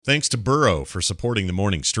Thanks to Burrow for supporting the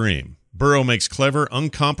morning stream. Burrow makes clever,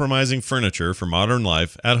 uncompromising furniture for modern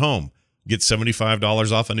life at home. Get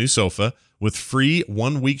 $75 off a new sofa with free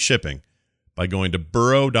 1-week shipping by going to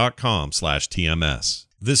burrow.com/TMS.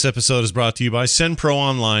 This episode is brought to you by SendPro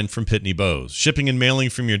Online from Pitney Bowes. Shipping and mailing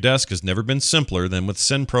from your desk has never been simpler than with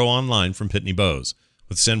SendPro Online from Pitney Bowes.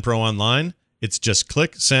 With SendPro Online, it's just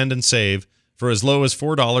click, send, and save for as low as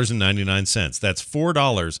 $4.99. That's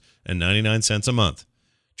 $4.99 a month.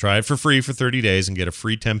 Try it for free for 30 days and get a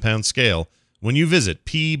free 10-pound scale when you visit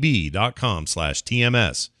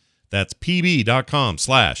pb.com/TMS. That's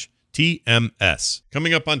pb.com/TMS.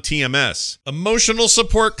 Coming up on TMS, emotional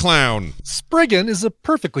support clown. Spriggen is a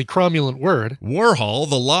perfectly cromulent word. Warhol,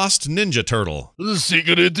 the lost Ninja Turtle. The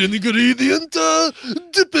secret ingredient,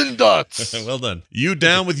 Dippin' Dots. Well done. You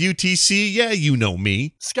down with UTC? Yeah, you know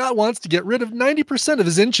me. Scott wants to get rid of 90% of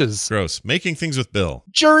his inches. Gross. Making things with Bill.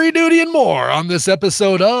 Jury duty and more on this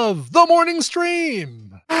episode of The Morning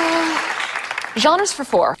Stream. Genres for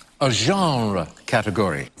 4. A genre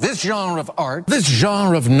category. This genre of art, this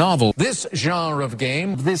genre of novel, this genre of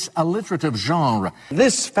game, this alliterative genre,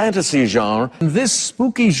 this fantasy genre, this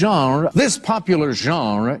spooky genre, this popular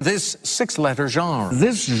genre, this 6-letter genre,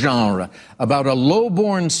 this genre about a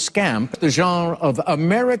low-born scamp, the genre of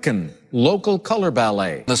American local color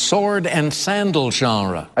ballet, the sword and sandal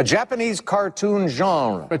genre, a Japanese cartoon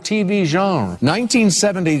genre, a TV genre,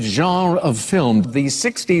 1970s genre of film, the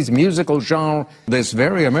 60s musical genre, this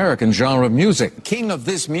very American genre of music, king of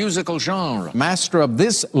this musical genre, master of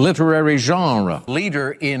this literary genre,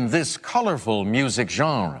 leader in this colorful music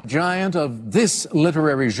genre, giant of this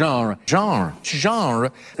literary genre, genre,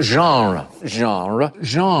 genre, genre, genre,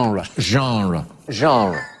 genre, genre,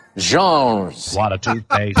 genre, genres. What a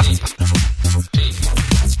toothpaste.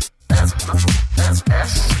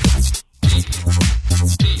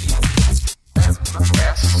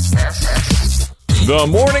 The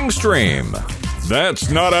Morning Stream. That's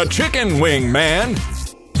not a chicken wing, man.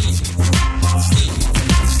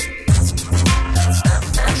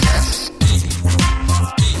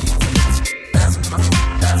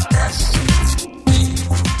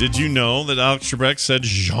 Did you know that Alex Trebek said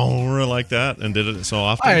genre like that and did it so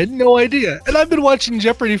often? I had no idea. And I've been watching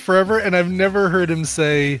Jeopardy forever, and I've never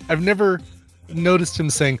noticed him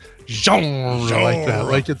saying genre like that.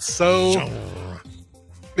 Like, it's so... Genre.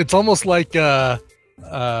 It's almost like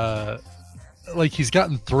he's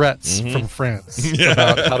gotten threats from France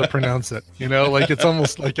about how to pronounce it. You know, like it's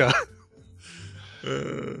almost like a...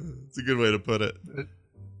 it's a good way to put it.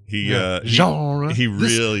 Genre. He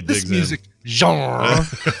really digs this music in. Genre.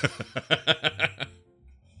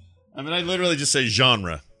 I mean, I literally just say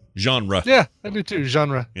genre. Genre. Yeah, I do too.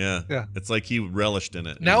 Genre. Yeah. It's like he relished in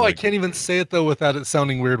it. Now I can't even say it though without it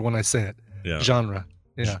sounding weird when I say it. Yeah. Genre.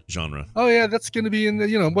 Yeah. Genre. Oh yeah, that's going to be in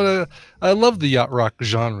the, but I love the yacht rock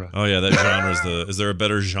genre. Oh yeah, that genre is there a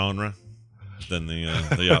better genre than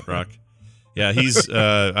the yacht rock? Yeah, he's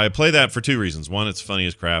I play that for two reasons. One, it's funny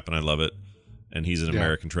as crap and I love it. And he's an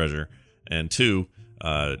American treasure. And two,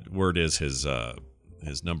 word is his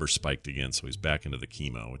number spiked again, so he's back into the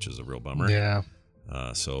chemo, which is a real bummer. Yeah.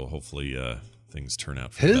 So hopefully things turn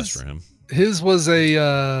out for the best for him. His was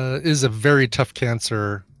is a very tough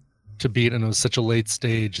cancer to beat, and it was such a late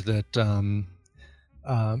stage that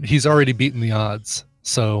he's already beaten the odds.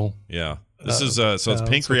 So yeah, this is so it's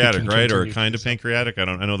pancreatic, right, or a kind of pancreatic? I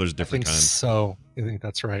know there's different kinds. So I think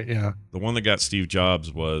that's right. Yeah, the one that got Steve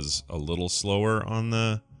Jobs was a little slower on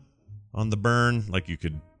the burn. Like he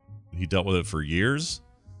dealt with it for years.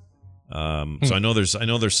 So I know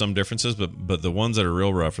there's some differences, but the ones that are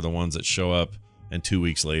real rough are the ones that show up and 2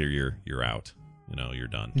 weeks later you're out. You're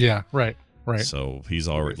done. Yeah, right. So he's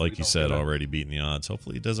already, like you said, already beating the odds.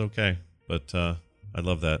 Hopefully he does okay. But I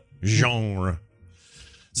love that genre.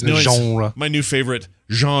 Genre. My new favorite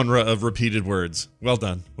genre of repeated words. Well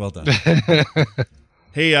done.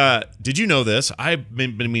 Hey, did you know this? I've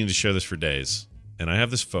been meaning to share this for days, and I have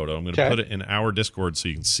this photo. I'm going to put it in our Discord so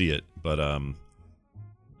you can see it. But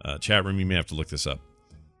chat room, you may have to look this up.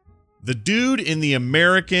 The dude in the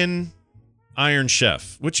American Iron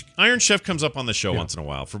Chef, which Iron Chef comes up on the show once in a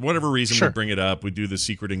while. For whatever reason, we bring it up. We do the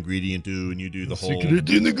secret ingredient, and you do the whole... Secret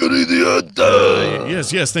ingredient.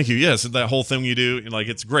 Yes, thank you. Yes, that whole thing you do, like,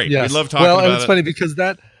 it's great. Yes. We love talking about it. Well, it's funny because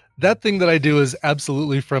that thing that I do is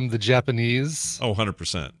absolutely from the Japanese. Oh,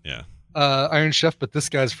 100%, yeah. Iron Chef, but this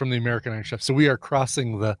guy's from the American Iron Chef. So we are cross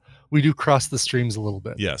the streams a little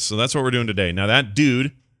bit. Yes, so that's what we're doing today. Now, that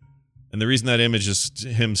dude, and the reason that image is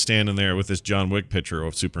him standing there with this John Wick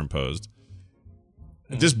picture superimposed,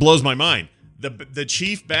 it just blows my mind. The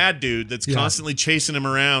chief bad dude that's constantly chasing him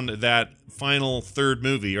around that final third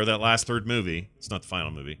movie, or that last third movie, it's not the final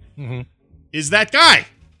movie, is that guy.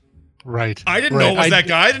 Right. I didn't know it was that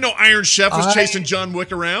guy. I didn't know Iron Chef was chasing John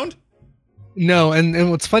Wick around. No, and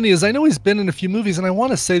what's funny is I know he's been in a few movies, and I want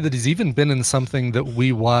to say that he's even been in something that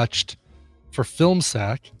we watched for Film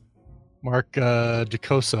Sack, Mark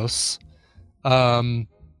DeCosos. But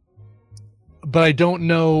I don't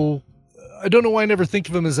know why I never think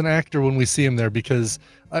of him as an actor when we see him there, because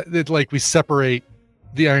we separate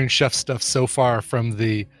the Iron Chef stuff so far from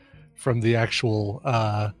the actual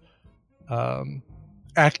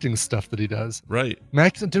acting stuff that he does. Right.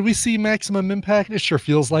 Did we see Maximum Impact? It sure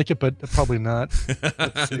feels like it, but probably not.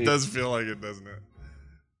 It does feel like it, doesn't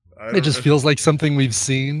it? It just feels like something we've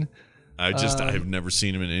seen. I've never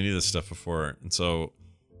seen him in any of this stuff before, and so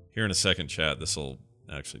here in a second, chat, this will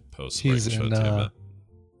actually post. He's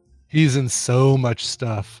in so much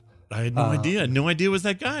stuff. I had no idea. I had no idea it was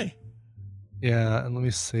that guy. Yeah, and let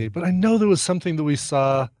me see. But I know there was something that we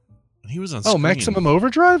saw. He was on. Oh, Maximum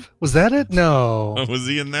Overdrive? Was that it? No. Oh, was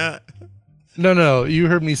he in that? No. You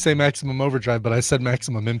heard me say Maximum Overdrive, but I said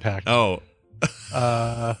Maximum Impact. Oh.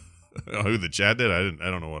 Who, the chat did? I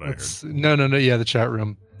don't know what I heard. No. Yeah, the chat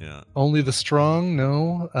room. Yeah. Only the Strong?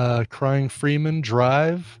 No. Crying Freeman?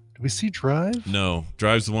 Drive? Did we see Drive? No.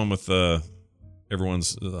 Drive's the one with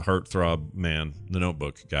everyone's heartthrob man, the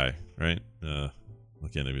Notebook guy, right? I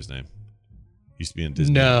can't think of his name. Used to be in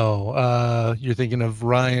Disney. No. You're thinking of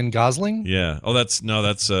Ryan Gosling? Yeah. Oh, is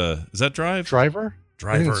that Drive? Driver?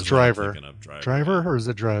 Driver. I think it's Driver. Driver, or is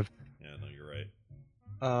it Drive? Yeah, no, you're right.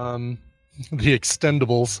 The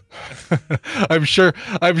Extendables. I'm sure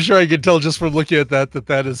I could tell just from looking at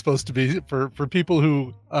that is supposed to be for people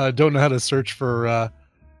who don't know how to search for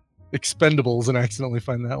Expendables and accidentally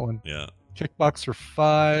find that one. Yeah. Kickboxer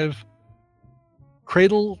 5.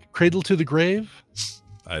 Cradle to the Grave.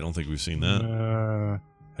 I don't think we've seen that.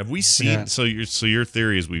 Have we seen? Yeah. So your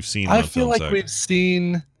theory is we've seen. I feel like we've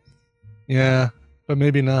seen. Yeah, but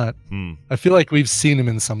maybe not. I feel like we've seen him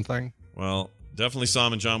in something. Well, definitely saw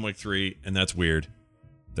him in John Wick 3, and that's weird.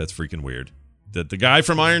 That's freaking weird. That the guy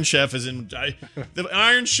from Iron Chef is in the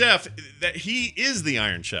Iron Chef. That he is the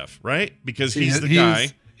Iron Chef, right? Because he's the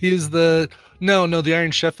guy. He's the no. The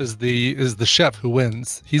Iron Chef is the chef who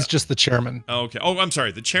wins. He's just the chairman. Oh, okay. Oh, I'm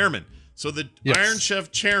sorry. The chairman. So the Iron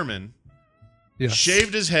Chef chairman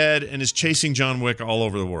shaved his head and is chasing John Wick all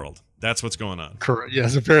over the world. That's what's going on. Correct.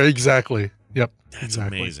 Yes, very exactly. Yep. That's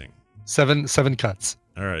exactly. amazing. 7 cuts.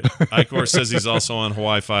 All right. Icor says he's also on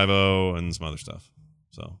Hawaii 5-0 and some other stuff.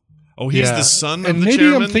 So, he's the son of the chairman? And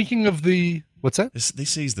maybe I'm thinking of the... What's that? They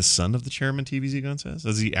say he's the son of the chairman, TVZ Gun says.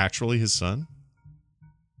 Is he actually his son?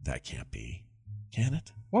 That can't be. Can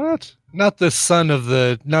it? What? Not the son of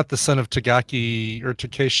Tagaki or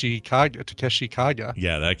Takeshi Kaga.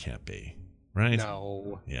 Yeah, that can't be. Right?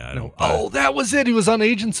 No. Yeah, I don't. Oh, that was it. He was on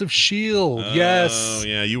Agents of S.H.I.E.L.D. Yes. Oh,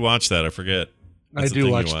 yeah, you watched that. I forget. That's I do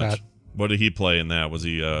watch that. What did he play in that? Was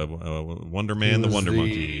he Wonder Man, the Wonder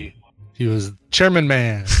Monkey? He was Chairman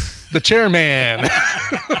Man. The Chairman.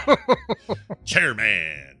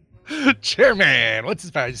 Chairman. What's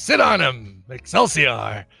his name? Sit on him.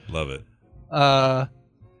 Excelsior. Love it.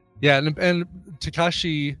 Yeah, and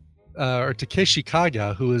Takeshi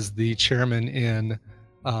Kaga, who is the chairman in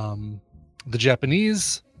the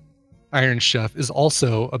Japanese Iron Chef, is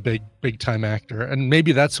also a big time actor, and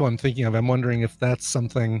maybe that's who I'm thinking of. I'm wondering if that's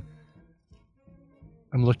something.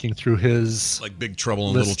 I'm looking through his like Big Trouble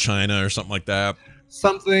in Little China or something like that.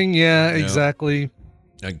 Something, yeah. Exactly.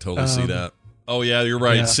 I can totally see that. Oh yeah, you're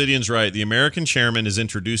right. Yeah. Sidian's right. The American chairman is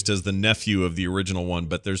introduced as the nephew of the original one,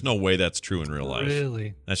 but there's no way that's true in real life.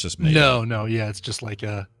 Really? That's just made up. No, yeah, it's just like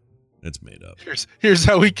a. It's made up. Here's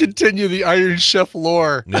how we continue the Iron Chef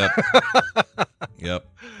lore. Yep. Yep.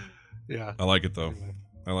 Yeah. I like it though.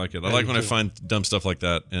 I like it. I like when I find dumb stuff like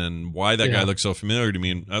that, and why that guy looks so familiar to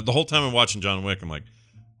me. And the whole time I'm watching John Wick, I'm like,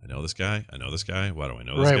 I know this guy. Why do I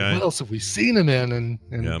know this guy? What else have we seen him in? And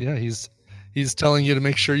yeah, he's telling you to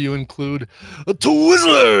make sure you include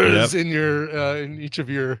Twizzlers in your in each of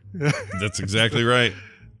your. That's exactly right.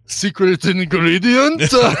 Secret ingredient.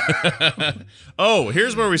 Oh,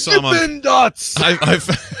 here's where we saw him on Dippin' Dots.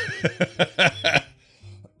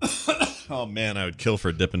 Oh man, I would kill for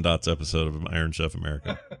a Dippin' Dots episode of Iron Chef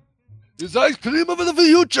America. It's ice cream of the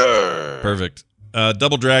future. Perfect.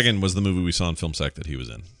 Double Dragon was the movie we saw in Film Sack that he was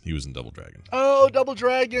in. He was in Double Dragon. Oh, Double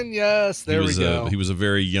Dragon, yes. There we go. He was a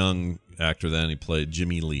very young actor then. He played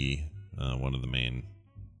Jimmy Lee, one of the main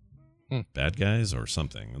bad guys or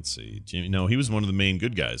something. Let's see. No, he was one of the main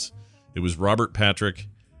good guys. It was Robert Patrick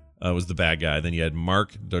was the bad guy. Then you had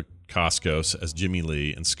Mark Dacascos as Jimmy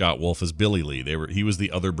Lee and Scott Wolf as Billy Lee. He was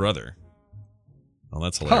the other brother. Oh,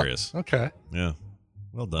 that's hilarious. Huh. Okay. Yeah.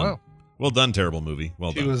 Well done. Wow. Well done, terrible movie.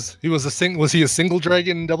 Well done. Was he a single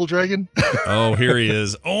dragon, double dragon? Oh, here he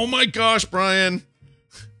is. Oh my gosh, Brian.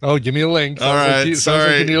 Oh, give me a link. All right,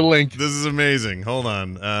 sorry. Like you need a link. This is amazing. Hold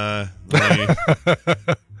on. I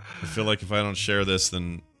feel like if I don't share this,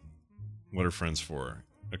 then what are friends for?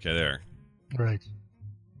 Okay, there. Right.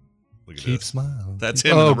 Look at Keep this. smiling. That's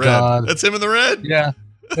him in the red. God. That's him in the red. Yeah,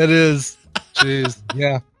 it is. Jeez.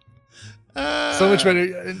 Yeah. So much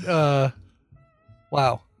better.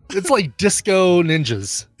 Wow. It's like disco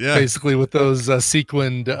ninjas, basically, with those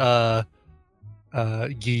sequined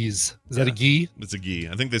geese. Is that a gee? It's a gee.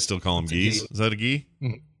 I think they still call them geese. Is that a gee?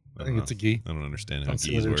 I think it's a gee. I don't understand how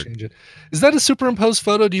geese work. Change it. Is that a superimposed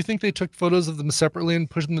photo? Do you think they took photos of them separately and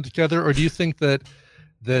pushed them together, or do you think that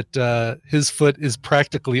his foot is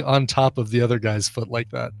practically on top of the other guy's foot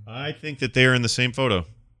like that? I think that they are in the same photo.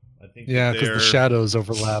 I think because the shadows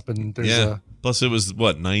overlap and there's Plus, it was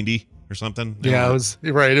what 90 or something. Yeah, it was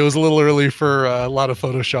right. It was a little early for a lot of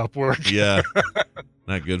Photoshop work. Yeah,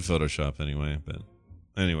 not good Photoshop anyway. But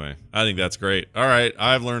anyway, I think that's great. All right,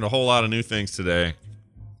 I've learned a whole lot of new things today,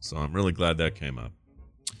 so I'm really glad that came up.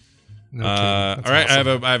 No all right,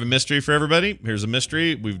 awesome. I have a mystery for everybody. Here's a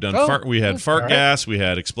mystery. We've done we had fart gas, we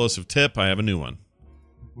had explosive tip. I have a new one.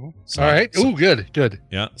 All right. Ooh, good.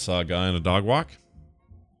 Yeah, saw a guy on a dog walk.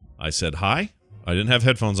 I said hi. I didn't have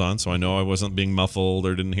headphones on, so I know I wasn't being muffled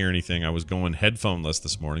or didn't hear anything. I was going headphoneless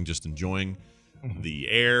this morning, just enjoying the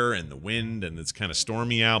air and the wind, and it's kind of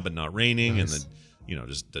stormy out, but not raining, nice. And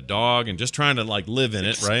just the dog, and just trying to like live in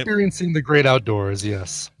it, right? Experiencing the great outdoors,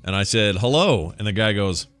 yes. And I said hello, and the guy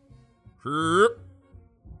goes, herp,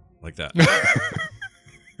 like that.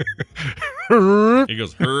 He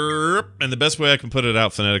goes herp, and the best way I can put it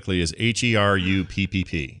out phonetically is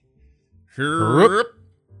HERUPPP. Herp.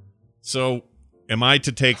 So, am I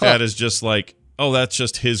to take that as just like, oh, that's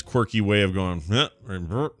just his quirky way of going, like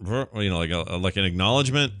an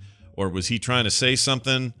acknowledgement, or was he trying to say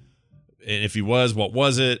something? And if he was, what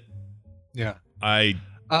was it? Yeah, I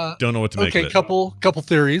don't know what to make of it. Okay, couple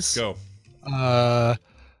theories. Go.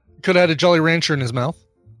 Could have had a Jolly Rancher in his mouth,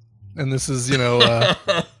 and this is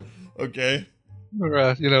okay. Or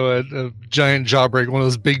a giant jawbreaker, one of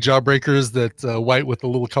those big jawbreakers that's white with the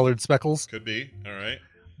little colored speckles. Could be. All right.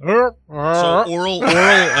 So oral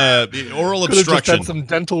obstruction. Just had some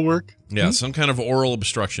dental work. Yeah, some kind of oral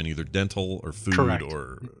obstruction, either dental or food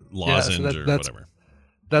or lozenge or whatever.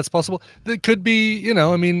 That's possible. That could be,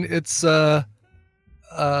 it's older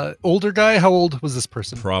guy. How old was this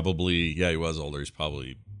person? Probably, he was older. He's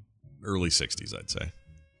probably early 60s, I'd say.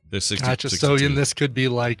 They're 60, gotcha. 62. So this could be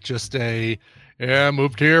like just I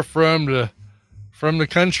moved here from the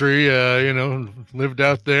country, lived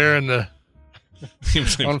out there in the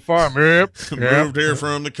on farm. Moved here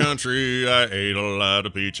from the country. I ate a lot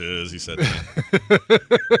of peaches. He said that.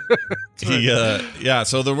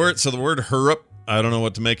 So the word herp, I don't know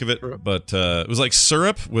what to make of it, but it was like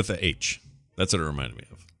syrup with a H. That's what it reminded me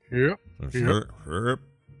of. Yep. Herp.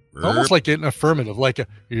 Almost like an affirmative, like a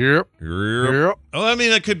yep. Oh, I mean,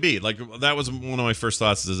 that could be like that was one of my first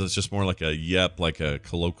thoughts. Is it's just more like a yep, like a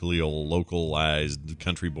colloquial, localized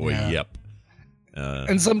country boy yep.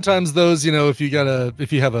 And sometimes those, if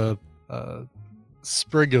you have a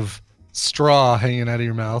sprig of straw hanging out of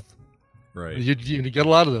your mouth, right? You get a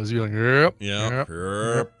lot of those. You're like,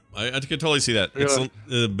 yep. I could totally see that. It's a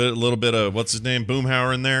little bit of what's his name,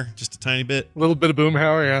 Boomhauer in there, just a tiny bit. A little bit of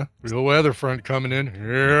Boomhauer, yeah. Real weather front coming in.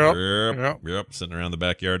 Yep. Sitting around the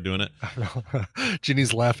backyard doing it.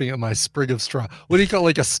 Ginny's laughing at my sprig of straw. What do you call it,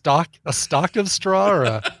 like a stalk of straw, or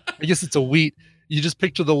I guess it's a wheat. You just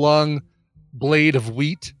picture the long blade of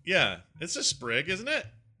wheat. Yeah, it's a sprig, isn't it?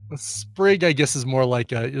 A sprig, I guess, is more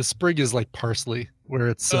like a sprig is like parsley, where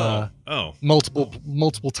it's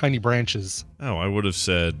multiple tiny branches. Oh, I would have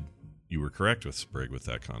said you were correct with sprig with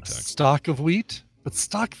that context. A stalk of wheat, but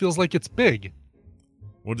stalk feels like it's big.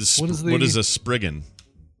 What is a Spriggen?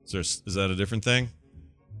 Is that a different thing?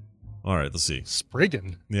 All right, let's see.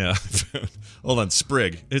 Spriggen. Yeah, hold on.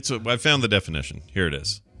 Sprig. I found the definition. Here it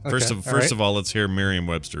is. First of all, let's hear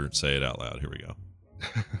Merriam-Webster say it out loud. Here we go.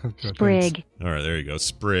 Sprig. All right, there you go.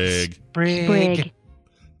 Sprig. Sprig.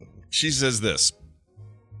 She says this.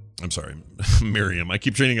 I'm sorry, Miriam. I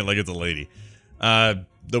keep treating it like it's a lady. The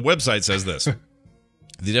website says this.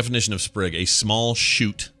 The definition of sprig: a small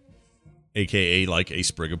shoot, aka like a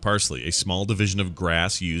sprig of parsley, a small division of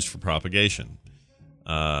grass used for propagation.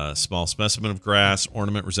 Small specimen of grass,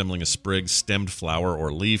 ornament resembling a sprig, stemmed flower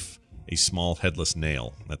or leaf. A small headless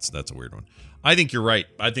nail. That's a weird one. I think you're right.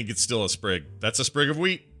 I think it's still a sprig. That's a sprig of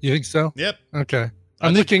wheat. You think so? Yep. Okay.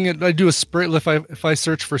 I'm looking at. I do a sprig. If I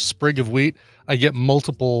search for sprig of wheat, I get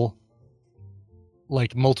multiple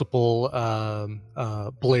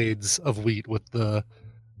blades of wheat with the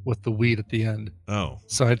wheat at the end. Oh,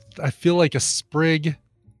 so I feel like a sprig.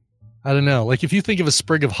 I don't know. Like if you think of a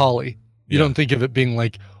sprig of holly, you don't think of it being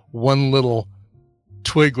like one little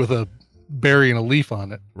twig with a berry and a leaf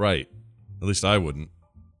on it. Right. At least I wouldn't.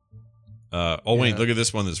 Wait, look at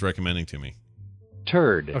this one that's recommending to me.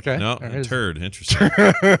 Turd. Okay. No, a turd. Interesting.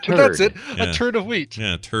 Turd. That's it. Yeah. A turd of wheat.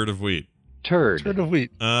 Yeah, turd of wheat. Turd. Turd of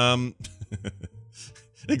wheat.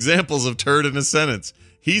 Examples of turd in a sentence.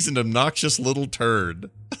 He's an obnoxious little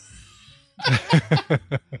turd.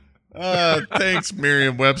 Thanks,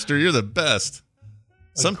 Merriam-Webster. You're the best.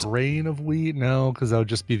 A grain of wheat? No, because that would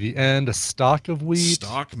just be the end. A stalk of wheat?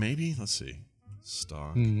 Stalk, maybe? Let's see.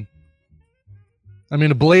 Stalk. I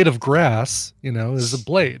mean, a blade of grass, is a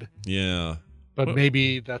blade. Yeah. But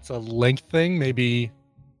maybe that's a length thing. Maybe.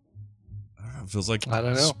 It feels like I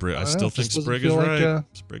don't know. I still think Sprig is right.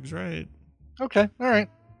 Sprig's right. Okay. All right.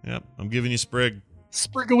 Yep. I'm giving you Sprig.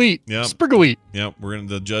 Sprig of wheat. Yep. Sprig of wheat. Yep.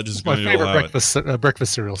 The judge is It's going my to allow favorite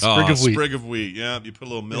breakfast cereal. Sprig of wheat. Sprig of wheat. Yeah. You put a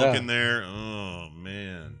little milk in there. Oh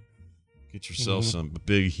man. Get yourself some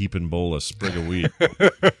big heaping bowl of Sprig of wheat.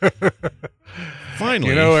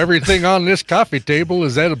 Finally. Everything on this coffee table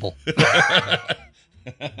is edible.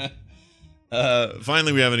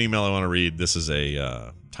 Finally, we have an email I want to read. This is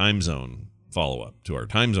a time zone follow-up to our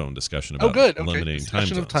time zone discussion about eliminating time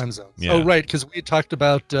zones. Yeah. Oh, right, because we talked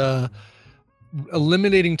about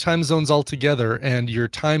eliminating time zones altogether, and your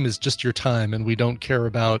time is just your time, and we don't care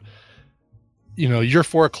about, your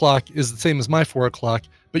 4 o'clock is the same as my 4 o'clock,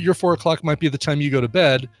 but your 4 o'clock might be the time you go to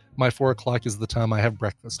bed. My 4 o'clock is the time I have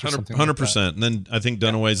breakfast. 100%. And then I think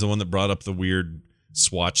Dunaway's the one that brought up the weird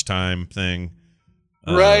swatch time thing.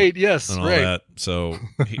 Right. Yes. And all that. So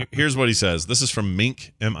here's what he says. This is from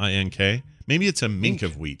Mink, M-I-N-K. Maybe it's a mink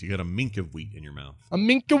of wheat. You got a mink of wheat in your mouth. A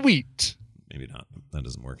mink of wheat. Maybe not. That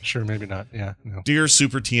doesn't work. Sure, maybe not. Yeah. No. Dear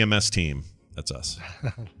Super TMS team. That's us.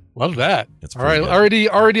 Love that. It's all right. Already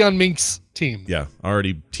on Mink's team. Yeah.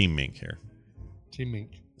 Already Team Mink here. Team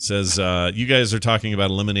Mink. Says, you guys are talking about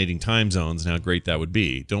eliminating time zones and how great that would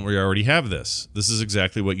be. Don't we already have this? This is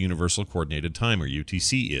exactly what Universal Coordinated Time, or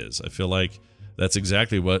UTC, is. I feel like that's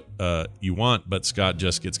exactly what you want, but Scott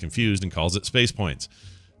just gets confused and calls it space points.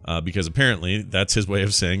 Because apparently that's his way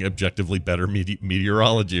of saying objectively better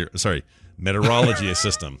meteorology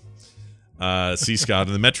system. See, Scott,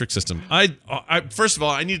 in the metric system. I first of all,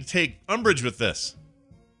 I need to take umbrage with this.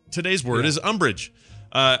 Today's word is umbrage.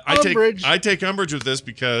 I take umbrage with this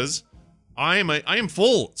because I am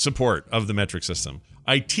full support of the metric system.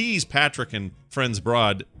 I tease Patrick and friends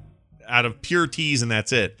abroad out of pure tease, and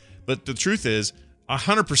that's it. But the truth is,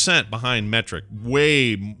 100% behind metric,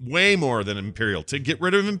 way more than imperial. To get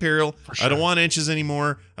rid of imperial, sure. I don't want inches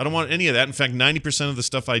anymore. I don't want any of that. In fact, 90% of the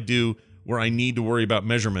stuff I do where I need to worry about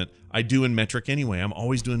measurement, I do in metric anyway. I'm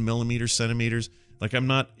always doing millimeters, centimeters. Like I'm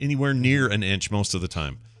not anywhere near an inch most of the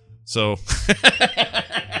time. So,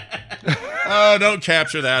 oh, don't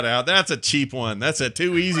capture that out. That's a cheap one. That's a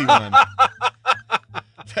too easy one.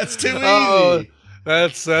 That's too easy. Oh,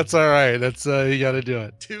 that's all right. That's you got to do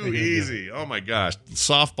it. Too easy. Oh my gosh,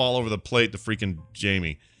 softball over the plate to freaking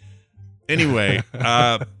Jamie. Anyway,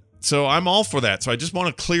 so I'm all for that. So I just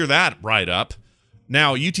want to clear that right up.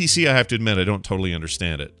 Now UTC, I have to admit, I don't totally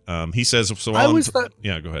understand it. He says so.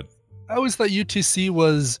 Yeah, go ahead. I always thought UTC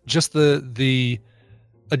was just the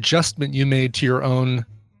adjustment you made to your own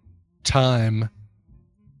time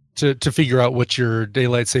to figure out what your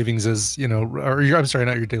daylight savings is, I'm sorry,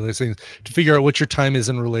 not your daylight savings, to figure out what your time is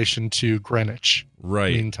in relation to Greenwich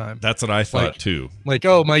Mean Time. That's what I thought too. Like,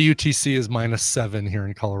 oh, my UTC is -7 here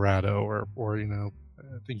in Colorado, or I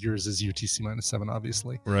think yours is UTC -7,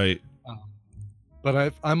 obviously. Right.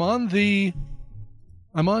 But I'm on the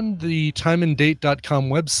timeanddate.com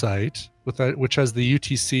website which has the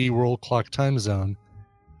UTC world clock time zone,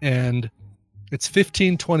 and it's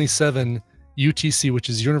 1527 UTC, which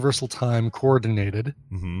is Universal Time Coordinated.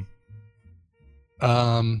 Mm-hmm.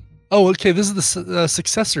 Okay, this is the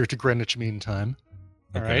successor to Greenwich Mean Time.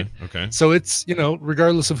 All right. Okay. So it's,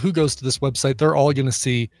 regardless of who goes to this website, they're all going to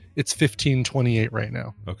see it's 1528 right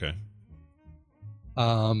now. Okay.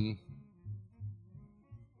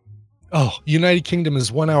 United Kingdom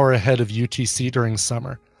is 1 hour ahead of UTC during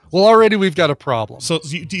summer. Well, already we've got a problem. So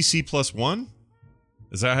it's UTC +1?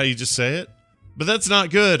 Is that how you just say it? But that's not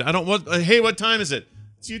good. I don't want. Hey, what time is it?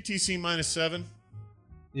 It's UTC -7.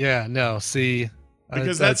 Yeah. No. See.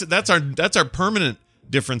 Because that's our permanent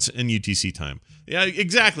difference in UTC time. Yeah.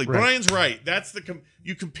 Exactly. Right. Brian's right. That's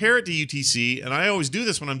you compare it to UTC, and I always do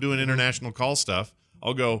this when I'm doing international call stuff.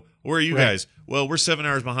 I'll go, where are you guys? Well, we're 7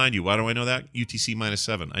 hours behind you. Why do I know that? UTC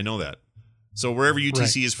 -7. I know that. So wherever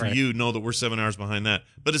UTC is for you, know that we're 7 hours behind that.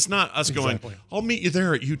 But it's not us going, I'll meet you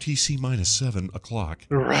there at UTC -7 o'clock.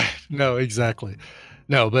 Right. No, exactly.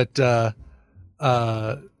 No, but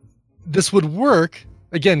this would work,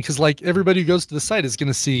 again, because like everybody who goes to the site is going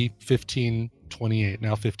to see 1528,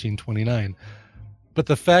 now 1529. But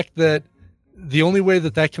the fact that the only way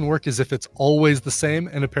that can work is if it's always the same,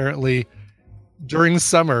 and apparently during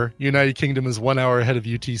summer, United Kingdom is 1 hour ahead of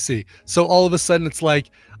UTC. So all of a sudden it's like,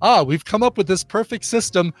 we've come up with this perfect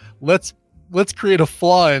system. Let's create a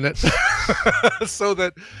flaw in it so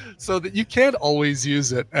that you can't always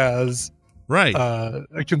use it as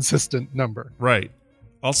a consistent number. Right.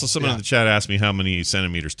 Also, someone in the chat asked me how many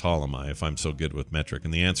centimeters tall am I if I'm so good with metric,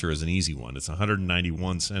 and the answer is an easy one. It's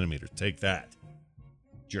 191 centimeters. Take that,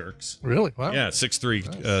 jerks. Really? Wow. Yeah, 6'3",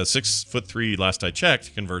 nice. 6'3" last I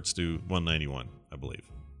checked converts to 191, I believe.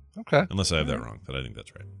 Okay. Unless I have that wrong, but I think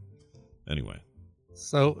that's right. Anyway.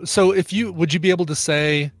 So would you be able to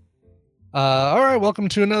say, all right, welcome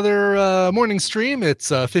to another morning stream.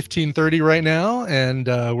 It's 15:30 right now, and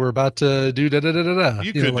we're about to do da-da-da-da-da.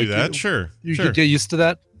 You could do that, sure. You could get used to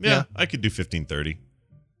that? Yeah, I could do 15:30.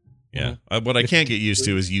 Yeah. Mm-hmm. What I can't get used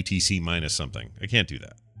to is UTC minus something. I can't do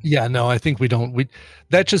that. Yeah, no, I think we don't.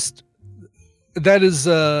 That is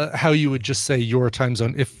how you would just say your time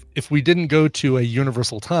zone. If we didn't go to a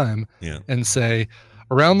universal time and say,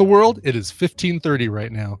 around the world, it is 15:30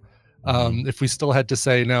 right now. If we still had to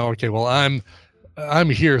say, no, okay, well, I'm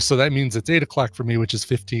here, so that means it's 8 o'clock for me, which is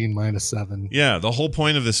 15 -7. Yeah, the whole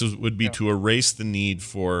point of this would be to erase the need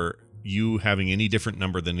for you having any different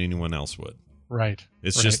number than anyone else would. Right.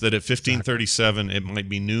 It's just that at 15:37, it might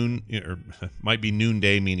be noon, or might be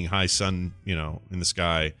noonday, meaning high sun, in the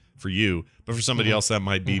sky for you. But for somebody else, that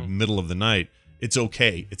might be middle of the night. It's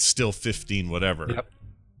okay. It's still 15, whatever. Yep.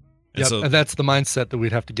 And that's the mindset that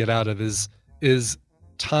we'd have to get out of is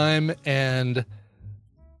time and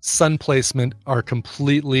sun placement are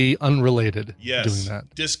completely unrelated. Yes. Doing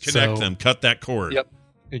that. Disconnect them. Cut that cord. Yep.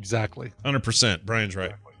 Exactly. 100%. Brian's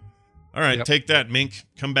right. All right, take that, Mink.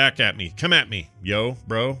 Come back at me. Come at me, yo,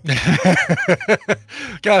 bro.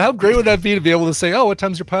 God, how great would that be to be able to say, what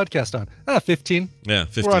time's your podcast on? 15. Yeah,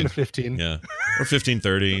 15. We're on to 15. Yeah, or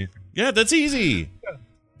 15:30. Yeah, that's easy.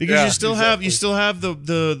 Because you still have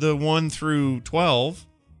the 1 through 12,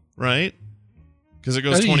 right? Because it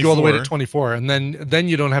goes 24. You go all the way to 24, and then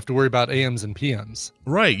you don't have to worry about AMs and PMs.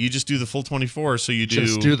 Right, you just do the full 24. So you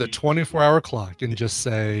just do the 24-hour clock and just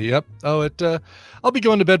say, "Yep, I'll be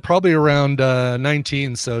going to bed probably around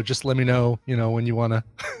 19. So just let me know, when you wanna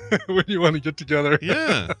get together."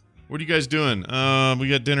 Yeah. What are you guys doing? We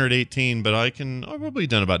got dinner at 18, but I'll probably be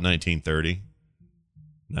done about 19:30.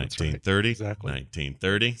 19:30. Exactly.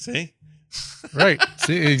 19:30. See. Right.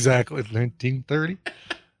 See, exactly. 19:30.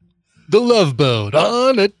 The Love Boat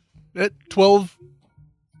on at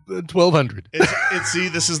 1200. See,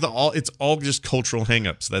 this is it's all just cultural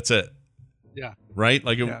hangups. That's it. Yeah. Right?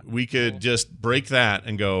 Like we could just break that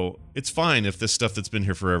and go, it's fine if this stuff that's been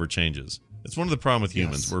here forever changes. It's one of the problem with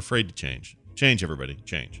humans. We're afraid to change. Change, everybody.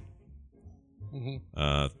 Change.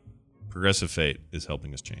 Mm-hmm. Progressive fate is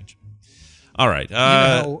helping us change. All right.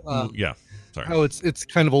 Yeah. Sorry. How it's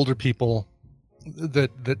kind of older people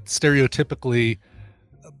that stereotypically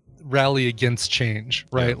rally against change,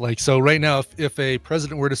 right? Like, so right now, if a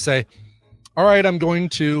president were to say, all right, I'm going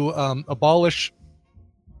to abolish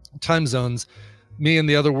time zones, me and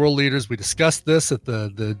the other world leaders, we discussed this at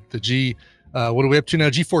the G, what are we up to now?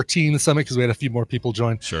 G14 summit, because we had a few more people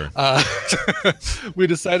join. Sure. We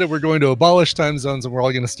decided we're going to abolish time zones and we're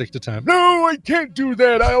all going to stick to time. No, I can't do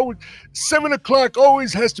that. 7 o'clock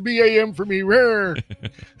always has to be AM for me.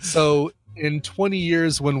 So in 20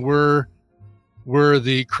 years, when we're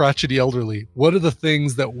the crotchety elderly, what are the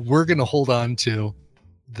things that we're going to hold on to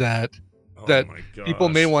that people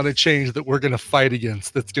may want to change, that we're going to fight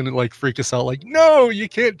against, that's going to freak us out? Like, no, you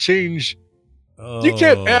can't change. You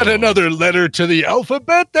can't add another letter to the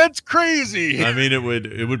alphabet. That's crazy. I mean, it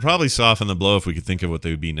would probably soften the blow if we could think of what they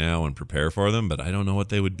would be now and prepare for them, but I don't know what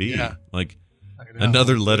they would be. Yeah. Like,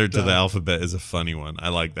 another letter to the alphabet is a funny one. I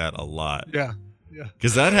like that a lot. Yeah.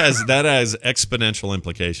 Because that has exponential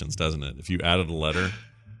implications, doesn't it? If you added a letter,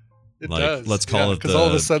 it does. Let's call it, because all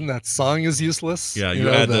of a sudden that song is useless. Yeah, you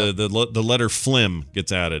add the letter flim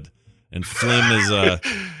gets added, and flim is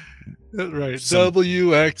right.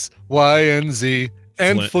 W, X, Y, and Z,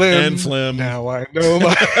 and flim. Now I know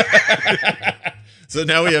my. So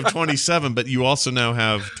now we have 27, but you also now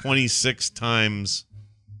have 26 times.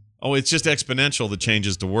 Oh, it's just exponential, the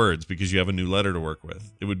changes to words, because you have a new letter to work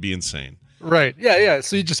with. It would be insane. Right. Yeah, yeah.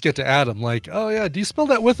 So you just get to add them. Like, oh yeah, do you spell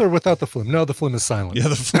that with or without the phlegm? No, the phlegm is silent. Yeah,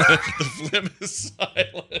 the phlegm is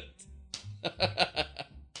silent.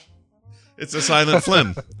 It's a silent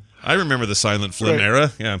phlegm. I remember the silent phlegm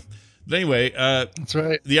era. Yeah. But anyway, that's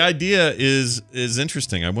right. The idea is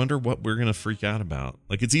interesting. I wonder what we're gonna freak out about.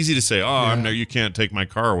 Like, it's easy to say, "Oh, you can't take my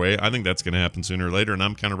car away." I think that's gonna happen sooner or later, and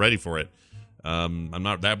I'm kind of ready for it. I'm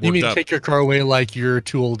not that worked up. You mean take your car away like you're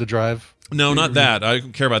too old to drive? No, not that. I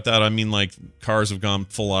don't care about that. I mean, like, cars have gone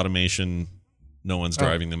full automation. No one's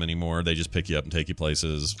driving them anymore. They just pick you up and take you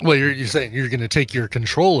places. Well, you're saying you're going to take your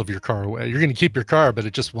control of your car away. You're going to keep your car, but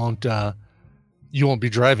it just won't. You won't be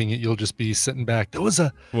driving it. You'll just be sitting back. There was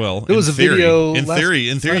a video. In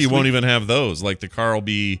theory, you won't even have those. Like, the car will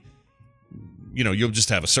be, you'll just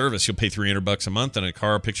have a service. You'll pay $300 a month, and a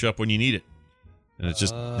car picks you up when you need it. And it's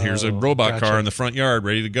just, here's a robot car in the front yard,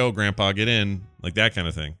 ready to go. Grandpa, get in, like that kind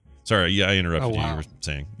of thing. Sorry, yeah, I interrupted you. You were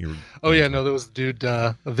saying no, there was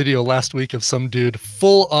a video last week of some dude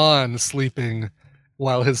full on sleeping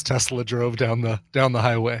while his Tesla drove down the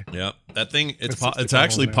highway. Yeah, that thing. It's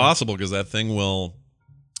actually possible, because that thing will.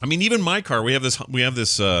 I mean, even my car. We have this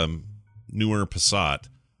newer Passat,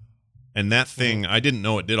 and that thing. I didn't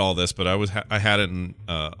know it did all this, but I had it in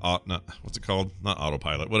what's it called? Not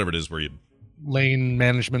autopilot. Whatever it is, where you. Lane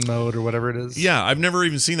management mode or whatever it is. Yeah, I've never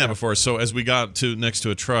even seen that before. So as we got next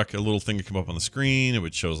to a truck, a little thing would come up on the screen. It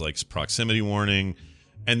would show like proximity warning,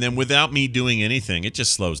 and then without me doing anything, it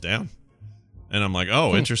just slows down. And I'm like,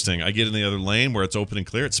 oh, interesting. I get in the other lane where it's open and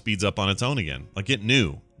clear. It speeds up on its own again. Like, it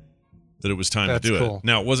knew that it was time to do it.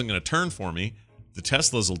 Now, it wasn't going to turn for me. The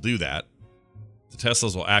Teslas will do that. The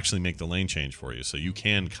Teslas will actually make the lane change for you, so you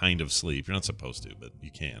can kind of sleep. You're not supposed to, but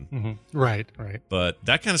you can. Mm-hmm. Right. But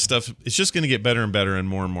that kind of stuff, it's just going to get better and better and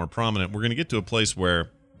more prominent. We're going to get to a place where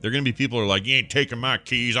there are going to be people who are like, you ain't taking my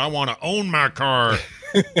keys. I want to own my car.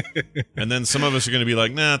 And then some of us are going to be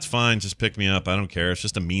like, nah, it's fine. Just pick me up. I don't care. It's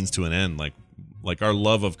just a means to an end. Like our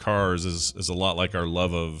love of cars is a lot like our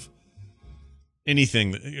love of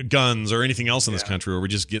anything, guns or anything else in this country, where we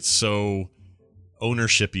just get so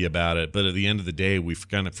ownershipy about it. But at the end of the day, we've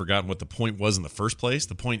kind of forgotten what the point was in the first place.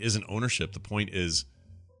 The point isn't ownership. The point is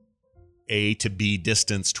A to B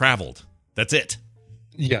distance traveled. That's it.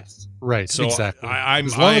 Yes, right. So exactly.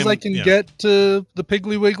 As long as I can get to the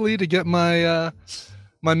Piggly Wiggly to get my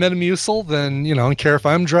my Metamucil, then I don't care if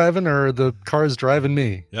I'm driving or the car's driving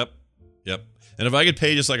me. Yep. And if I could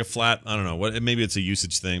pay just like a flat, I don't know what, maybe it's a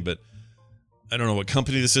usage thing, but I don't know what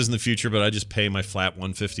company this is in the future, but I just pay my flat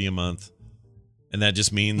 $150 a month. And that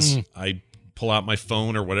just means I pull out my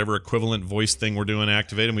phone or whatever equivalent voice thing we're doing,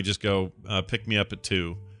 activate, and we just go, pick me up at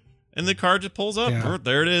 2. And the car just pulls up. Yeah.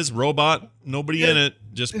 There it is. Robot. Nobody in it.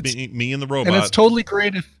 Just me and the robot. And it's totally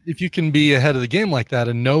great if you can be ahead of the game like that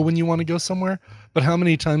and know when you want to go somewhere. But how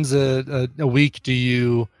many times a week do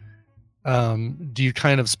you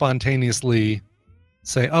kind of spontaneously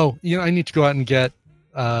say, oh, I need to go out and get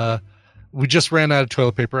we just ran out of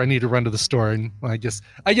toilet paper. I need to run to the store. And I guess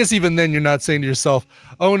even then you're not saying to yourself,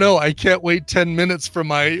 oh no, I can't wait 10 minutes for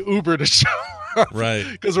my Uber to show up. Right.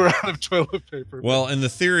 Because we're out of toilet paper. Well, and the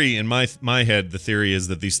theory in my head, the theory is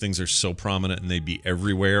that these things are so prominent and they'd be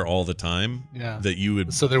everywhere all the time. Yeah. That you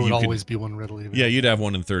would. So there would always be one readily available. Yeah, you'd have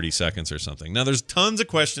one in 30 seconds or something. Now there's tons of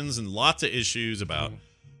questions and lots of issues about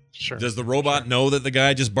does the robot know that the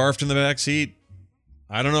guy just barfed in the back seat?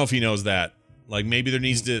 I don't know if he knows that. Like, maybe there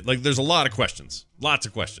needs to, there's a lot of questions. Lots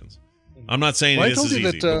of questions. I'm not saying this is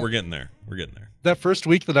easy, but we're getting there. That first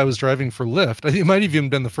week that I was driving for Lyft, I think it might have even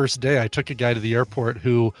been the first day, I took a guy to the airport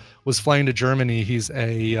who was flying to Germany. He's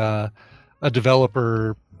a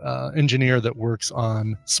developer engineer that works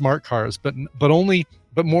on smart cars, but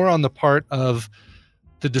more on the part of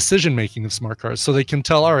the decision making of smart cars. So they can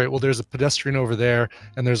tell, all right, well, there's a pedestrian over there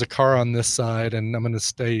and there's a car on this side and I'm going to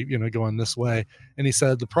stay, going this way. And he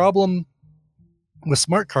said, the problem with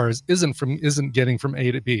smart cars isn't getting from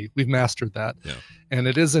A to B. We've mastered that. Yeah. And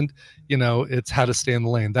it isn't, it's how to stay in the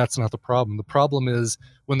lane. That's not the problem. The problem is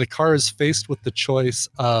when the car is faced with the choice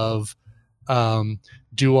of,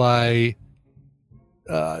 do I,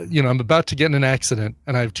 I'm about to get in an accident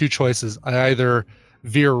and I have two choices. I either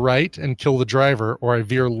veer right and kill the driver or I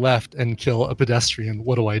veer left and kill a pedestrian.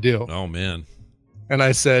 What do I do? Oh, man. And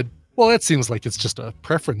I said, well, that seems like it's just a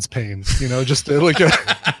preference pane, just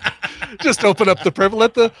just open up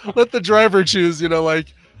the let the driver choose,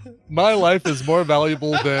 my life is more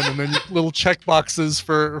valuable than, and then little check boxes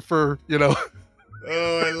for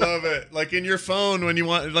Oh, I love it. Like in your phone when you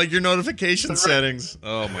want, like your notification settings.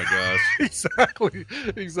 Oh my gosh.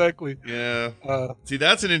 Exactly. Yeah. See,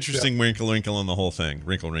 that's an interesting wrinkle on the whole thing.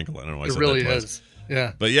 Wrinkle. I don't know why I said it really that twice. is.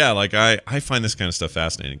 Yeah. But yeah, like I find this kind of stuff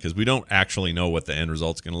fascinating because we don't actually know what the end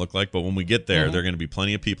result's going to look like. But when we get there, there are going to be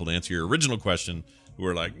plenty of people to answer your original question who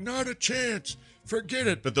are like, not a chance. Forget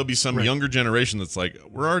it. But there'll be some younger generation that's like,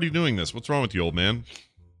 we're already doing this. What's wrong with you, old man?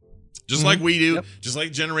 Just like we do, just like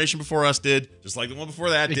the generation before us did, just like the one before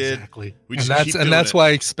that did. Exactly. We just that's why I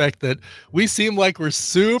expect that we seem like we're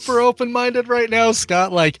super open-minded right now,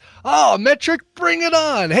 Scott. Like, oh, metric, bring it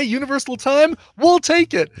on. Hey, universal time, we'll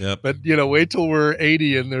take it. Yep. But wait till we're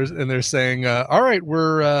 80 and they're saying, all right,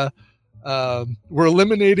 we're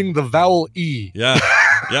eliminating the vowel E. Yeah.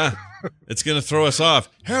 Yeah. It's gonna throw us off.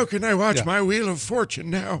 How can I watch my Wheel of Fortune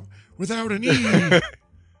now without an E?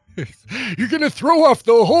 You're going to throw off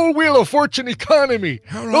the whole Wheel of Fortune economy.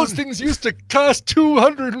 Those things used to cost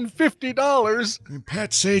 $250.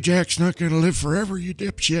 Pat Sajak's not going to live forever, you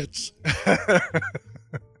dipshits.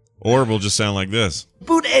 Or we'll just sound like this.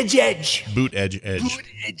 Boot edge. Boot edge. Boot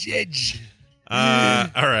edge. All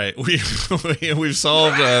right. We've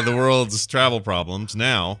solved the world's travel problems.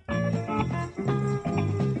 Now...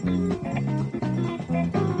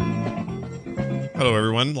 Hello,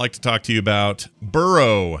 everyone. I'd like to talk to you about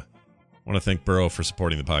Burrow. I want to thank Burrow for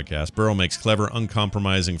supporting the podcast. Burrow makes clever,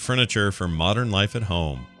 uncompromising furniture for modern life at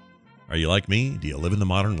home. Are you like me? Do you live in the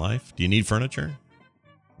modern life? Do you need furniture?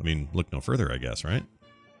 I mean, look no further, I guess, right?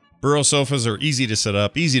 Burrow sofas are easy to set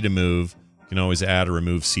up, easy to move. You can always add or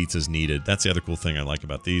remove seats as needed. That's the other cool thing I like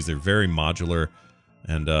about these. They're very modular,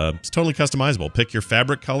 and it's totally customizable. Pick your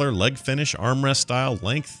fabric color, leg finish, armrest style,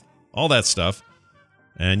 length, all that stuff.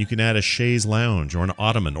 And you can add a chaise lounge or an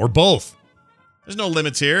ottoman or both. There's no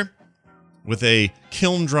limits here. With a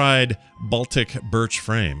kiln-dried Baltic birch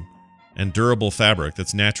frame and durable fabric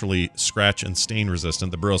that's naturally scratch and stain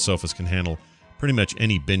resistant, the Burrow sofas can handle pretty much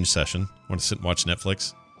any binge session. Want to sit and watch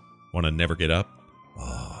Netflix? Want to never get up?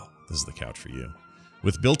 Oh, this is the couch for you.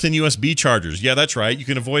 With built-in USB chargers. Yeah, that's right. You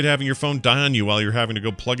can avoid having your phone die on you while you're having to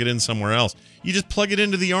go plug it in somewhere else. You just plug it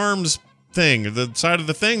into the arms thing, the side of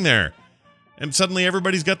the thing there. And suddenly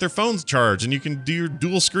everybody's got their phones charged, and you can do your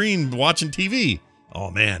dual screen watching TV.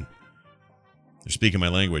 Oh, man. They're speaking my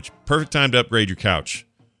language. Perfect time to upgrade your couch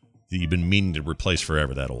that you've been meaning to replace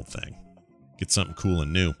forever, that old thing. Get something cool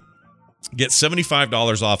and new. Get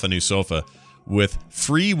 $75 off a new sofa with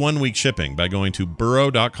free 1-week shipping by going to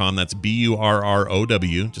burrow.com. That's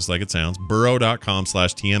BURROW, just like it sounds.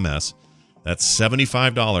 Burrow.com/TMS. That's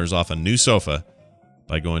 $75 off a new sofa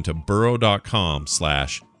by going to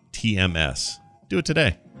burrow.com/TMS. Do it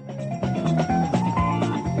today.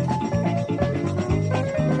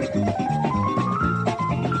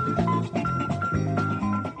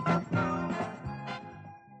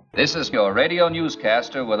 This is your radio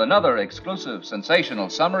newscaster with another exclusive sensational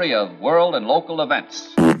summary of world and local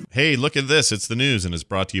events. Hey, look at this. It's the news, and it's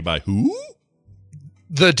brought to you by who?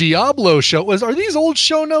 The Diablo Show. Are these old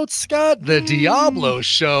show notes, Scott? The Diablo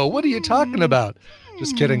Show. What are you talking about?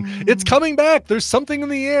 Just kidding. It's coming back. There's something in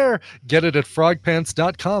the air. Get it at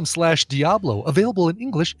frogpants.com/Diablo. Available in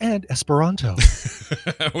English and Esperanto.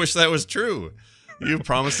 I wish that was true. You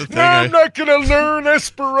promised a thing. I'm not going to learn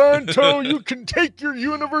Esperanto. You can take your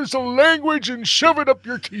universal language and shove it up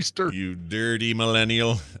your keister. You dirty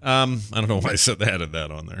millennial. I don't know why I added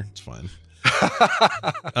that on there. It's fine.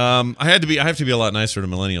 I have to be a lot nicer to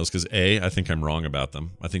millennials because A, I think I'm wrong about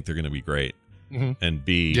them. I think they're going to be great. Mm-hmm. And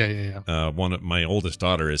B, one of my oldest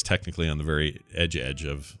daughter is technically on the very edge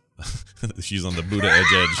of. She's on the Buddha edge.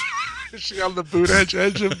 Is she on the Buddha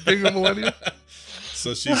edge of being a millennial?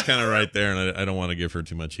 So she's kind of right there, and I don't want to give her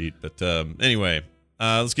too much heat. But anyway,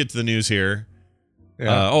 let's get to the news here.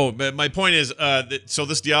 Yeah. My point is, so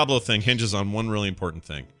this Diablo thing hinges on one really important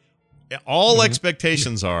thing. All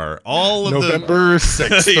expectations are all of November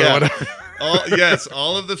 6th or whatever.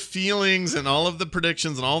 All of the feelings and all of the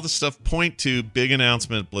predictions and all the stuff point to big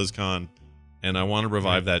announcement at BlizzCon, and I want to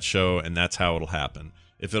revive that show, and that's how it'll happen.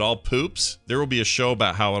 If it all poops, there will be a show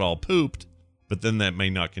about how it all pooped, but then that may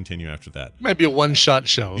not continue after that. Might be a one-shot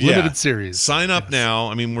show, limited series. Sign up now.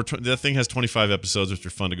 I mean, that thing has 25 episodes, which are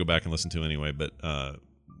fun to go back and listen to anyway, but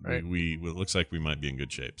it looks like we might be in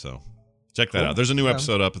good shape, so check that out. There's a new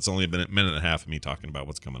episode up. It's only a minute and a half of me talking about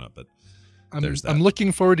what's coming up, but there's that. I'm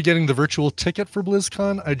looking forward to getting the virtual ticket for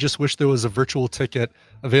BlizzCon. I just wish there was a virtual ticket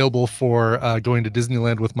available for going to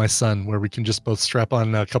Disneyland with my son, where we can just both strap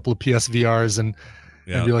on a couple of PSVRs and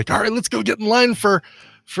be like, all right, let's go get in line for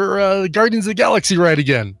Guardians of the Galaxy ride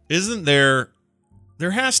again. Isn't there There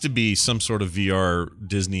has to be some sort of VR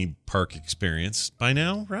Disney park experience by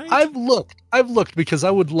now, right? I've looked because I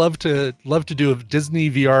would love to do a Disney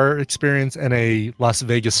VR experience and a Las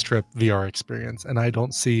Vegas Strip VR experience, and I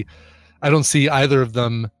don't see either of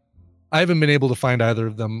them. I haven't been able to find either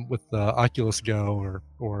of them with the Oculus Go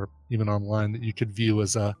or even online that you could view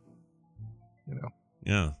as a,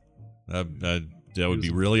 Yeah, that would be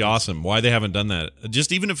really awesome. Why they haven't done that?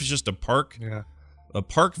 Just even if it's just a park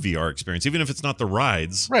VR experience, even if it's not the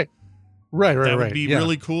rides. Right. That would be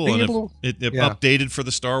really cool. Being And able if updated for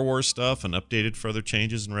the Star Wars stuff and updated for other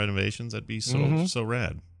changes and renovations, that'd be so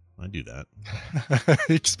rad. I'd do that.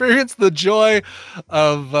 Experience the joy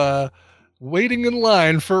of waiting in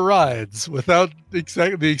line for rides without the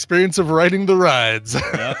experience of riding the rides.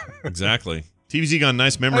 Yeah, exactly. TVZ got a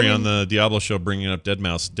nice memory on the Diablo show bringing up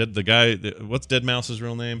Deadmau5. What's Deadmau5's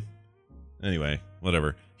real name? Anyway,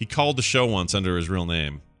 whatever. He called the show once under his real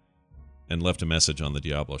name and left a message on the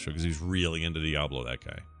Diablo show because he was really into Diablo, that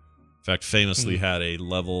guy. In fact, famously had a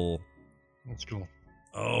level... That's cool.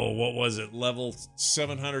 Oh, what was it? Level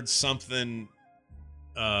 700 something...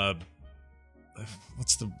 I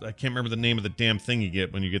can't remember the name of the damn thing you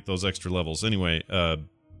get when you get those extra levels. Anyway,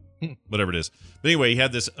 whatever it is. But anyway, he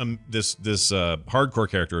had this hardcore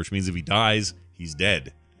character, which means if he dies, he's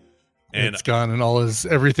dead. And it's gone, and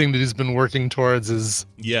everything that he's been working towards is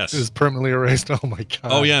permanently erased. Oh my god.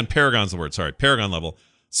 Oh yeah, and Paragon's the word. Sorry, Paragon level.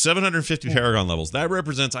 750 Paragon levels. That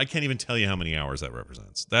represents, I can't even tell you how many hours that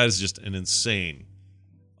represents. That is just an insane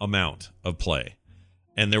amount of play.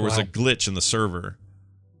 And there was a glitch in the server,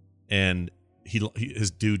 and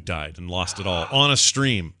his dude died and lost it all on a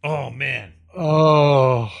stream. Oh man.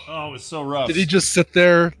 Oh, it was so rough. Did he just sit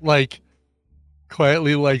there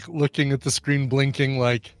quietly looking at the screen blinking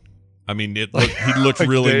I mean, he looked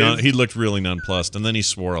really nonplussed, and then he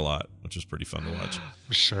swore a lot, which was pretty fun to watch.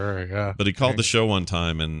 Sure, yeah. But he called the show one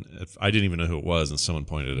time, and I didn't even know who it was, and someone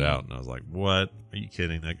pointed it out, and I was like, "What? Are you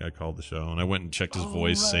kidding? That guy called the show." And I went and checked his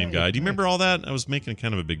voice, same guy. Do you remember all that? I was making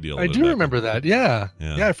kind of a big deal of it. I do remember that. Yeah,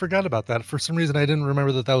 I forgot about that. For some reason, I didn't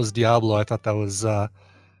remember that was Diablo. I thought that was. I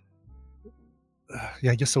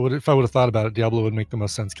guess if I would have thought about it, Diablo would make the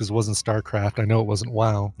most sense because it wasn't StarCraft. I know it wasn't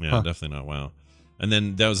WoW. Yeah, definitely not WoW. And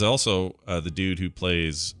then that was also the dude who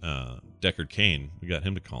plays Deckard Cain. We got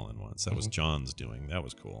him to call in once. That was John's doing. That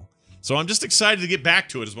was cool. So I'm just excited to get back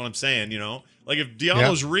to it is what I'm saying, if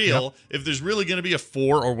Diablo's real, if there's really going to be a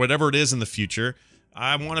 4 or whatever it is in the future,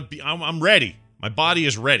 I'm ready. My body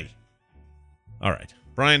is ready. All right.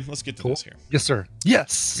 Brian, let's get to this here. Yes, sir.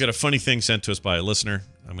 Yes. We got a funny thing sent to us by a listener.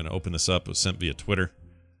 I'm going to open this up. It was sent via Twitter.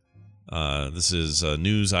 This is a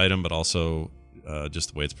news item, but also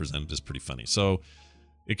just the way it's presented is pretty funny. So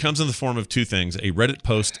it comes in the form of two things, a Reddit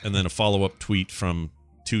post and then a follow-up tweet from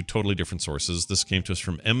two totally different sources. This came to us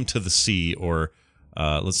from M to the C, or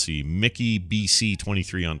Mickey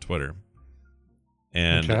BC23 on Twitter.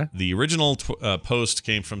 And the original post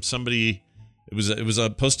came from somebody. It was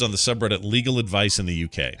posted on the subreddit Legal Advice in the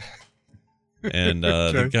UK. And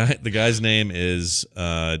the guy's name is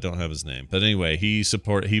I don't have his name, but anyway, he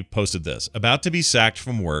posted this: about to be sacked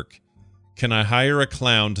from work. Can I hire a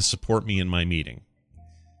clown to support me in my meeting?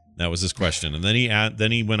 That was his question. And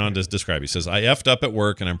then he went on to describe. He says, I effed up at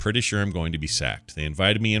work and I'm pretty sure I'm going to be sacked. They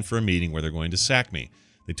invited me in for a meeting where they're going to sack me.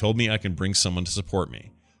 They told me I can bring someone to support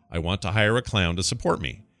me. I want to hire a clown to support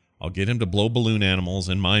me. I'll get him to blow balloon animals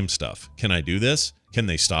and mime stuff. Can I do this? Can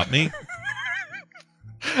they stop me?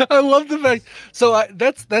 I love the fact. So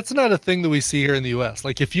that's not a thing that we see here in the U.S.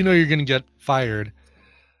 Like, if you know you're going to get fired,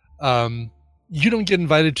 you don't get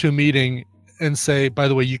invited to a meeting and say, by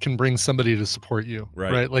the way, you can bring somebody to support you,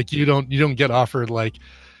 right? Like, you don't get offered, like,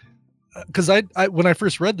 because I when I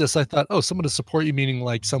first read this, I thought, oh, someone to support you, meaning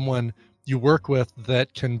like someone you work with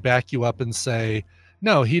that can back you up and say,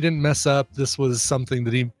 no, he didn't mess up. This was something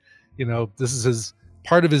that he, this is his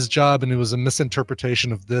part of his job, and it was a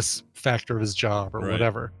misinterpretation of this factor of his job or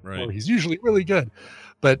whatever. Right. Or he's usually really good,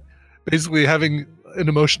 but basically having an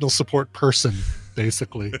emotional support person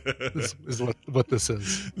basically is what this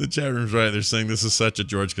is. The chat room's right. They're saying this is such a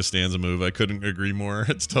George Costanza move. I couldn't agree more.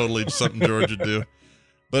 It's totally something George would do.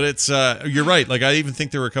 But it's you're right. Like, I even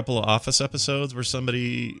think there were a couple of Office episodes where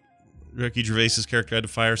Ricky Gervais's character had to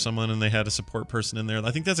fire someone and they had a support person in there.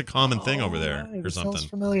 I think that's a common thing over there or something. Sounds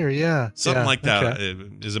familiar, yeah. Something like that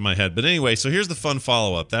is in my head. But anyway, so here's the fun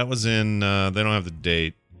follow-up. That was in, they don't have the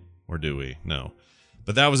date, or do we? No.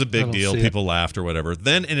 But that was a big deal. People laughed or whatever.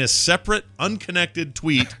 Then in a separate, unconnected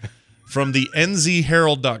tweet from the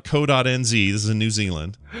nzherald.co.nz, this is in New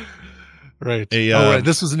Zealand. Right. Right.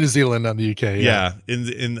 This was in New Zealand, not the UK. Yeah. In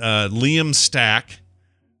Liam Stack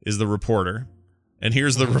is the reporter. And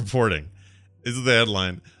here's the reporting. is the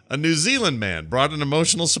headline. A New Zealand man brought an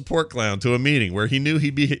emotional support clown to a meeting where he knew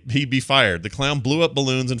he'd be fired. The clown blew up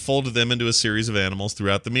balloons and folded them into a series of animals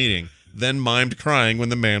throughout the meeting, then mimed crying when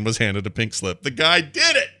the man was handed a pink slip. The guy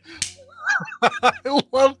did it! I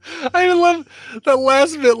love that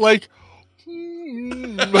last bit, like, like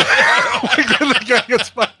when the guy gets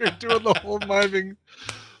fired doing the whole miming.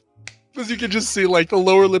 Because you can just see, like, the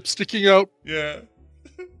lower lip sticking out. Yeah.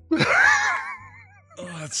 Oh,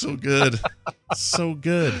 that's so good. So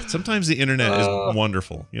good. Sometimes the internet is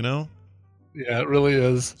wonderful, you know? Yeah, it really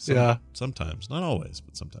is. Sometimes. Not always,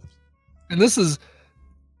 but sometimes. And this is,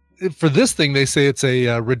 for this thing, they say it's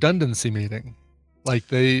a redundancy meeting. Like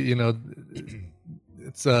they, you know,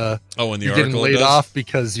 it's in the you're article getting laid off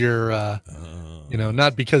because you're, you know,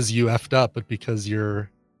 not because you effed up, but because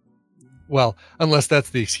you're, well, unless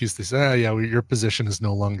that's the excuse they say, your position is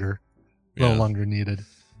no longer needed.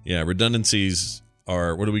 Yeah, redundancies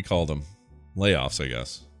are, what do we call them? Layoffs, I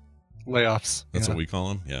guess. Layoffs. That's what we call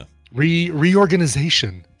them. Yeah.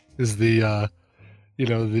 Reorganization is the, you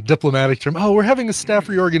know, the diplomatic term. Oh, we're having a staff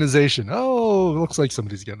reorganization. Oh, it looks like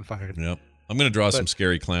somebody's getting fired. Yep. I'm going to draw some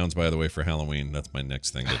scary clowns, by the way, for Halloween. That's my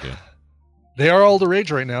next thing to do. They are all the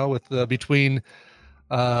rage right now with between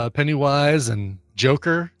Pennywise and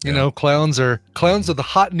Joker. You know, clowns are the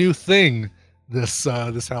hot new thing this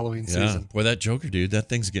Halloween season. Boy, that Joker dude, that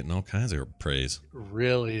thing's getting all kinds of praise. It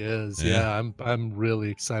really is. Yeah, I'm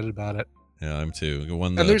really excited about it. Yeah, I'm too.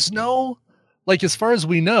 And there's no, like, as far as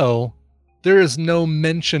we know, there is no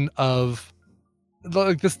mention of,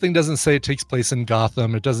 like, this thing doesn't say it takes place in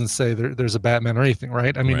Gotham. It doesn't say there's a Batman or anything,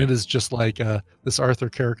 right? I mean, It is just like this Arthur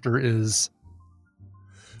character is.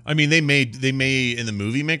 I mean, they may in the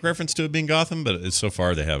movie make reference to it being Gotham, but so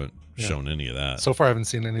far they haven't shown any of that. So far, I haven't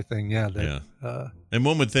seen anything. Yeah. And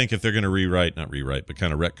one would think if they're going to not rewrite, but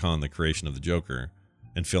kind of retcon the creation of the Joker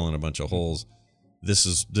and fill in a bunch of holes,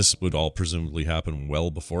 this would all presumably happen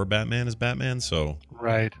well before Batman is Batman. So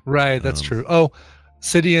right, that's true. Oh.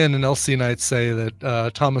 Sidian and LC Knight say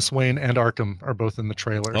that Thomas Wayne and Arkham are both in the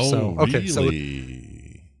trailer. Oh, so, okay,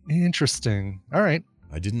 really? So interesting. All right.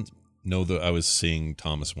 I didn't know that I was seeing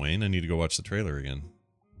Thomas Wayne. I need to go watch the trailer again.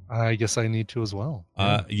 I guess I need to as well.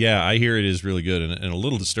 Yeah, I hear it is really good and a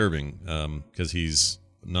little disturbing because he's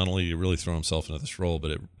not only really thrown himself into this role, but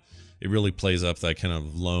it really plays up that kind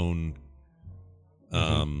of lone,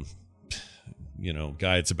 you know,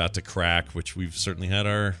 guy that's about to crack, which we've certainly had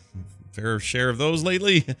our fair share of those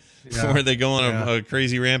lately, where they go on a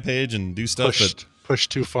crazy rampage and do stuff push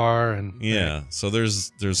too far, and so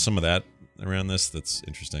there's some of that around this that's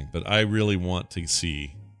interesting. But I really want to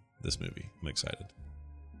see this movie. I'm excited.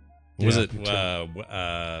 Was it one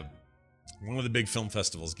of the big film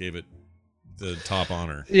festivals gave it the top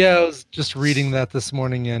honor? Yeah, I was just reading that this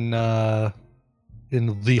morning in the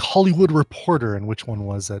Hollywood Reporter. And which one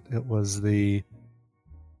was it? It was the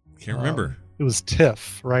can't remember. It was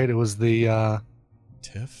TIFF, right? It was the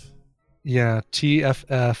TIFF? Yeah,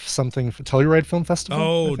 TFF something, Telluride Film Festival.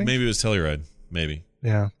 Oh, maybe it was Telluride. Maybe.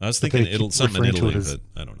 Yeah. I was thinking something in Italy, but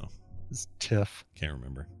I don't know. It's TIFF. Can't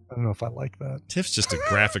remember. I don't know if I like that. TIFF's just a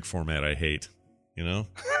graphic format I hate, you know?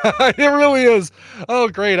 It really is. Oh,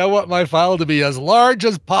 great. I want my file to be as large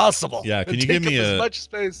as possible. Yeah, can you give me as much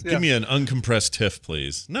space? Give me an uncompressed TIFF,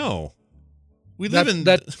 please. No. We live in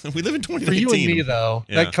 2019. For you and me, though,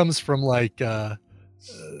 that comes from like,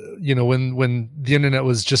 you know, when the internet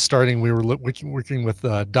was just starting, we were working with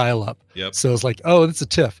dial-up. Yep. So it's like, oh, it's a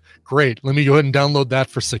TIFF. Great. Let me go ahead and download that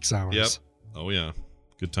for 6 hours. Yep. Oh yeah.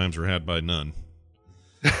 Good times were had by none.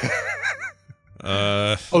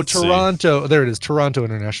 Toronto. There it is. Toronto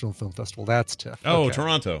International Film Festival. That's TIFF. Oh, okay.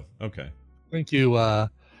 Toronto. Okay. Thank you.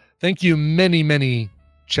 Thank you, many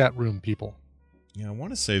chat room people. Yeah, I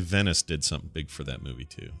want to say Venice did something big for that movie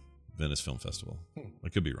too. Venice Film Festival. I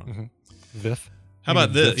could be wrong. VIF. How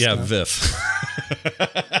about this? Yeah, VIF.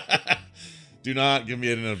 Do not give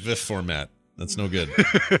me it in a VIF format. That's no good.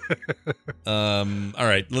 All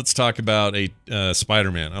right, let's talk about a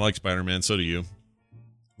Spider-Man. I like Spider-Man. So do you.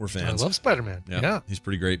 We're fans. I love Spider-Man. Yeah. He's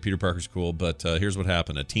pretty great. Peter Parker's cool. But here's what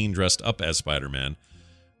happened. A teen dressed up as Spider-Man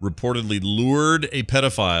reportedly lured a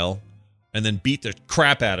pedophile and then beat the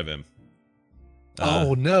crap out of him.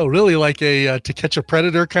 Oh, no. Really? Like a To Catch a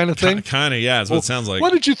Predator kind of thing? Kind of, yeah. That's what it sounds like.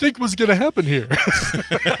 What did you think was going to happen here?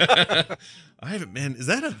 I haven't, man. Is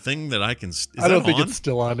that a thing that I can... I don't think it's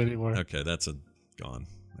still on anymore. Okay, that's gone.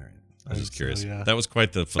 All right. I was just curious. So, yeah. That was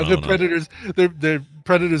quite the phenomenon. The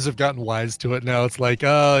Predators have gotten wise to it now. It's like,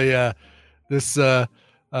 oh, yeah, this...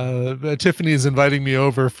 Tiffany is inviting me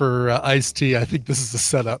over for iced tea. I think this is a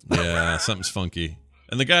setup. Yeah, something's funky.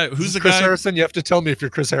 And the guy, who's the Chris guy? Harrison? You have to tell me if you're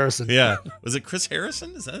Chris Harrison. Yeah. Was it Chris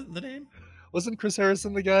Harrison? Is that the name? Wasn't Chris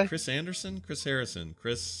Harrison the guy? Chris Anderson? Chris Harrison?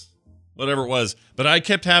 Chris... Whatever it was. But I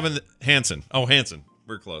kept having... Hanson. Oh, Hanson.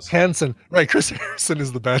 We're close. Hanson. Right, Chris Harrison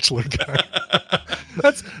is the Bachelor guy.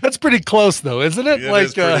 That's pretty close, though, isn't it? It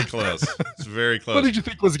is pretty close. It's very close. What did you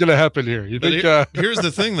think was going to happen here? You think? Here's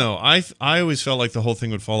the thing, though. I always felt like the whole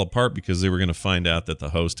thing would fall apart because they were going to find out that the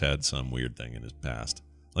host had some weird thing in his past.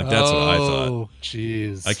 Like that's what I thought. Oh,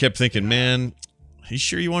 jeez. I kept thinking, man, are you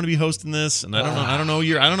sure you want to be hosting this? And I don't know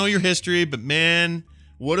your history, but man,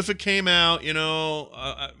 what if it came out? You know,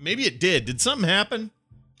 maybe it did. Did something happen?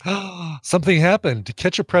 Something happened. To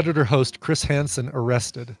Catch a Predator host Chris Hansen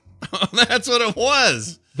arrested. That's what it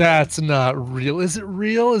was. That's not real. Is it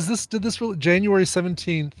real? Did this January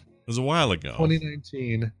 17th? It was a while ago.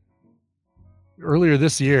 2019. Earlier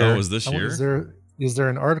this year. Oh, it was this year? Is there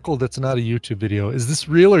an article that's not a YouTube video? Is this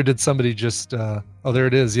real or did somebody just oh, there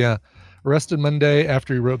it is. Yeah. Arrested Monday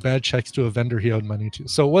after he wrote bad checks to a vendor he owed money to.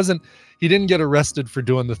 So he didn't get arrested for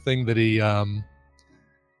doing the thing that he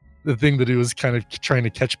was kind of trying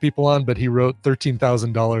to catch people on, but he wrote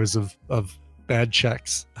 $13,000 of bad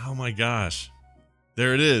checks. Oh my gosh.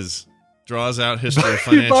 There it is. Draws out history of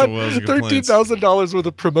financial woes and complaints. $13,000 worth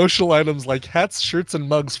of promotional items like hats, shirts, and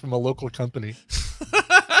mugs from a local company.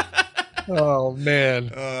 Oh,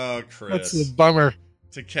 man. Oh, Chris. That's a bummer.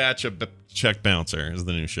 To Catch a Check Bouncer is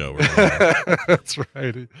the new show. That's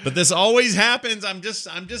right. But this always happens. I'm just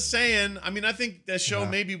saying. I mean, I think that show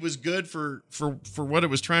maybe was good for what it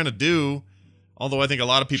was trying to do. Although I think a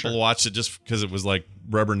lot of people watched it just because it was like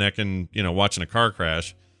rubbernecking, watching a car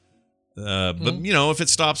crash. But if it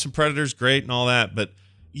stops some predators, great and all that. But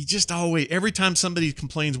you just always, every time somebody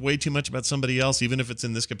complains way too much about somebody else, even if it's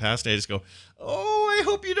in this capacity, I just go, "Oh, I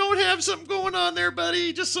hope you don't have something going on there,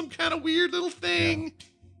 buddy. Just some kind of weird little thing." Yeah.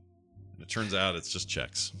 And it turns out it's just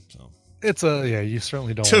checks. So it's you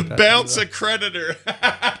certainly don't to want that bounce a creditor. To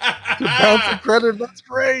bounce a creditor, that's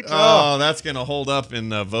great. Oh, that's gonna hold up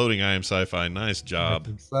in voting. I Am Sci-Fi. Nice job. I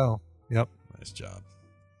think so. Yep. Nice job.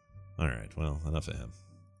 All right. Well, enough of him.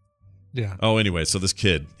 Yeah. Oh, anyway, so this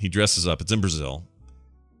kid, he dresses up. It's in Brazil.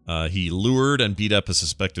 He lured and beat up a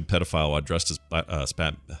suspected pedophile while dressed as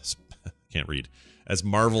can't read, as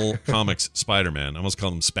Marvel Comics Spider-Man. I almost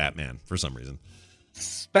called him Spatman for some reason.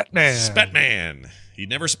 Spatman. He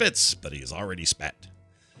never spits, but he has already spat.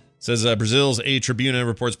 Says Brazil's A Tribuna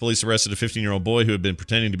reports police arrested a 15-year-old boy who had been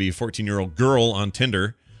pretending to be a 14-year-old girl on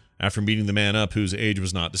Tinder after meeting the man up whose age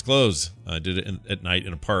was not disclosed. Did it at night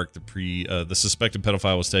in a park. The suspected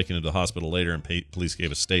pedophile was taken into the hospital later, and police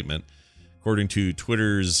gave a statement. According to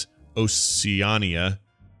Twitter's Oceania,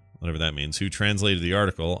 whatever that means, who translated the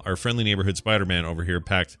article, our friendly neighborhood Spider-Man over here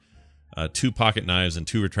packed 2 pocket knives and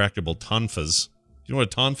 2 retractable tonfas. Do you know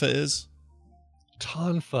what a tonfa is?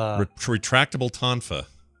 Tonfa. Retractable tonfa.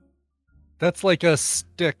 That's like a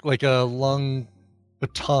stick, like a long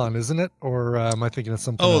baton, isn't it? Or am I thinking of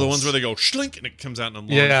something else? The ones where they go shlink and it comes out in a long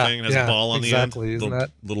thing and has a ball on the end. Exactly, isn't that?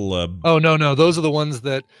 Oh, no. Those are the ones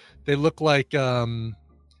that they look like...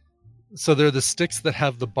 So they're the sticks that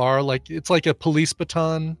have the bar, like it's like a police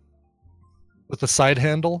baton with a side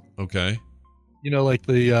handle. Okay. Like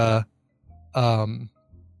the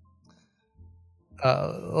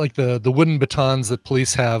like the wooden batons that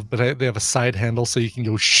police have, but they have a side handle so you can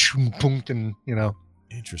go shoom punk and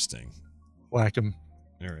Interesting. Whack them.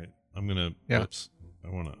 All right. I'm gonna. Yeah. Oops. I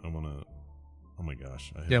wanna. Oh my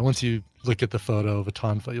gosh. Once you look at the photo of a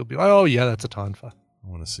tonfa, you'll be like, oh yeah, that's a tonfa. I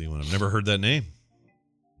want to see one. I've never heard that name.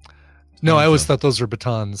 No, I always thought those were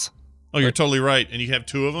batons. Oh, you're totally right. And you have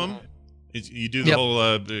 2 of them? You do the whole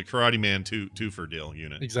the Karate Man two-for deal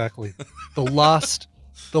unit. Exactly. The lost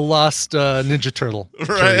Ninja Turtle.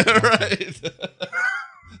 Right.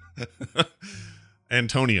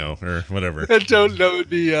 Antonio or whatever. Antonio would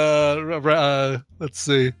be let's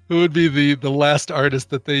see. Who would be the last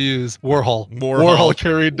artist that they use? Warhol. Warhol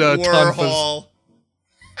carried tonfas.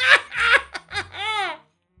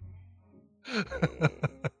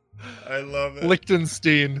 I love it.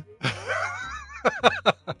 Liechtenstein.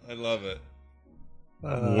 I love it.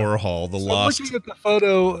 Warhol, looking at the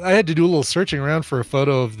photo, I had to do a little searching around for a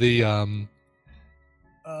photo of the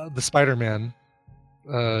Spider-Man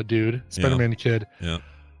dude, Spider-Man kid. Yeah.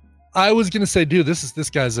 I was gonna say, dude, this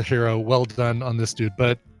guy's a hero. Well done on this dude.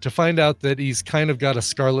 But to find out that he's kind of got a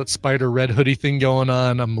Scarlet Spider red hoodie thing going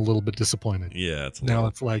on, I'm a little bit disappointed. Yeah.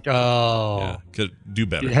 It's like, oh, yeah, could do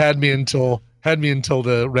better. You had me until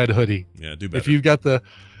the red hoodie. Yeah, do better. If you've got the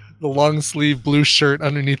long sleeve blue shirt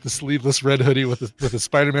underneath the sleeveless red hoodie with a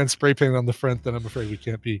Spider-Man spray paint on the front, then I'm afraid we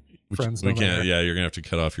can't be friends. We can't. Yeah, you're gonna have to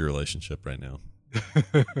cut off your relationship right now.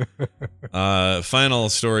 Final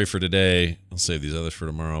story for today. I'll save these others for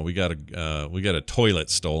tomorrow. We got a toilet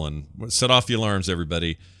stolen. Set off the alarms,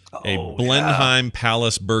 everybody. A Blenheim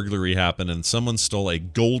Palace burglary happened, and someone stole a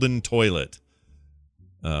golden toilet.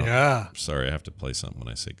 Yeah. Sorry, I have to play something when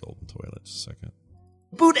I say golden toilet. Just a second.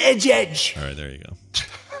 Boot edge. All right, there you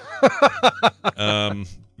go.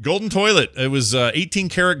 Golden toilet. It was 18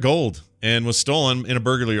 karat gold and was stolen in a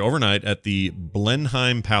burglary overnight at the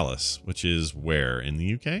Blenheim Palace, which is where? In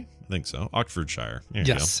the UK? I think so. Oxfordshire. There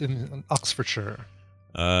you go. In Oxfordshire.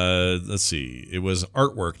 Let's see. It was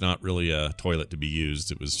artwork, not really a toilet to be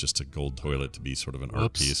used. It was just a gold toilet to be sort of an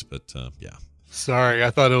art piece, but yeah. Sorry,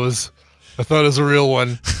 I thought it was a real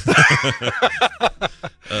one.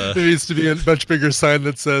 There needs to be a much bigger sign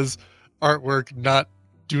that says artwork,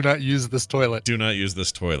 do not use this toilet. Do not use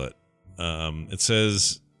this toilet. It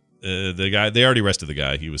says the guy, they already arrested the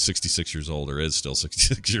guy. He was 66 years old, or is still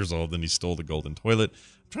 66 years old, and he stole the golden toilet.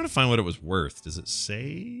 I'm trying to find what it was worth. Does it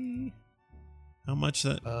say how much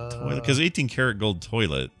that toilet? Because 18 karat gold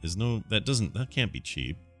toilet is that can't be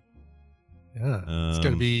cheap. Yeah, it's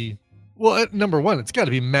got to be. Well, number one, it's got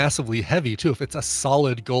to be massively heavy too. If it's a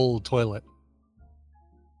solid gold toilet.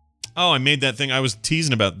 Oh, I made that thing. I was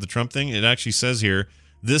teasing about the Trump thing. It actually says here,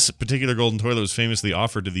 this particular golden toilet was famously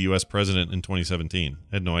offered to the U.S. president in 2017.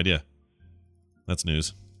 I had no idea. That's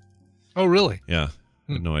news. Oh, really? Yeah,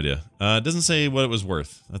 I had no idea. It doesn't say what it was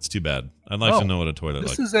worth. That's too bad. I'd like to know what a toilet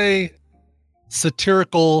This is a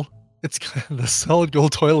satirical. It's the solid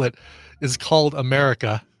gold toilet is called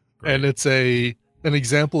America, Great. and it's an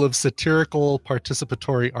example of satirical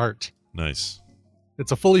participatory art. Nice.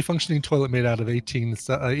 It's a fully functioning toilet made out of 18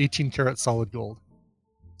 karat solid gold.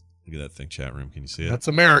 Look at that thing, chat room. Can you see it? That's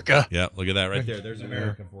America. Yeah, look at that right there. There's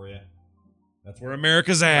America for you. That's where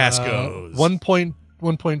America's ass goes.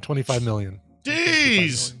 1.25 million.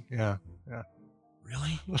 Jeez. Yeah.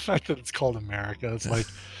 Really? The fact that it's called America, it's like,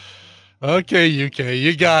 okay, UK,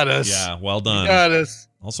 you got us. Yeah, well done. You got us.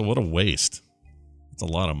 Also, what a waste. It's a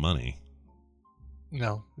lot of money.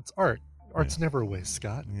 No, it's art. Art's never a waste,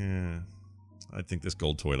 Scott. Yeah. I think this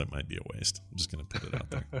gold toilet might be a waste. I'm just going to put it out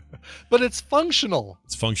there. But it's functional.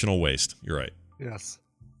 It's functional waste. You're right. Yes.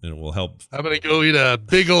 And it will help. I'm going to go eat a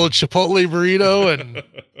big old Chipotle burrito and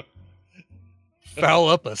foul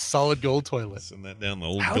up a solid gold toilet. Send that down the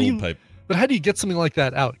old gold pipe. But how do you get something like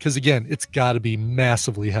that out? Because, again, it's got to be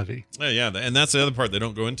massively heavy. Yeah, and that's the other part they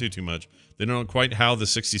don't go into too much. They don't know quite how the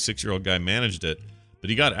 66-year-old guy managed it, but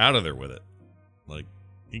he got out of there with it. Like,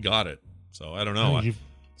 he got it. So, I don't know.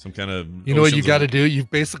 Some kind of... You know what you got to do? You've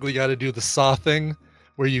basically got to do the saw thing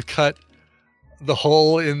where you cut the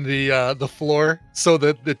hole in the floor so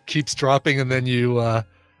that it keeps dropping, and then you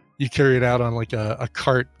carry it out on like a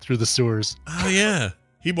cart through the sewers. Oh, yeah.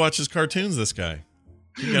 He watches cartoons, this guy.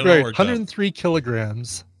 Right, 103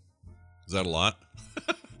 kilograms. Is that a lot?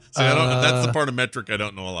 See, that's the part of metric I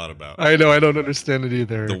don't know a lot about. I know, I don't understand it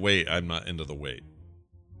either. The weight, I'm not into the weight.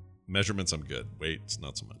 Measurements, I'm good. Weight's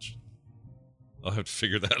not so much. I'll have to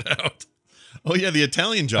figure that out. Oh, yeah, the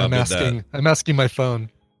Italian job did that. I'm asking my phone.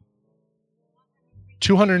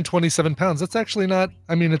 227 pounds. That's actually not,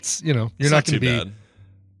 I mean, it's, you're not going to be,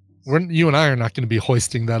 you and I are not going to be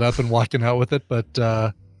hoisting that up and walking out with it, but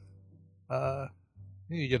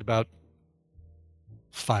you get about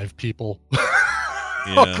 5 people.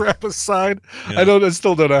 I'll grab a side. Yeah. I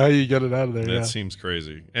still don't know how you get it out of there. That seems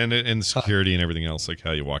crazy. And security and everything else, like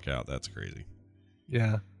how you walk out, that's crazy.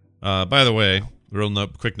 Yeah. By the way,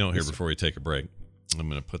 quick note here before we take a break. I'm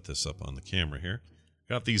going to put this up on the camera here.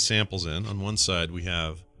 Got these samples in. On one side, we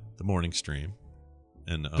have the morning stream.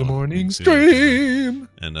 And the morning stream.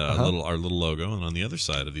 And our little logo. And on the other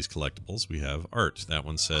side of these collectibles, we have art. That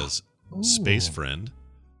one says Space Friend.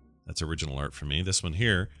 That's original art for me. This one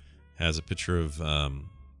here has a picture of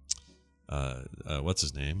what's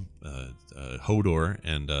his name? Hodor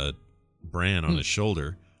and Bran on his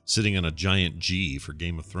shoulder, sitting on a giant G for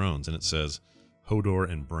Game of Thrones, and it says Hodor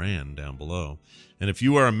and Bran down below. And if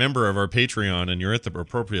you are a member of our Patreon and you're at the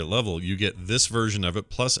appropriate level, you get this version of it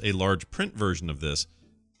plus a large print version of this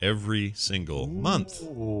every single month.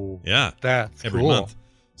 Yeah, that's every cool. month.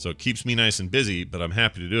 So it keeps me nice and busy, but I'm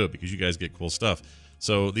happy to do it because you guys get cool stuff.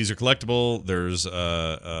 So these are collectible. There's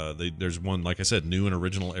one, like I said, new and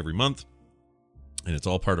original every month. And it's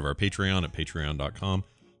all part of our Patreon at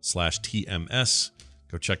patreon.com/TMS.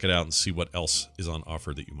 Go check it out and see what else is on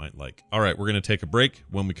offer that you might like. All right, we're going to take a break.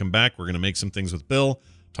 When we come back, we're going to make some things with Bill,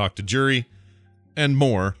 talk to Jury, and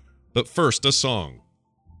more. But first, a song.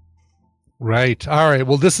 Right. All right.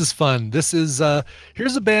 Well, this is fun. This is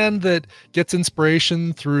here's a band that gets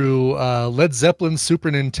inspiration through Led Zeppelin, Super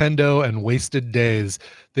Nintendo, and Wasted Days.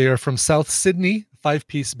 They are from South Sydney,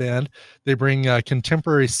 5-piece band. They bring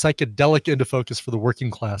contemporary psychedelic into focus for the working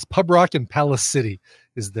class. Pub rock in Palace City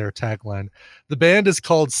is their tagline. The band is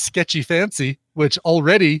called Sketchy Fancy, which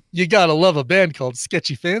already you gotta love a band called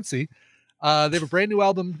Sketchy Fancy. They have a brand new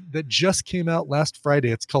album that just came out last Friday.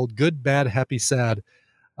 It's called Good, Bad, Happy, Sad.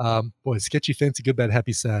 Boy, Sketchy Fancy, Good, Bad,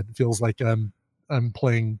 Happy, Sad. It feels like I'm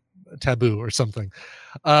playing Taboo or something.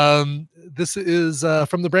 This is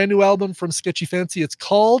from the brand new album from Sketchy Fancy. It's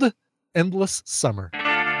called Endless Summer. Be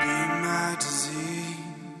my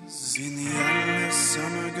disease in the endless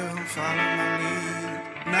summer, go follow my lead.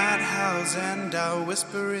 Night howls and I'll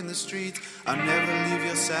whisper in the streets. I'll never leave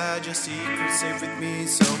your side, your secret's safe with me.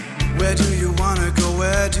 So where do you wanna go,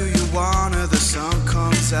 where do you wanna? The sun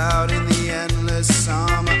comes out in the endless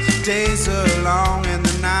summer. Days are long and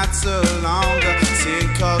the nights are longer.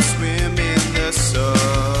 Sink or swim in the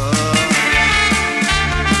sun.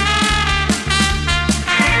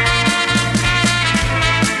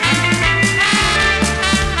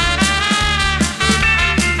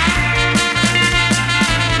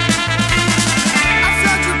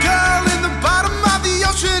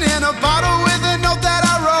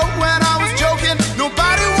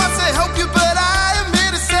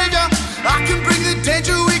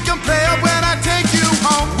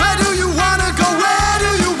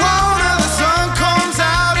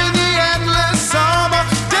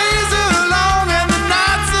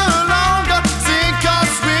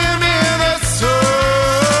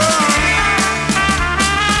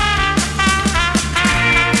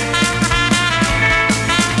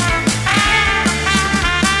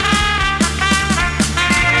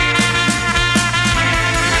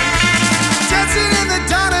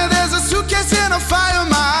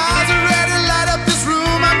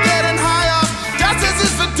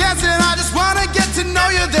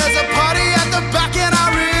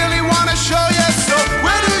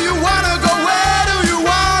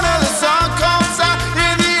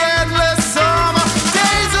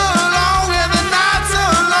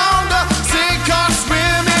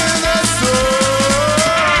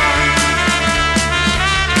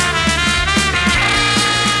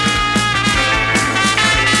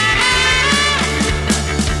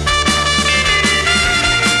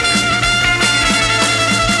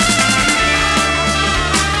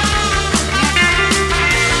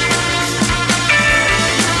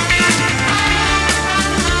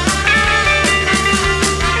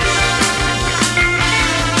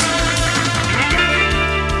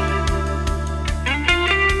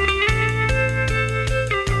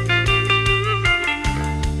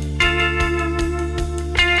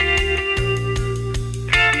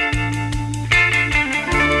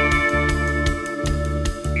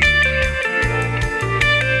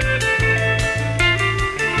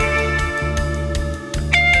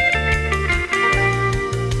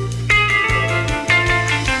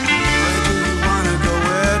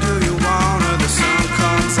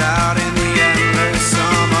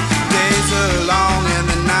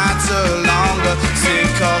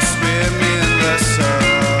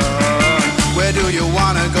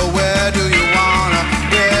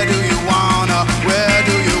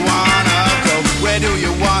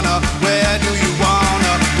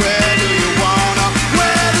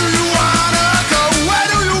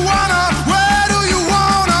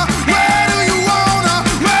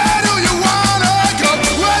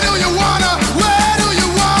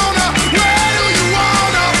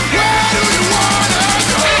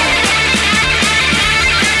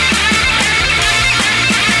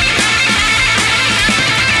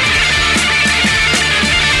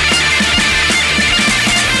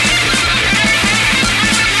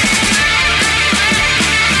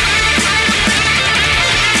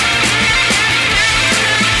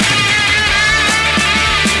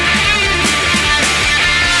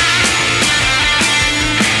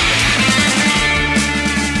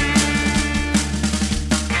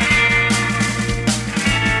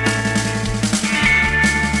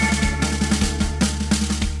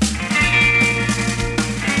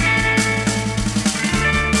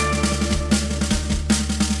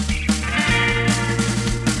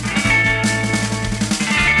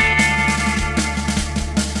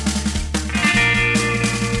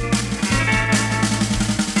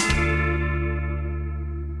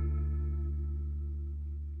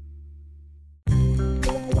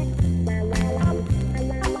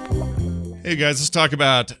 Hey guys, let's talk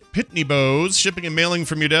about Pitney Bowes. Shipping and mailing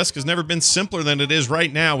from your desk has never been simpler than it is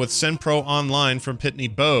right now with SendPro Online from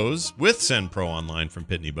Pitney Bowes. With SendPro Online from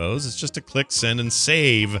Pitney Bowes, it's just a click, send, and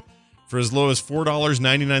save for as low as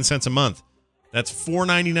 $4.99 a month. That's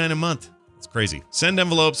 $4.99 a month. It's crazy. Send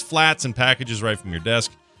envelopes, flats, and packages right from your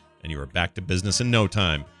desk, and you are back to business in no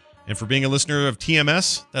time. And for being a listener of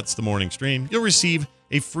TMS, that's the morning stream, you'll receive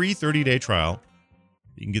a free 30-day trial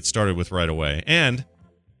you can get started with right away. And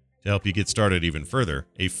to help you get started even further,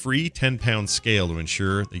 a free 10-pound scale to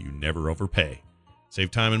ensure that you never overpay.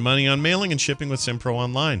 Save time and money on mailing and shipping with SimPro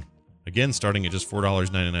Online. Again, starting at just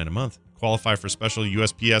 $4.99 a month. Qualify for special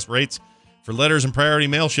USPS rates for letters and priority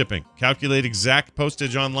mail shipping. Calculate exact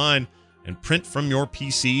postage online and print from your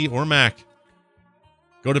PC or Mac.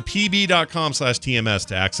 Go to pb.com/TMS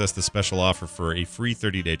to access the special offer for a free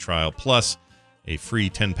 30-day trial plus a free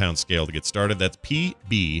 10-pound scale to get started. That's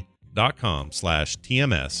pb.com/TMS.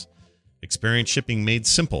 Experience shipping made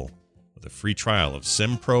simple with a free trial of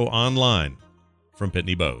SimPro Online from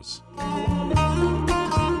Pitney Bowes.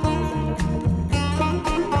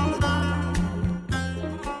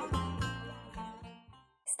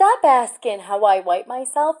 Stop asking how I wipe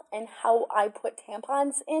myself and how I put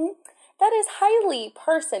tampons in. That is highly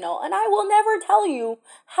personal, and I will never tell you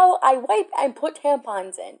how I wipe and put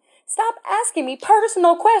tampons in. Stop asking me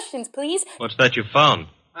personal questions, please. What's that you found?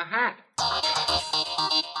 A hat.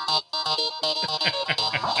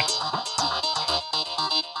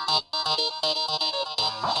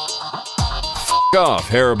 Off,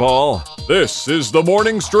 hairball. This is the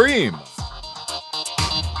morning stream.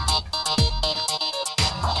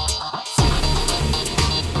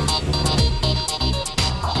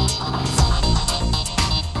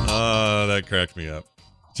 That cracked me up.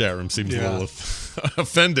 Chat room seems a little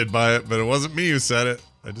offended by it, but it wasn't me who said it.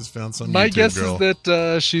 I just found some My YouTube guess girl. is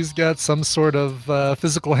that she's got some sort of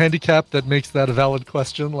physical handicap that makes that a valid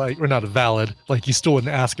question, or not a valid, like you still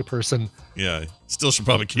wouldn't ask a person. Yeah, still should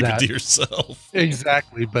probably keep it to yourself.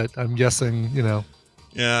 Exactly, but I'm guessing,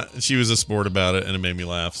 Yeah, she was a sport about it, and it made me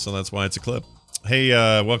laugh, so that's why it's a clip. Hey,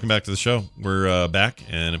 welcome back to the show. We're back,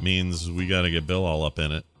 and it means we got to get Bill all up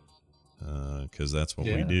in it, because that's what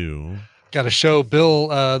we do. Got to show Bill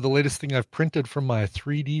the latest thing I've printed from my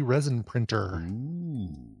 3D resin printer. Ooh.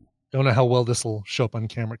 Don't know how well this will show up on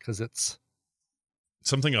camera because it's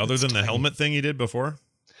something other than the helmet thing you did before.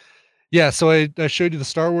 Yeah, so I showed you the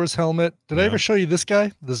Star Wars helmet. Did I ever show you this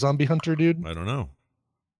guy, the zombie hunter dude? I don't know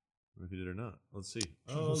if you did or not. Let's see.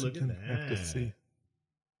 Oh, look at that. Have to see.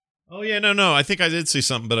 Oh yeah, no. I think I did see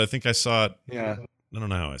something, but I think I saw it. Yeah. I don't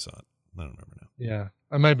know how I saw it. I don't remember now. Yeah,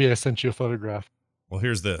 I sent you a photograph. Well,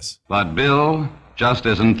 here's this. But Bill just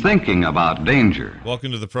isn't thinking about danger.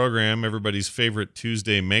 Welcome to the program, everybody's favorite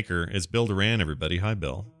Tuesday maker. It's Bill Duran, everybody. Hi,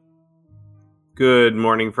 Bill. Good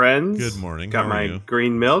morning, friends. Good morning. Got my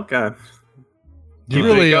green milk. You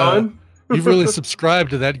really subscribe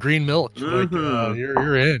to that green milk. Like,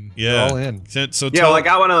 you're in. Yeah. You're all in. So well, I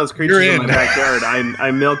got one of those creatures in my backyard.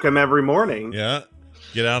 I milk them every morning. Yeah.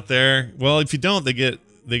 Get out there. Well, if you don't, they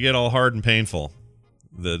get all hard and painful.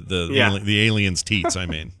 The alien's teats, I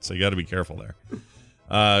mean. So you got to be careful there.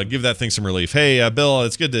 Give that thing some relief. Hey, Bill,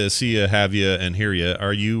 it's good to see you, have you, and hear you.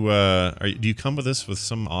 Do you come with us with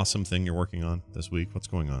some awesome thing you're working on this week? What's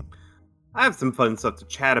going on? I have some fun stuff to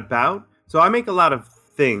chat about. So I make a lot of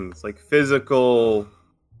things, like physical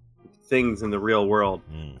things in the real world.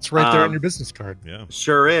 It's right there on your business card. Yeah,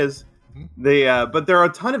 sure is. But there are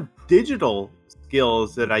a ton of digital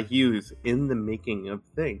skills that I use in the making of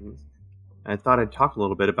things. I thought I'd talk a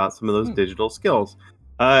little bit about some of those digital skills.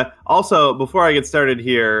 Also, before I get started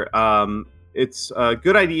here, it's a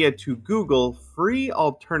good idea to Google free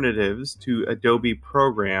alternatives to Adobe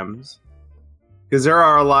programs, because there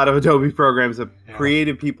are a lot of Adobe programs that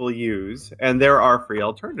creative people use, and there are free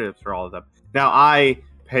alternatives for all of them. Now, I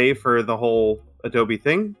pay for the whole Adobe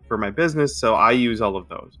thing for my business, so I use all of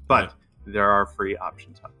those, but there are free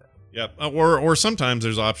options out there. Yep. Or sometimes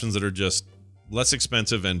there's options that are just less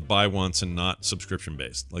expensive and buy once and not subscription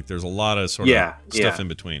based. Like there's a lot of sort of stuff in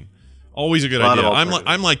between. Always a good idea.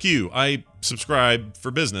 I'm like you. I subscribe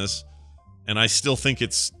for business, and I still think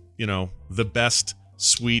it's the best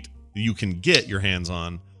suite you can get your hands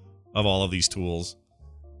on of all of these tools.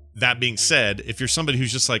 That being said, if you're somebody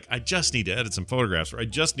who's just like, I just need to edit some photographs, or I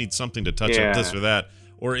just need something to touch up this or that,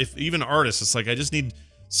 or if even artists, it's like I just need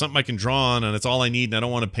something I can draw on and it's all I need and I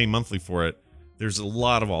don't want to pay monthly for it. There's a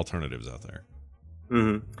lot of alternatives out there.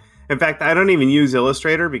 Mm-hmm. In fact, I don't even use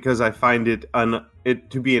Illustrator because I find it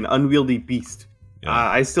to be an unwieldy beast. Yeah.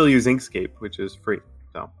 I still use Inkscape, which is free.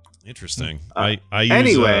 So interesting.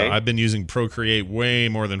 I've been using Procreate way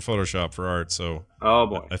more than Photoshop for art. So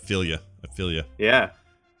I feel you. Yeah.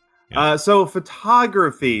 So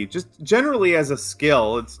photography, just generally as a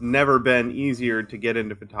skill, it's never been easier to get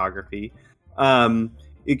into photography.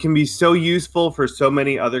 it can be so useful for so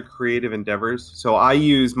many other creative endeavors. So I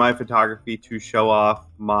use my photography to show off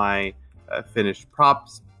my finished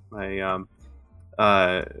props. I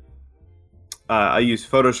use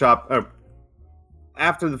Photoshop.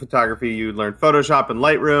 After the photography, you learn Photoshop and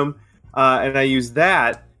Lightroom, and I use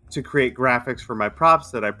that to create graphics for my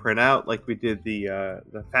props that I print out. Like we did the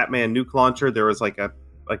Fat Man nuke launcher. There was like a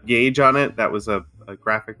gauge on it. That was a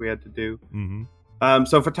graphic we had to do. Mm-hmm.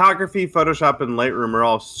 So photography, Photoshop, and Lightroom are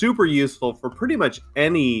all super useful for pretty much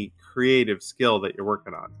any creative skill that you're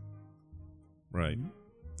working on. Right.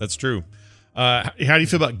 That's true. How do you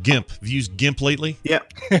feel about GIMP? Have you used GIMP lately? Yeah.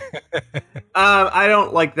 I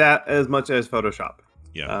don't like that as much as Photoshop.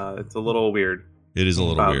 Yeah. It's a little weird. It is a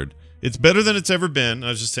little weird. It's better than it's ever been. I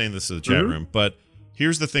was just saying this to the chat room. But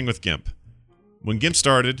here's the thing with GIMP. When GIMP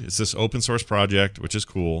started, it's this open source project, which is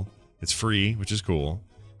cool. It's free, which is cool.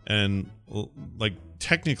 And like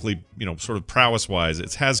technically, sort of prowess wise,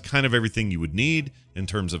 it has kind of everything you would need in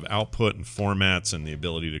terms of output and formats and the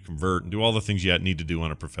ability to convert and do all the things you need to do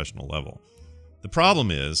on a professional level. The problem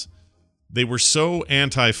is they were so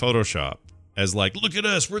anti-Photoshop as like, look at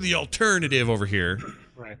us, we're the alternative over here,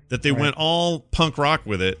 that they went all punk rock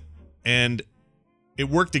with it, and it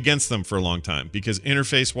worked against them for a long time because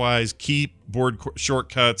interface-wise, keyboard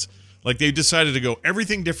shortcuts, like they decided to go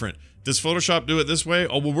everything different. Does Photoshop do it this way?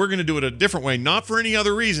 Oh, well, we're going to do it a different way, not for any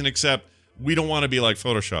other reason except we don't want to be like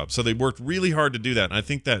Photoshop. So they worked really hard to do that, and I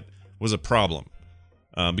think that was a problem.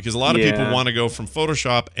 Because a lot of people want to go from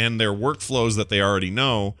Photoshop and their workflows that they already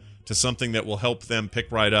know to something that will help them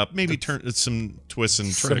pick right up, maybe turn some twists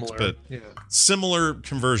and tricks, but similar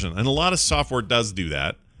conversion. And a lot of software does do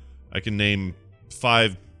that. I can name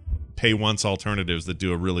 5 pay-once alternatives that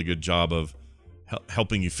do a really good job of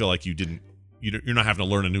helping you feel like you're not having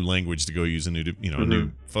to learn a new language to go use a new a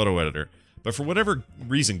new photo editor. But for whatever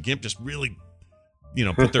reason, GIMP just really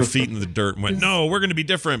put their feet in the dirt and went, no, we're going to be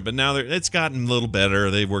different. But now it's gotten a little better.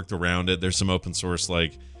 They've worked around it. There's some open source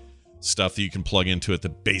like stuff that you can plug into it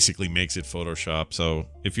that basically makes it Photoshop. So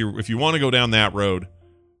if you want to go down that road,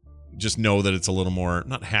 just know that it's a little more,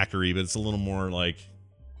 not hackery, but it's a little more like,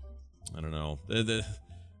 I don't know. The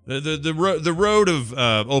road of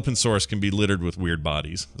open source can be littered with weird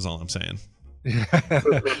bodies, is all I'm saying.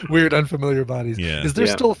 Weird, unfamiliar bodies. Yeah. Is there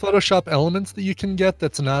still Photoshop Elements that you can get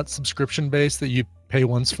that's not subscription based that you pay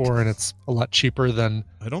once for and it's a lot cheaper than?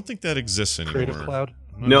 I don't think that exists anymore. Creative Cloud.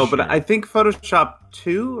 No, but I think Photoshop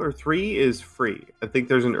 2 or 3 is free. I think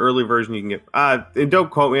there's an early version you can get. And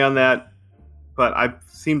don't quote me on that, but I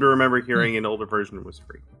seem to remember hearing an older version was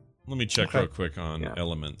free. Let me check real quick on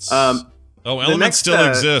Elements. Elements next, still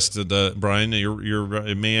exist, Brian.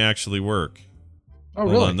 It may actually work. Oh,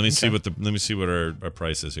 Hold really? on. Let me see what our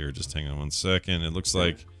price is here. Just hang on one second. It looks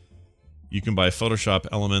like you can buy Photoshop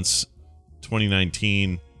Elements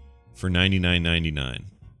 2019 for $99.99.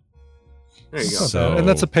 There you go. So, and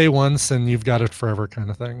that's a pay once and you've got it forever kind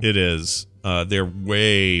of thing. It is. They're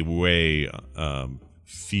way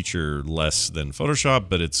feature less than Photoshop,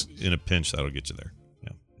 but it's in a pinch that'll get you there.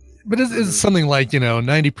 Yeah. But it's something like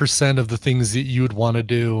 90% of the things that you would want to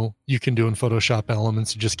do, you can do in Photoshop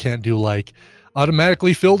Elements. You just can't do like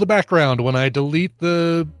automatically fill the background when I delete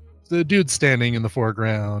the dude standing in the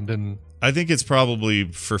foreground. And I think it's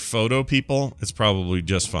probably for photo people, it's probably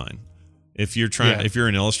just fine. If you're if you're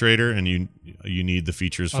an illustrator and you need the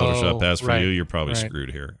features Photoshop has for you, you're probably screwed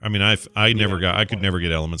here. I mean, I could never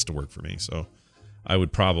get Elements to work for me, so I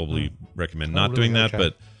would probably recommend not doing that.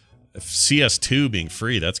 But CS2 being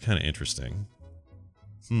free, that's kind of interesting.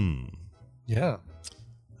 Yeah.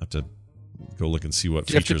 Have to go look and see what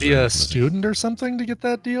features. You have to be a student or something to get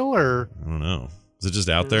that deal, or I don't know. Is it just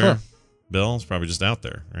out there? Bill, it's probably just out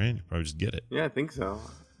there, right? You probably just get it. Yeah, I think so.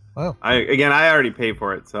 Wow. I already paid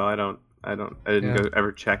for it, so I didn't go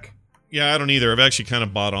ever check. Yeah, I don't either. I've actually kind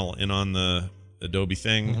of bought all in on the Adobe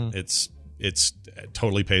thing. It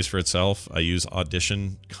totally pays for itself. I use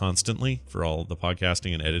Audition constantly for all the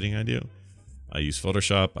podcasting and editing I do. I use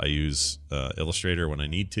Photoshop. I use Illustrator when I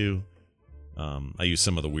need to. I use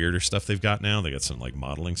some of the weirder stuff they've got now. They got some like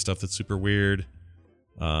modeling stuff that's super weird.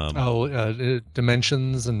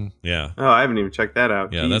 Dimensions and I haven't even checked that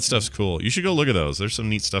out. Yeah, that stuff's cool. You should go look at those. There's some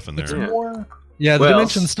neat stuff in there. The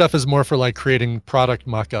dimension stuff is more for like creating product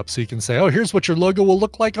mock-ups. So you can say, oh, here's what your logo will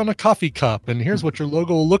look like on a coffee cup, and here's what your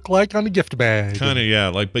logo will look like on a gift bag. Kind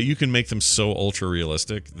of, but you can make them so ultra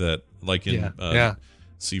realistic that like in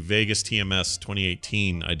see Vegas TMS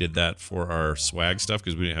 2018, I did that for our swag stuff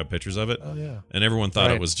because we didn't have pictures of it. Oh yeah. And everyone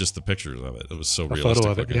thought it was just the pictures of it. It was so realistic.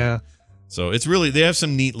 Photo of it, looking. So it's really, they have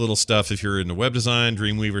some neat little stuff. If you're into web design,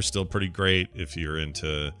 Dreamweaver's still pretty great. If you're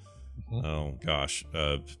into oh gosh,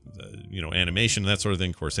 animation, that sort of thing.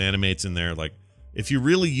 Of course, Animate's in there. Like, if you're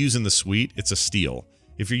really using the suite, it's a steal.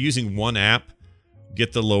 If you're using one app,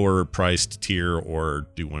 get the lower priced tier or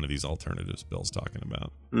do one of these alternatives Bill's talking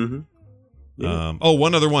about. Yeah.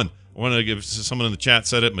 One other one. I want to give someone in the chat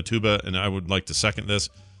said it, Matuba, and I would like to second this.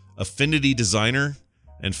 Affinity Designer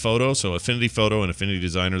and Photo. So Affinity Photo and Affinity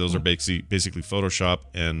Designer, those are basically Photoshop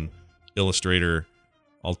and Illustrator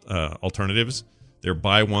alternatives. They're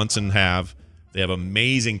buy once and have. They have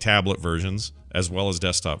amazing tablet versions as well as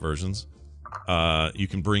desktop versions. You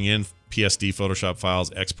can bring in PSD Photoshop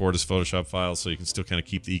files, export as Photoshop files, so you can still kind of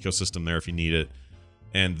keep the ecosystem there if you need it.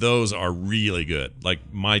 And those are really good. Like,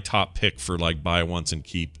 my top pick for like buy once and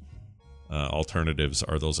keep alternatives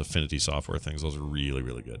are those Affinity software things. Those are really,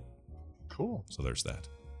 really good. Cool. So there's that.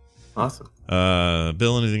 Awesome.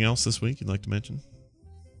 Bill, anything else this week you'd like to mention?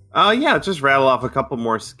 Yeah, just rattle off a couple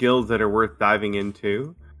more skills that are worth diving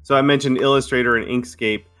into. So I mentioned Illustrator and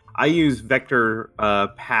Inkscape. I use vector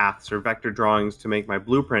paths or vector drawings to make my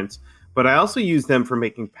blueprints, but I also use them for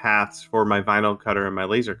making paths for my vinyl cutter and my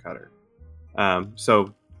laser cutter.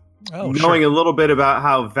 So knowing a little bit about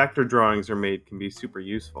how vector drawings are made can be super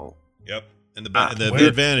useful. Yep. And the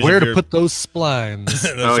advantage where to put those splines.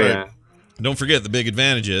 That's right. Yeah. Don't forget, the big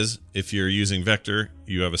advantage is if you're using vector,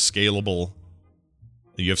 you have scalable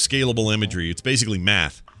imagery. It's basically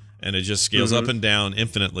math, and it just scales up and down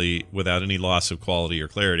infinitely without any loss of quality or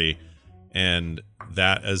clarity. And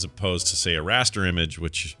that, as opposed to, say, a raster image,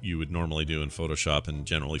 which you would normally do in Photoshop, and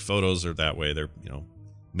generally photos are that way. They're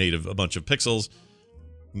made of a bunch of pixels.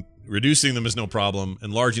 Reducing them is no problem.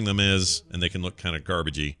 Enlarging them is, and they can look kind of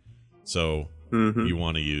garbagey. So you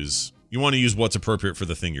want to use what's appropriate for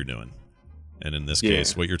the thing you're doing. And in this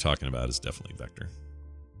case, what you're talking about is definitely vector.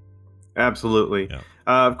 Absolutely. Yeah.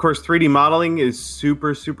 Of course, 3D modeling is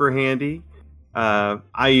super, super handy.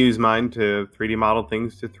 I use mine to 3D model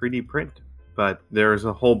things to 3D print. But there's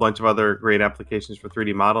a whole bunch of other great applications for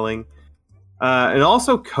 3D modeling. And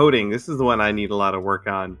also coding. This is the one I need a lot of work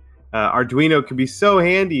on. Arduino can be so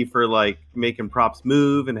handy for like making props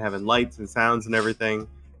move and having lights and sounds and everything.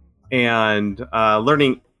 And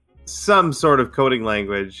learning some sort of coding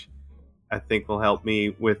language, I think, will help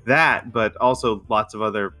me with that, but also lots of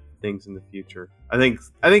other things in the future. I think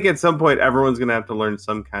at some point everyone's going to have to learn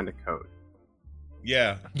some kind of code.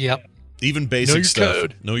 Yeah. Yep. Even basic stuff.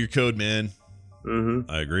 Code. Know your code, man.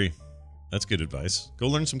 I agree. That's good advice. Go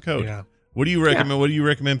learn some code. Yeah. What do you recommend? What do you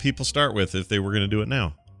recommend people start with if they were going to do it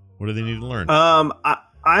now? What do they need to learn?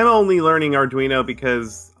 I'm only learning Arduino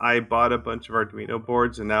because I bought a bunch of Arduino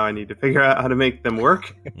boards and now I need to figure out how to make them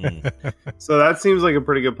work. So that seems like a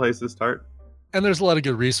pretty good place to start. And there's a lot of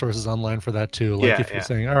good resources online for that too. Like if you're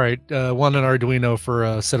saying, all right, want an Arduino for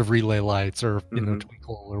a set of relay lights or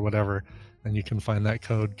Twinkle or whatever, then you can find that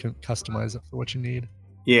code, customize it for what you need.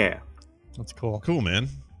 Yeah, that's cool. Cool, man.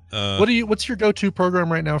 What's your go-to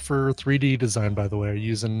program right now for 3D design? By the way, are you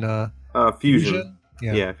using Fusion?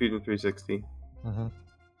 Yeah, Fusion 360.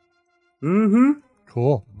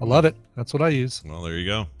 Cool. I love it. That's what I use. Well, there you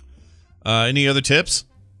go. Any other tips?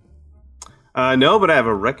 No, but I have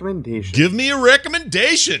a recommendation. Give me a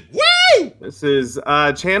recommendation. Woo! This is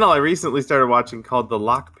a channel I recently started watching called The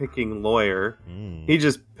Lockpicking Lawyer. He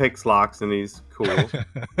just picks locks and he's cool.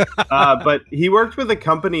 But he worked with a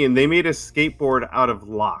company and they made a skateboard out of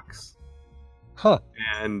locks. Huh.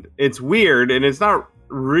 And it's weird, and it's not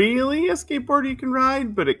really a skateboard you can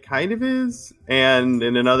ride, but it kind of is. And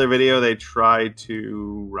in another video, they tried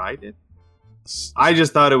to ride it. I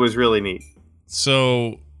just thought it was really neat.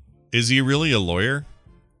 So, is he really a lawyer?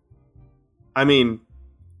 I mean,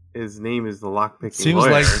 his name is the Lockpicking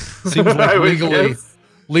Lawyer. Seems like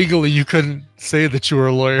legally you couldn't say that you were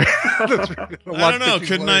a lawyer. I don't know.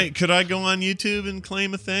 Could I go on YouTube and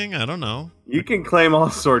claim a thing? I don't know. You can claim all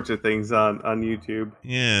sorts of things on YouTube.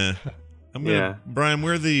 Yeah. Brian,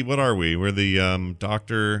 what are we? We're the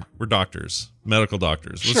we're doctors, medical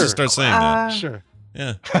doctors. Let's just start saying that. Sure.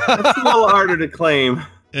 Yeah. It's a little harder to claim.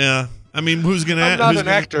 Yeah. I mean, I'm not an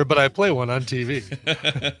actor, but I play one on TV.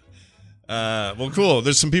 Well, cool.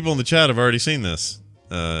 There's some people in the chat have already seen this.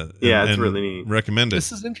 It's really neat. Recommend it.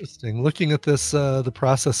 This is interesting. Looking at this, the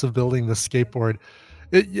process of building the skateboard,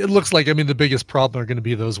 it looks like, the biggest problem are going to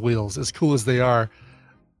be those wheels. As cool as they are,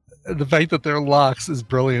 the fact that they're locks is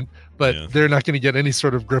brilliant, but they're not going to get any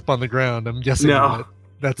sort of grip on the ground. I'm guessing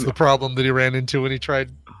that's the problem that he ran into when he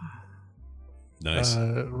tried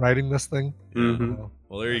riding this thing.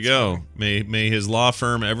 Well, there you go. May his law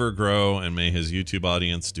firm ever grow, and may his YouTube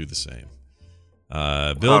audience do the same.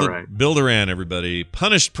 Bill Duran, everybody.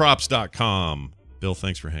 Punishedprops.com. Bill,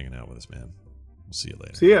 thanks for hanging out with us, man. We'll see you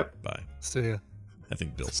later. See ya. Bye. See ya. I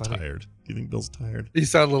think Bill's tired. Do you think Bill's tired? You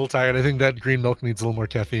sound a little tired. I think that green milk needs a little more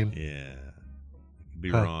caffeine. Yeah. Could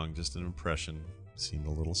be wrong. Just an impression. Seemed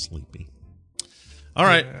a little sleepy. All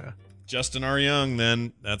right. Yeah. Justin R. Young,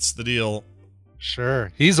 then. That's the deal.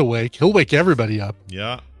 Sure. He's awake. He'll wake everybody up.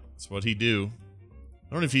 Yeah. That's what he do.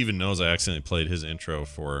 I don't know if he even knows I accidentally played his intro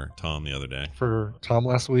for Tom the other day. For Tom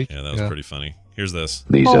last week? Yeah, that was pretty funny. Here's this.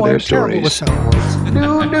 These are their stories. Oh,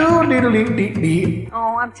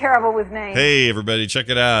 I'm terrible with names. Hey, everybody. Check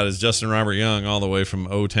it out. It's Justin Robert Young all the way from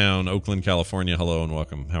O-Town, Oakland, California. Hello and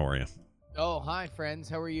welcome. How are you? Oh, hi, friends.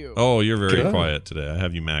 How are you? Oh, you're very quiet today. I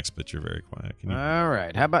have you Max, but you're very quiet. Can you... All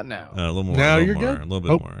right. How about now? A little more. Now you're more, good? A little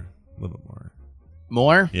bit more. A little bit more.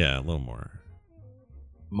 More? Yeah, a little more.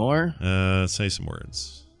 More? Say some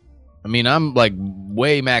words. I mean, I'm like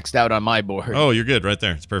way maxed out on my board. Oh, you're good right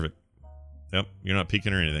there. It's perfect. Yep, you're not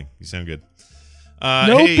peeking or anything. You sound good.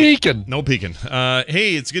 No peeking. No peeking.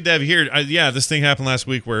 Hey, it's good to have you here. Yeah, this thing happened last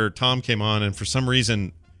week where Tom came on, and for some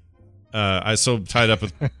reason, I was so tied up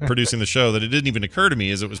with producing the show that it didn't even occur to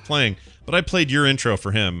me as it was playing. But I played your intro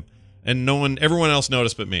for him, and everyone else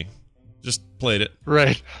noticed but me. Just played it.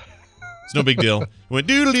 Right. It's no big deal. Went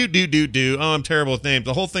do. Oh, I'm terrible with names.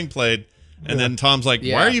 The whole thing played, and then Tom's like,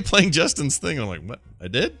 "Why are you playing Justin's thing?" I'm like, "What? I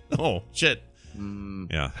did? Oh, shit."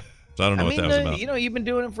 Yeah. So I don't know what that was about. You know, you've been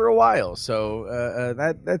doing it for a while, so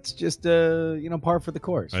that's just par for the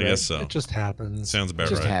course. I guess so. It just happens. Sounds about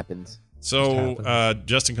right. It just happens. So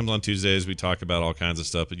Justin comes on Tuesdays. We talk about all kinds of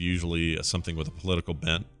stuff, but usually something with a political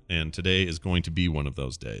bent. And today is going to be one of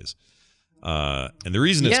those days. And the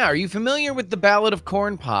reason is... Yeah, are you familiar with the Ballad of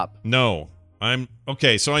Corn Pop? No.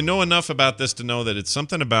 Okay, so I know enough about this to know that it's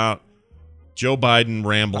something about Joe Biden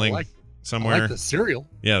rambling somewhere. I like the cereal.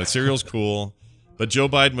 Yeah, the cereal's cool. But Joe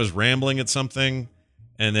Biden was rambling at something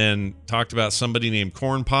and then talked about somebody named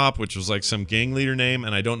Corn Pop, which was like some gang leader name,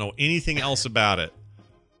 and I don't know anything else about it.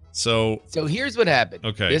 So here's what happened.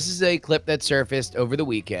 Okay. This is a clip that surfaced over the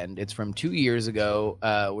weekend. It's from 2 years ago,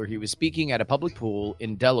 where he was speaking at a public pool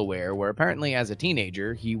in Delaware, where apparently as a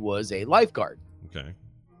teenager, he was a lifeguard. Okay.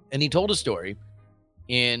 And he told a story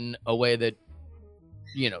in a way that,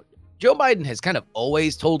 Joe Biden has kind of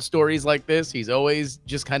always told stories like this. He's always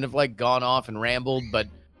just kind of like gone off and rambled. But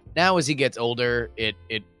now as he gets older, it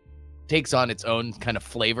takes on its own kind of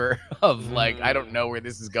flavor of like, I don't know where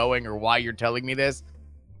this is going or why you're telling me this.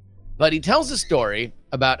 But he tells a story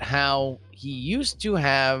about how he used to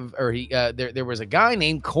have, or there was a guy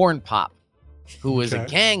named Corn Pop who was a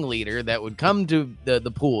gang leader that would come to the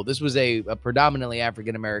pool. This was a predominantly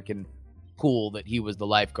African-American pool that he was the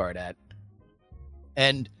lifeguard at.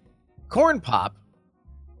 And Corn Pop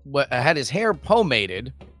had his hair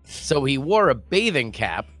pomaded, so he wore a bathing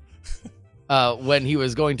cap when he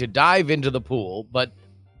was going to dive into the pool. But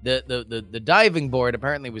the diving board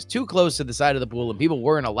apparently was too close to the side of the pool, and people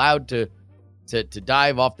weren't allowed to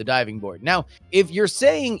dive off the diving board. Now, if you're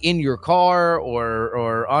saying in your car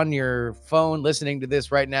or on your phone listening to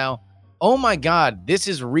this right now, oh my God, this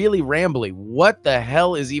is really rambly. What the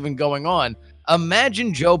hell is even going on?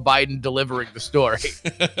 Imagine Joe Biden delivering the story.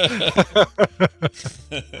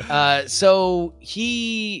 So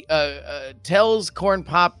he tells Corn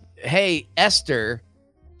Pop, hey, Esther,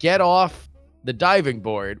 get off the diving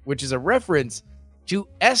board, which is a reference to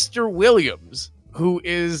Esther Williams, who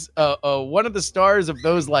is one of the stars of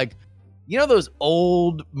those, like, those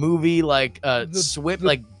old movie diving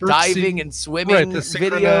and swimming right, the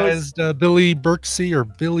synchronized Billy Birksey or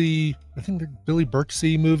Billy, I think they're Billy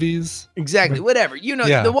Birksey movies. Exactly, right. Whatever.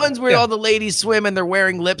 The ones where all the ladies swim and they're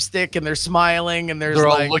wearing lipstick and they're smiling and they're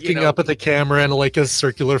all looking up at the camera in like a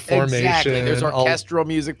circular formation. Exactly. There's orchestral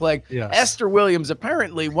music playing. Yes. Esther Williams,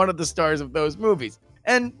 apparently one of the stars of those movies.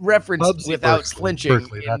 And referenced Bubsy without Berkeley. flinching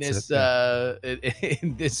Berkeley, in this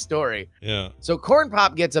in this story. Yeah. So Corn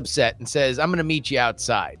Pop gets upset and says, I'm going to meet you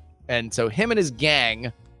outside. And so him and his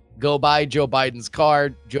gang go by Joe Biden's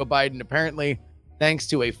car. Joe Biden apparently, thanks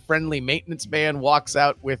to a friendly maintenance man, walks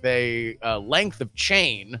out with a length of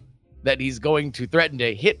chain that he's going to threaten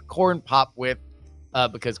to hit Corn Pop with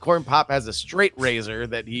because Corn Pop has a straight razor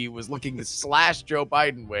that he was looking to slash Joe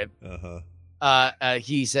Biden with.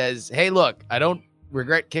 He says, hey, look, I don't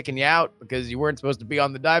regret kicking you out because you weren't supposed to be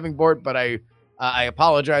on the diving board, but I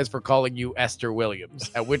apologize for calling you Esther Williams.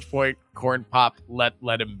 At which point, Corn Pop let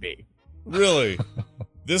him be. Really?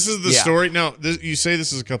 This is the story. Now, you say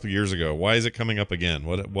this is a couple years ago. Why is it coming up again?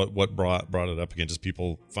 What brought it up again? Just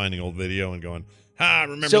people finding old video and going,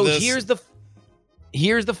 remember this? So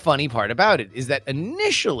here's the funny part about it is that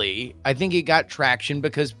initially, I think it got traction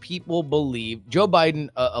because people believe Joe Biden,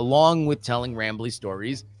 along with telling rambly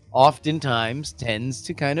stories, oftentimes tends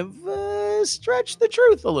to kind of stretch the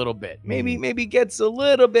truth a little bit. Maybe gets a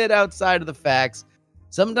little bit outside of the facts.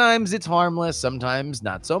 Sometimes it's harmless, sometimes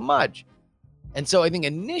not so much. And so I think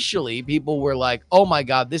initially people were like, oh my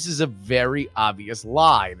God, this is a very obvious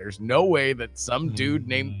lie. There's no way that some dude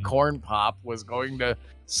named Corn Pop was going to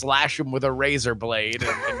slash him with a razor blade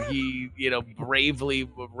and he, bravely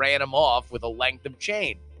ran him off with a length of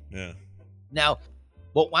chain. Yeah. Now,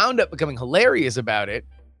 what wound up becoming hilarious about it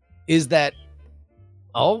is that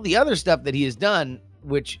all the other stuff that he has done,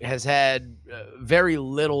 which has had very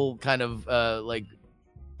little kind of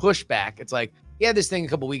pushback. It's like, he had this thing a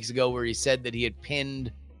couple weeks ago where he said that he had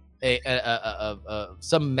pinned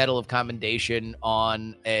some medal of commendation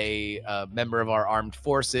on a member of our armed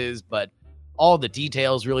forces, but all the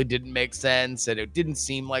details really didn't make sense, and it didn't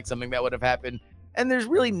seem like something that would have happened. And there's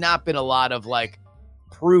really not been a lot of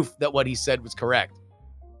proof that what he said was correct.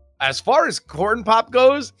 As far as Corn Pop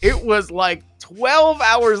goes, it was 12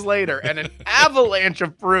 hours later and an avalanche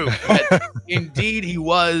of proof that indeed he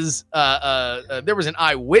was, there was an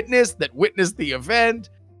eyewitness that witnessed the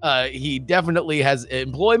event. He definitely has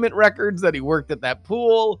employment records that he worked at that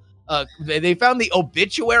pool. They found the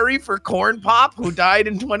obituary for Corn Pop, who died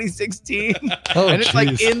in 2016. And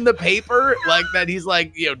it's in the paper, that he's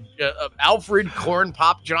Alfred Corn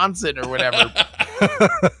Pop Johnson or whatever.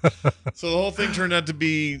 So the whole thing turned out to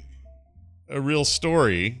be a real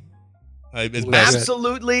story.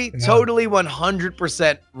 Absolutely, totally,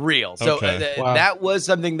 100% real. So Wow. that was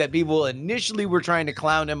something that people initially were trying to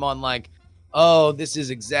clown him on, oh, this is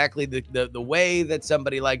exactly the way that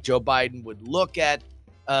somebody like Joe Biden would look at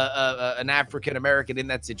an African American in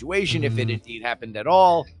that situation, if it indeed happened at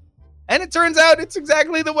all. And it turns out it's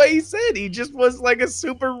exactly the way he said. He just was a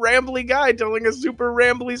super rambly guy telling a super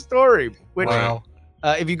rambly story. Which,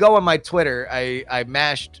 if you go on my Twitter, I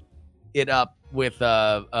mashed it up with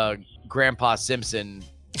Grandpa Simpson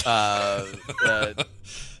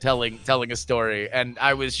telling a story, and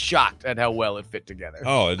I was shocked at how well it fit together.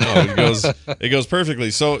 Oh no, it goes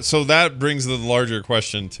perfectly. So that brings the larger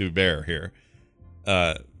question to bear here.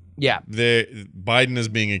 Biden is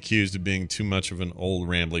being accused of being too much of an old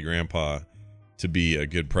rambly grandpa to be a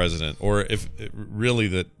good president, or if really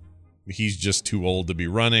that he's just too old to be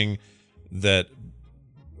running. That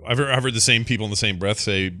I've heard the same people in the same breath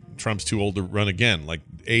say Trump's too old to run again.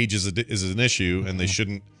 Age is an issue, and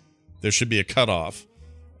there should be a cutoff.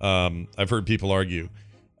 I've heard people argue,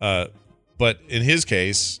 but in his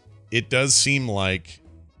case, it does seem like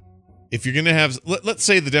if you're going to have, let's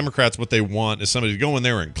say the Democrats, what they want is somebody to go in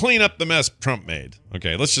there and clean up the mess Trump made.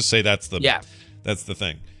 Okay, let's just say that's the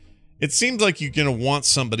thing. It seems like you're going to want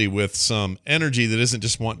somebody with some energy that isn't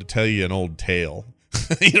just wanting to tell you an old tale.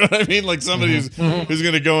 You know what I mean? Somebody who's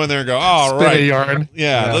going to go in there and go, all right. Spin a yarn.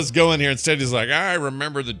 Yeah, let's go in here. Instead, he's like, I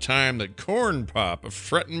remember the time that Corn Pop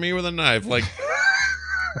threatened me with a knife.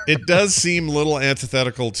 It does seem a little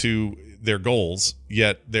antithetical to their goals,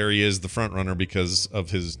 yet there he is, the front runner, because of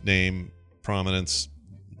his name, prominence,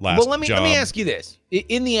 last job. Well, let me ask you this.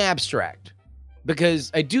 In the abstract,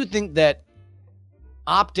 because I do think that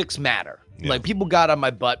optics matter. Yeah. People got on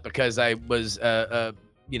my butt because I was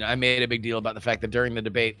I made a big deal about the fact that during the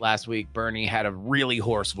debate last week, Bernie had a really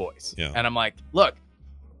hoarse voice. Yeah. And I'm like, look,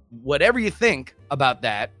 whatever you think about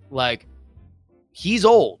that, he's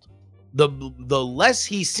old. The less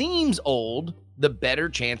he seems old, the better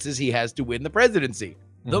chances he has to win the presidency.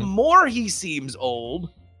 The more he seems old,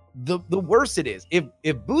 the worse it is. If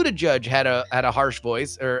Buttigieg had a harsh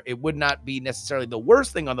voice, or it would not be necessarily the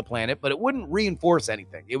worst thing on the planet, but it wouldn't reinforce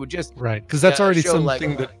anything. It would just because that's already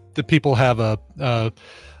something that people have a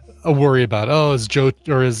worry about. Oh, is Joe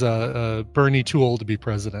or is Bernie too old to be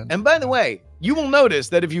president? And by the way, you will notice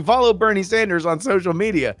that if you follow Bernie Sanders on social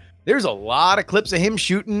media, there's a lot of clips of him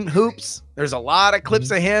shooting hoops. There's a lot of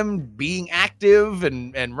clips of him being active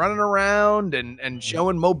and running around and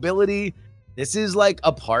showing mobility. This is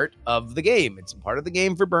a part of the game. It's a part of the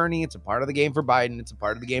game for Bernie. It's a part of the game for Biden. It's a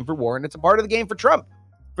part of the game for Warren. It's a part of the game for Trump,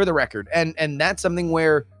 for the record. And that's something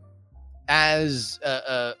where, as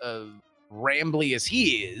rambly as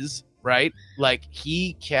he is, right?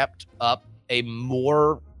 He kept up a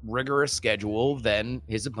more rigorous schedule than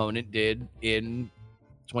his opponent did in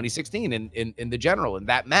 2016 in the general. And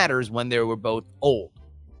that matters when they were both old.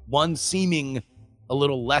 One seeming a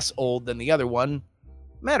little less old than the other one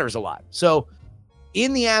matters a lot. So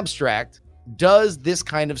in the abstract, does this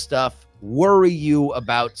kind of stuff worry you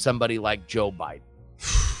about somebody like Joe Biden?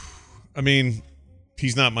 I mean,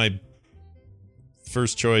 he's not my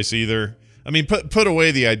first choice either. I mean, put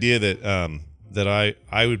away the idea that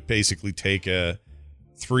I would basically take a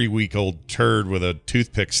 3-week-old turd with a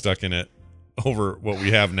toothpick stuck in it over what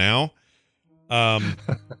we have now.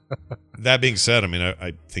 That being said, I mean,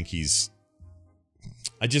 I think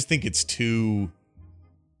I just think it's too.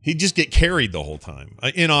 He'd just get carried the whole time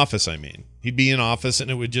in office. I mean, he'd be in office, and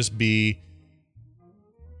it would just be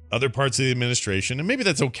other parts of the administration, and maybe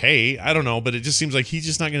that's okay. I don't know, but it just seems like he's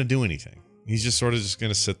just not going to do anything. He's just sort of just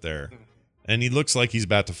going to sit there, and he looks like he's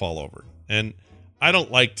about to fall over. And I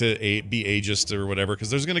don't like to be ageist or whatever, because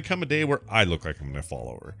there's going to come a day where I look like I'm going to fall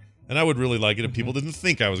over. And I would really like it if people didn't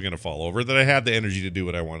think I was going to fall over, that I had the energy to do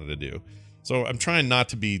what I wanted to do. So I'm trying not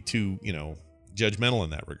to be too, judgmental in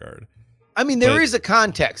that regard. I mean, there is a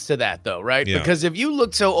context to that, though, right? Yeah. Because if you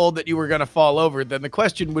look so old that you were going to fall over, then the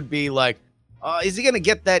question would be like, is he going to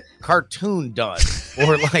get that cartoon done?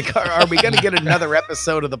 Or like, are we going to get another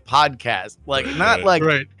episode of the podcast? Like, not like,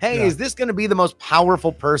 hey, is this going to be the most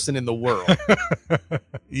powerful person in the world?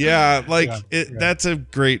 Yeah, that's a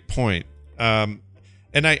great point. And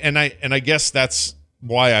I guess that's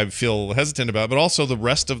why I feel hesitant about it. But also the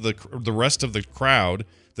rest of the crowd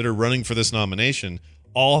that are running for this nomination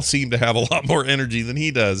all seem to have a lot more energy than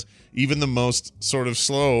he does. Even the most sort of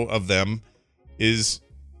slow of them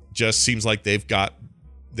just seems like they've got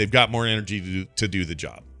more energy to do the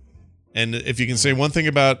job. And if you can say one thing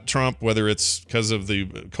about Trump, whether it's because of the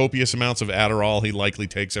copious amounts of Adderall he likely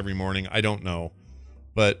takes every morning, I don't know.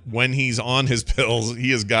 But when he's on his pills,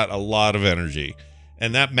 he has got a lot of energy.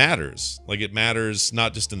 And that matters. Like, it matters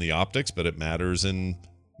not just in the optics, but it matters in,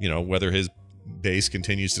 whether his base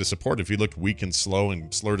continues to support. If he looked weak and slow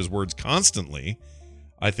and slurred his words constantly,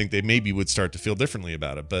 I think they maybe would start to feel differently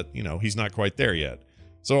about it. But, he's not quite there yet.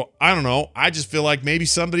 So, I don't know. I just feel like maybe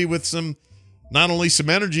somebody with not only some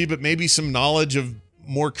energy, but maybe some knowledge of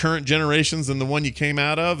more current generations than the one you came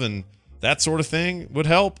out of, and that sort of thing would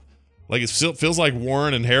help. Like, it still feels like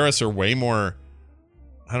Warren and Harris are way more,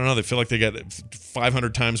 I don't know, they feel like they got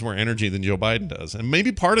 500 times more energy than Joe Biden does. And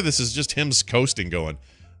maybe part of this is just him coasting, going,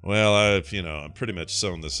 well, I'm pretty much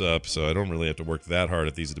sewing this up, so I don't really have to work that hard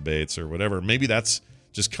at these debates or whatever. Maybe that's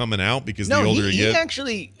just coming out because the older you get.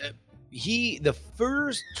 Actually, the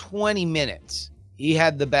first 20 minutes, he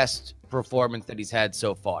had the best performance that he's had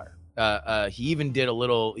so far. He even he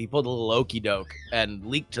pulled a little okie doke and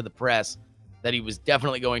leaked to the press that he was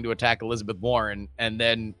definitely going to attack Elizabeth Warren, and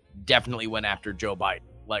then definitely went after Joe Biden.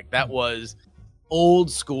 Like, that was old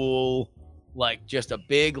school, like just a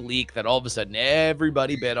big leak that all of a sudden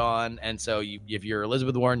everybody bid on. And so if you're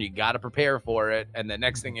Elizabeth Warren, you got to prepare for it. And the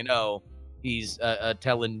next thing you know, he's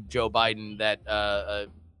telling Joe Biden that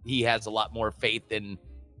he has a lot more faith in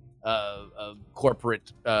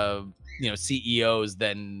corporate CEOs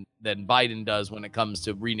than Biden does when it comes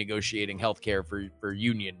to renegotiating healthcare for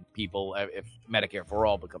union people if Medicare for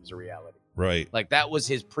all becomes a reality. Right. Like, that was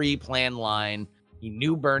his pre-planned line. He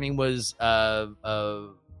knew Bernie was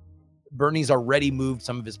Bernie's already moved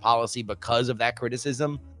some of his policy because of that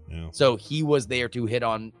criticism. Yeah. So he was there to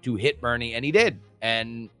hit Bernie, and he did.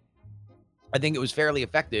 And I think it was fairly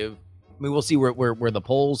effective. I mean, we'll see where the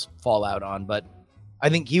polls fall out on, but I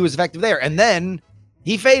think he was effective there. And then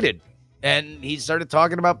he faded, and he started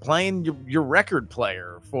talking about playing your record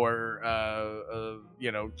player for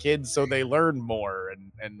kids so they learn more,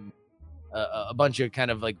 and a bunch of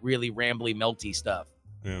kind of like really rambly, melty stuff.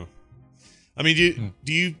 Yeah. I mean,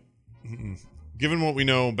 do you given what we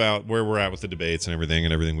know about where we're at with the debates and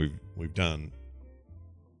everything we've done,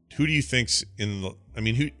 who do you think's who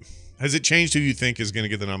has it changed who you think is going to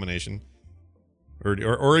get the nomination?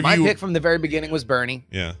 Or have my pick from the very beginning was Bernie.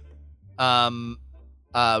 Yeah.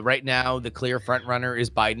 Right now the clear front runner is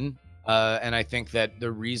Biden. And I think that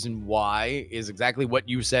the reason why is exactly what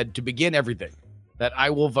you said to begin everything. That I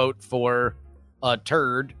will vote for a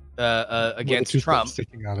turd against Trump.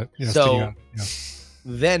 Sticking on it.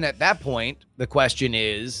 Then at that point, the question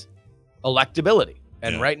is electability.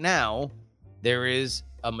 And right now, there is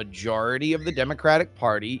a majority of the Democratic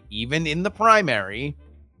Party, even in the primary,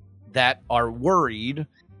 that are worried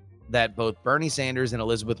that both Bernie Sanders and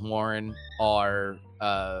Elizabeth Warren are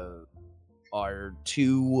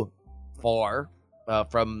too far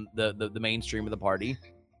from the mainstream of the party,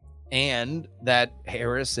 and that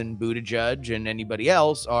Harris and Buttigieg and anybody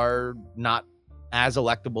else are not as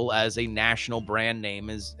electable as a national brand name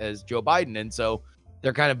as Joe Biden. And so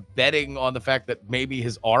they're kind of betting on the fact that maybe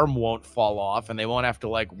his arm won't fall off and they won't have to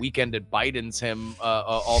like weekend at Biden's him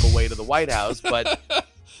all the way to the White House. But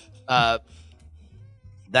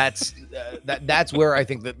that's where I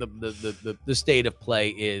think that the state of play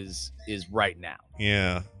is right now.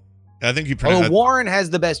 Yeah. I think Warren has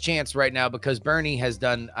the best chance right now because Bernie has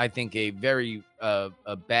done, I think, a very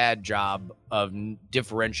a bad job of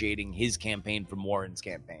differentiating his campaign from Warren's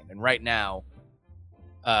campaign. And right now,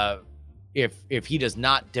 if he does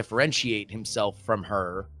not differentiate himself from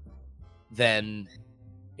her, then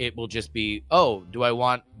it will just be, oh, do I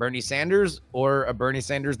want Bernie Sanders or a Bernie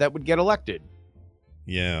Sanders that would get elected?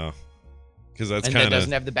 Yeah, because that's and kind of that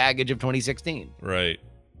doesn't have the baggage of 2016. Right.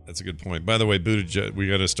 That's a good point. By the way, Buttigieg, we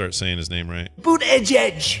got to start saying his name right. Boot edge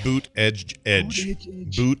edge. Boot edge edge.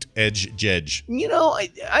 Boot edge edge. You know,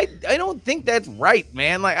 I don't think that's right,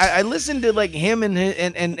 man. Like I listened to like him and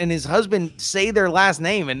his husband say their last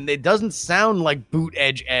name, and it doesn't sound like Boot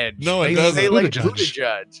Edge Edge. No, it they doesn't. say like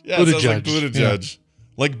Buttigieg. Yeah, it sounds like Buttigieg. Yeah.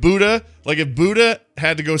 Like Buddha. Like if Buddha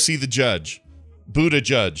had to go see the judge, Buddha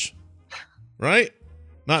judge, right?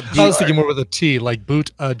 Not. I was thinking more with a T, like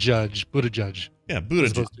boot a judge, Buddha judge. Yeah, Buddha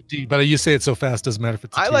judge. But you say it so fast, doesn't matter if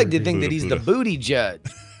it's. I like to think that he's the booty judge.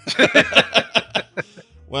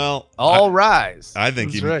 Well, all rise. I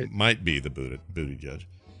think he might be the booty judge.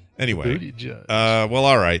 Anyway, booty judge. Well,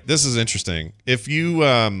 all right. This is interesting. If you,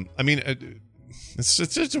 I mean, it's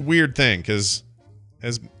just a weird thing because,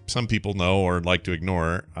 as some people know or like to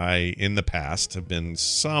ignore, I in the past have been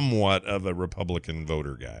somewhat of a Republican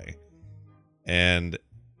voter guy, and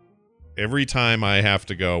every time I have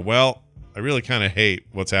to go, well, I really kind of hate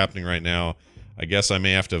what's happening right now. I guess I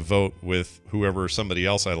may have to vote with whoever somebody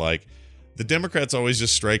else I like. The Democrats always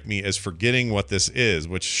just strike me as forgetting what this is,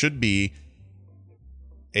 which should be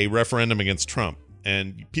a referendum against Trump.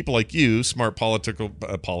 And people like you, smart political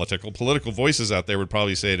voices out there would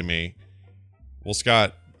probably say to me, well,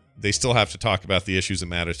 Scott, they still have to talk about the issues that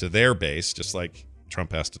matter to their base, just like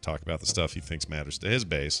Trump has to talk about the stuff he thinks matters to his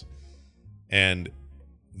base. And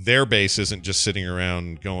their base isn't just sitting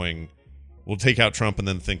around going, we'll take out Trump and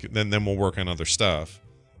then we'll work on other stuff.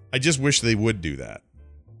 I just wish they would do that.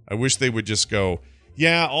 I wish they would just go,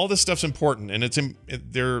 yeah, all this stuff's important, and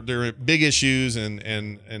they're big issues, and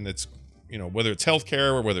it's, you know, whether it's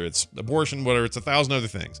healthcare or whether it's abortion, whether it's 1,000 other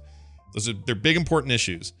things. They're big important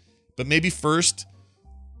issues. But maybe first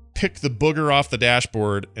pick the booger off the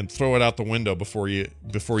dashboard and throw it out the window before you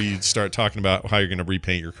start talking about how you're going to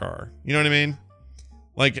repaint your car. You know what I mean?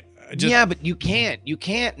 Like, yeah, but you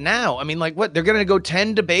can't now. I mean, like, what, they're gonna go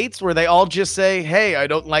 10 debates where they all just say, hey, I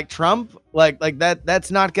don't like Trump, like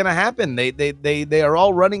that's not gonna happen. They are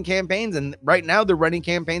all running campaigns, and right now they're running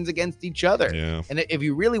campaigns against each other. Yeah. And if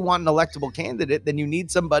you really want an electable candidate, then you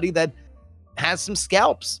need somebody that has some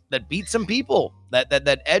scalps, that beat some people,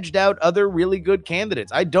 that edged out other really good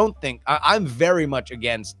candidates. I don't think I'm very much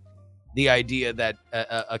against the idea that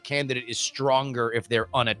a candidate is stronger if they're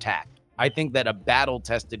unattacked. I think that a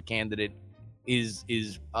battle-tested candidate is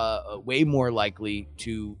way more likely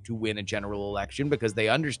to win a general election because they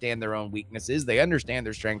understand their own weaknesses. They understand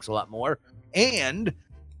their strengths a lot more. And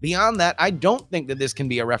beyond that, I don't think that this can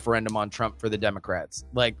be a referendum on Trump for the Democrats.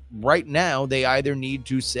 Like, right now, they either need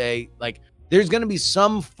to say, like, there's going to be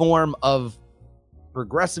some form of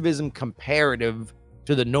progressivism comparative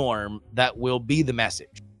to the norm that will be the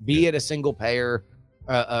message, be it a single payer,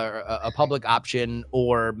 a public option,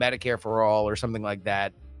 or Medicare for all, or something like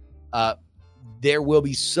that. There will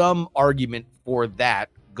be some argument for that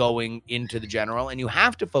going into the general, and you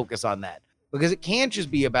have to focus on that because it can't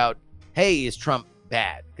just be about, hey, is Trump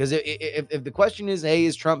bad? Because if the question is, hey,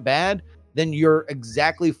 is Trump bad, then you're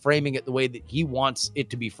exactly framing it the way that he wants it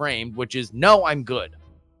to be framed, which is, no, I'm good.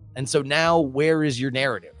 And so now where is your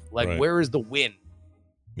narrative? Like, right. Where is the win?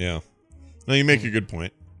 Yeah. No, you make a good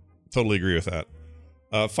point. Totally agree with that.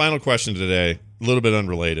 Final question today, a little bit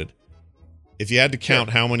unrelated. If you had to count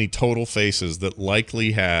how many total faces that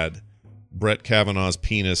likely had Brett Kavanaugh's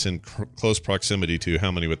penis in close proximity to,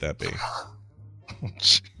 how many would that be?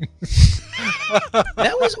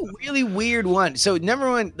 That was a really weird one. So number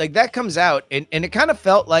one, like, that comes out and it kind of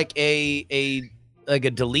felt like a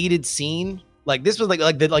deleted scene. Like, this was like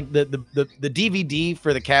the DVD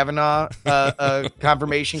for the Kavanaugh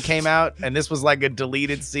confirmation came out, and this was like a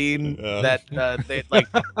deleted scene that they, like,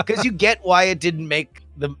 because you get why it didn't make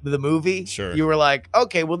the movie. Sure. You were like,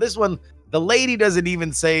 okay, well, this one, the lady doesn't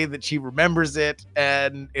even say that she remembers it,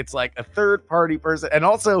 and it's like a third party person. And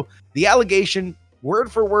also the allegation,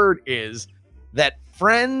 word for word, is that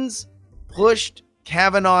friends pushed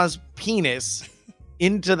Kavanaugh's penis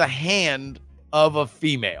into the hand of a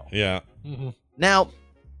female. Yeah. Mm-hmm. Now,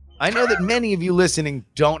 I know that many of you listening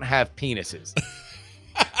don't have penises,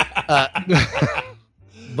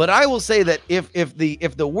 but I will say that if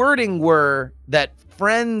the wording were that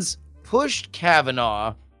friends pushed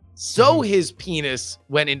Kavanaugh so his penis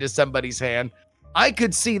went into somebody's hand, I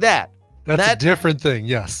could see that. That's a different thing.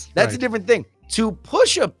 Yes, that's a different thing. To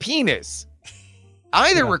push a penis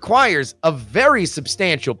requires a very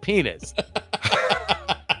substantial penis.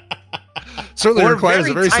 certainly or requires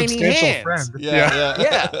a very tiny substantial hands. friend.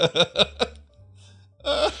 Yeah.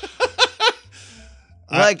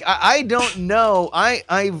 Like I don't know.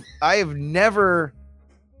 I have never.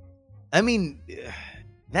 I mean,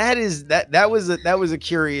 that was a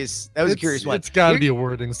curious one. It's got to be a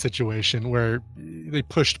wording situation where they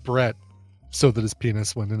pushed Brett so that his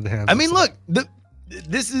penis went into the hands. I mean, look,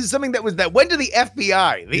 this is something that went to the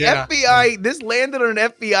FBI. The FBI, this landed on an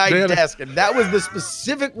FBI desk, and that was the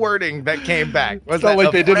specific wording that came back. It's not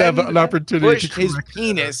like they didn't have an opportunity pushed to his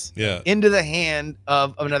penis Yeah. into the hand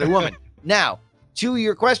of another woman. Now, to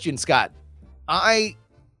your question, Scott, I,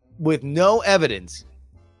 with no evidence,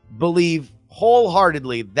 believe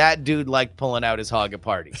wholeheartedly that dude liked pulling out his hog at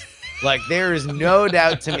parties. Like, there is no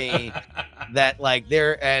doubt to me that, like,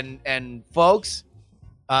 there and folks,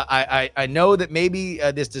 I know that maybe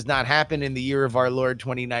this does not happen in the year of our Lord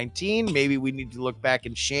 2019. Maybe we need to look back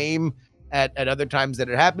in shame at other times that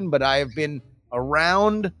it happened, but I have been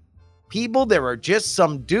around people. There are just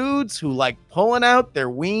some dudes who like pulling out their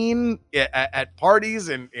ween at parties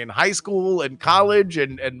in high school and college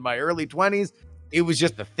and my early 20s. It was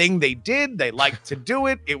just a thing they did. They liked to do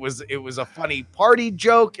it. It was a funny party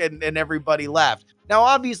joke, and everybody laughed. Now,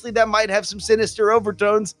 obviously, that might have some sinister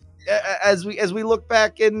overtones as we look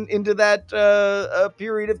back into that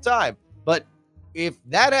period of time. But if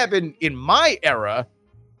that happened in my era,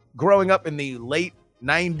 growing up in the late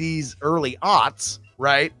 90s, early aughts,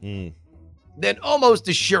 right? Then almost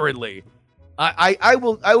assuredly, I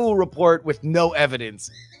will report with no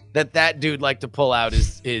evidence that dude liked to pull out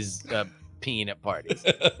his peeing at parties.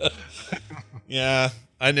 Yeah,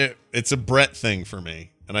 I know it's a Brett thing for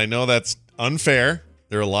me, and I know that's unfair.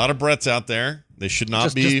 There are a lot of Bretts out there. They should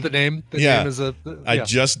not be. Just the name. The name is I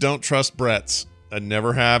just don't trust Bretts. I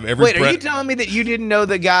never have. Wait, are you telling me that you didn't know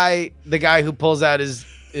the guy who pulls out his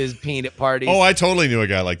peeing at parties? Oh, I totally knew a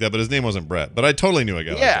guy like that, but his name wasn't Brett. But I totally knew a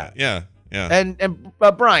guy like that. Yeah. And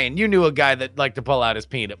Brian, you knew a guy that liked to pull out his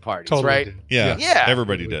peanut parties, Totally right? did. Yeah.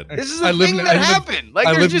 Everybody did. This is a thing that happened. Like,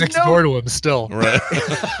 I there's live just next door to him still. Right.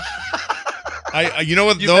 You know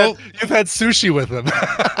what though? You've had sushi with him.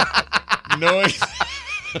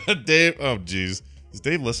 Dave. Oh, geez. Does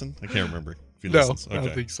Dave listen? I can't remember if he No, listens. I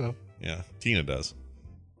don't think so. Yeah, Tina does.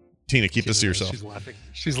 Tina, keep this to yourself. She's laughing.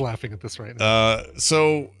 She's laughing at this right now. But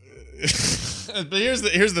here's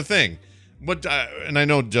the thing. And I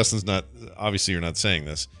know Justin's not. Obviously, you're not saying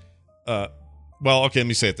this. Well, okay. Let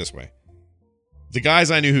me say it this way. The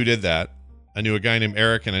guys I knew who did that, I knew a guy named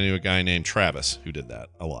Eric and I knew a guy named Travis who did that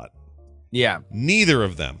a lot. Yeah. Neither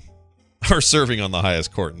of them are serving on the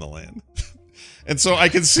highest court in the land. And so I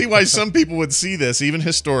can see why some people would see this, even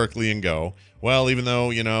historically, and go, well, even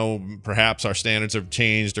though, perhaps our standards have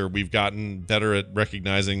changed or we've gotten better at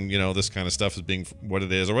recognizing, this kind of stuff as being what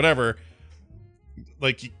it is or whatever,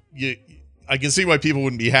 like, I can see why people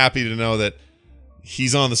wouldn't be happy to know that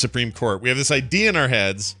he's on the Supreme Court. We have this idea in our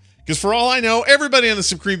heads, because for all I know, everybody on the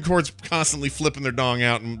Supreme Court's constantly flipping their dong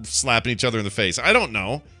out and slapping each other in the face. I don't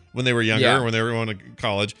know when they were younger or when they were going to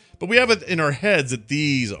college, but we have it in our heads that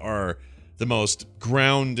these are the most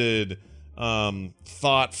grounded,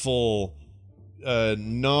 thoughtful,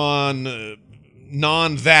 non-frat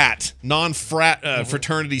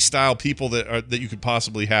fraternity style people that you could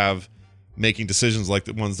possibly have making decisions like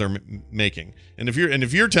the ones they're making. And if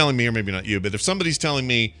you're telling me, or maybe not you, but if somebody's telling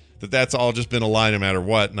me that that's all just been a lie no matter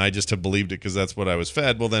what, and I just have believed it because that's what I was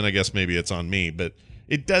fed, well, then I guess maybe it's on me. But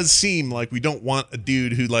it does seem like we don't want a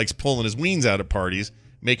dude who likes pulling his weens out at parties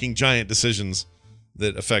making giant decisions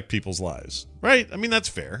that affect people's lives, right? I mean, that's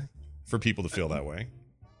fair for people to feel that way.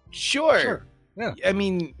 Sure. Yeah. I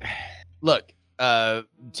mean, look, to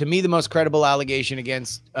me, the most credible allegation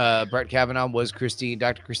against Brett Kavanaugh was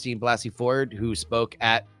Dr. Christine Blasey Ford, who spoke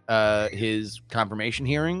at his confirmation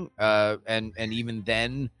hearing. And even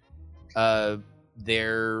then,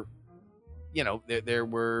 there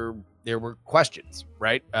were questions,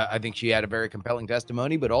 right? I think she had a very compelling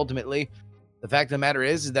testimony, but ultimately, the fact of the matter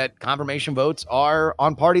is that confirmation votes are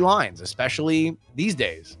on party lines, especially these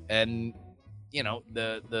days. And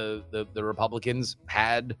the Republicans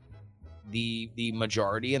had the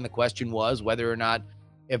majority, and the question was whether or not,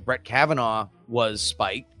 if Brett Kavanaugh was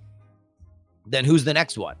spiked, then who's the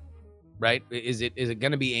next one, right? Is it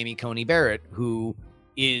going to be Amy Coney Barrett, who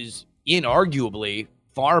is inarguably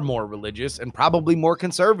far more religious and probably more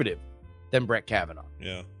conservative than Brett Kavanaugh?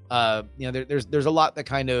 Yeah. There's a lot that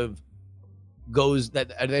kind of goes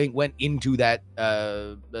that I think went into that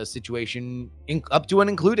situation up to and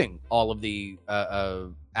including all of the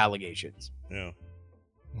allegations. Yeah.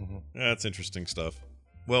 Mm-hmm. That's interesting stuff.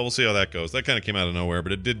 Well, we'll see how that goes. That kind of came out of nowhere,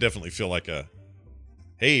 but it did definitely feel like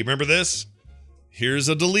hey, remember this? here's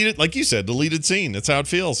a deleted, like you said, deleted scene. That's how it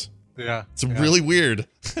feels. Yeah. It's really weird.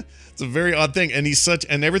 It's a very odd thing. And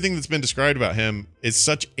and everything that's been described about him is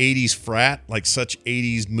such 80s frat, like such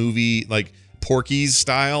 80s movie, like Porky's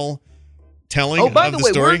style telling by of the the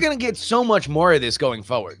way, story. we're going to get so much more of this going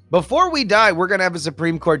forward. Before we die, we're going to have a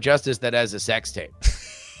Supreme Court justice that has a sex tape.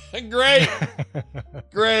 Great.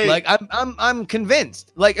 Like I'm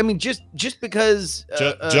convinced. Like, I mean, just because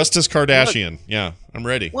Justice Kardashian. Yeah, I'm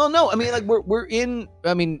ready. Well, no, I mean, like we're in.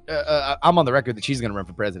 I mean, I'm on the record that she's going to run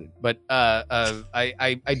for president, but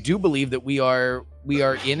I do believe that we are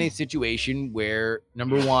in a situation where,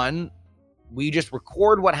 number one, we just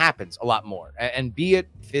record what happens a lot more, and be it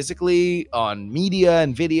physically on media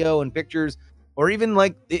and video and pictures, or even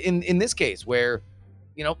like in this case where,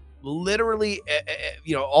 literally,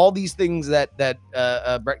 all these things that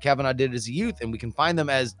Brett Kavanaugh did as a youth, and we can find them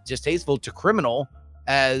as distasteful to criminal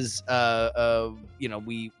as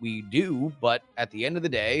we do, but at the end of the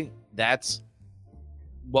day, that's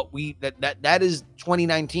what that is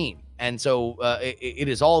 2019, and so it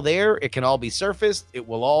is all there. It can all be surfaced. It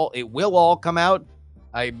will all come out.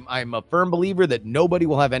 I'm a firm believer that nobody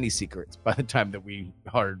will have any secrets by the time that we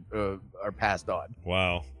are passed on.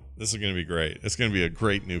 Wow. This is going to be great. It's going to be a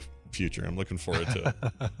great new future. I'm looking forward to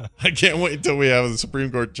it. I can't wait until we have a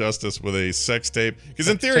Supreme Court justice with a sex tape. Because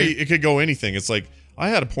in theory, it could go anything. It's like, I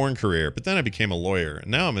had a porn career, but then I became a lawyer.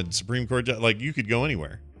 And now I'm a Supreme Court justice. Like, you could go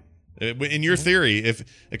anywhere. In your theory,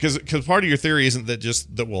 because part of your theory isn't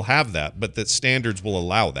that we'll have that, but that standards will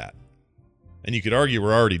allow that. And you could argue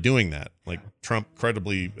we're already doing that. Like, Trump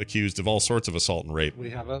credibly accused of all sorts of assault and rape.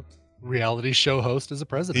 We have a reality show host as a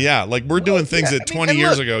president. Yeah, like we're doing things that 20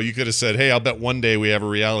 years ago you could have said, hey, I'll bet one day we have a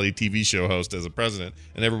reality TV show host as a president,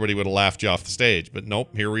 and everybody would have laughed you off the stage. But nope,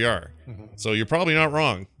 here we are. Mm-hmm. So you're probably not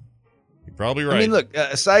wrong. You're probably right. I mean, look,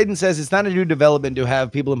 Seiden says it's not a new development to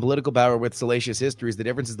have people in political power with salacious histories. The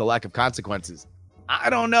difference is the lack of consequences. I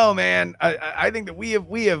don't know, man. I think that we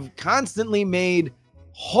have constantly made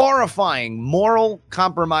horrifying moral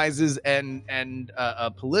compromises and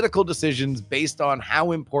political decisions based on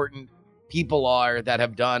how important people are that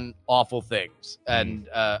have done awful things. And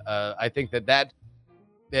I think that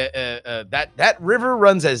river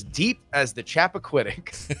runs as deep as the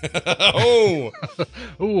Chappaquiddick.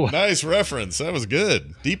 Oh, nice reference. That was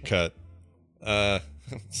good. Deep cut.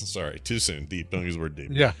 Sorry, too soon. Deep. Don't use the word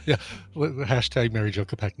deep. Yeah. Hashtag Mary Jo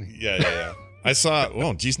Kopechne. Yeah. I saw.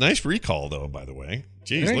 Oh, geez, nice recall though. By the way,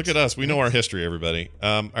 geez, Thanks. Look at us. We know our history, everybody.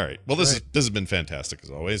 All right. Well, this has been fantastic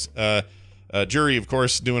as always. Jury, of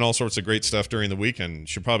course, doing all sorts of great stuff during the week, and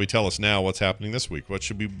should probably tell us now what's happening this week. What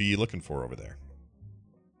should we be looking for over there?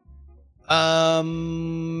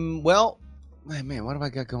 Well, man, what have I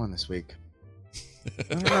got going this week?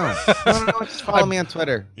 I don't know. Just follow me on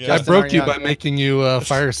Twitter. Yeah. I broke you by making you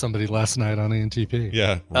fire somebody last night on ENTP.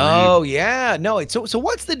 Yeah. Oh yeah. No. So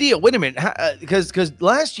what's the deal? Wait a minute. Because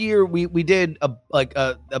last year we did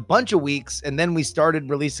a bunch of weeks, and then we started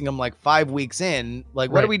releasing them like 5 weeks in.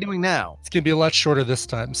 Like, what are we doing now? It's gonna be a lot shorter this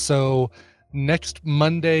time. So next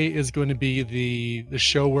Monday is going to be the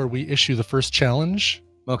show where we issue the first challenge.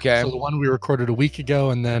 Okay. So the one we recorded a week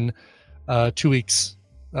ago, and then 2 weeks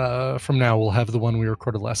from now we'll have the one we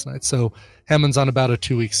recorded last night. So Hammond's on about a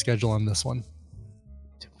 2-week schedule on this one.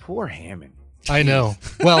 Poor Hammond. I know.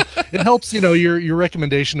 Well, it helps, your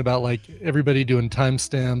recommendation about like everybody doing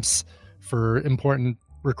timestamps for important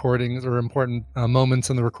recordings or important moments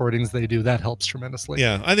in the recordings they do. That helps tremendously.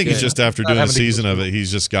 Yeah, I think he's just after doing a season of it,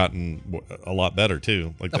 he's just gotten a lot better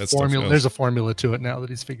too. Like that formula. There's a formula to it now that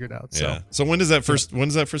he's figured out. So. Yeah. So when does that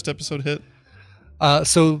first episode hit?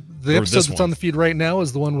 So the episode that's on the feed right now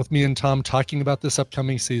is the one with me and Tom talking about this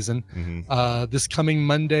upcoming season. Mm-hmm. This coming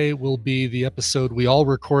Monday will be the episode we all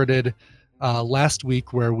recorded last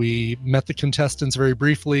week where we met the contestants very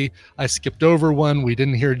briefly. I skipped over one. We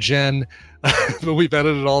didn't hear Jen, but we've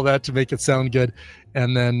edited all that to make it sound good.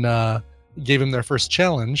 And then gave them their first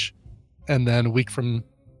challenge. And then a week from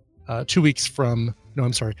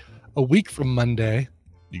Monday,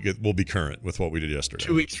 we'll be current with what we did yesterday.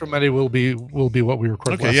 2 weeks from Monday will be what we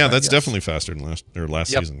recorded. Okay, yeah, that's definitely faster than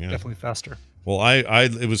last season. Yeah, definitely faster. Well,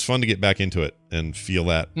 it was fun to get back into it and feel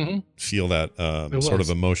that sort of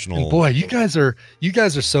emotional. And boy, you guys are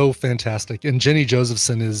so fantastic, and Jenny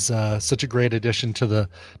Josephson is such a great addition to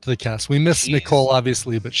the cast. We miss Nicole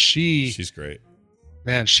obviously, but she's great.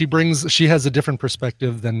 Man, she has a different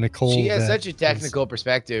perspective than Nicole. She has such a technical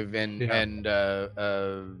perspective, and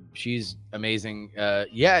she's amazing.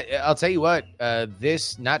 I'll tell you what.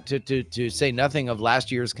 This, not to say nothing of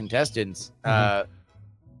last year's contestants.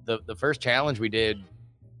 The first challenge we did,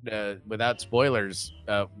 without spoilers,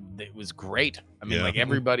 it was great. I mean, like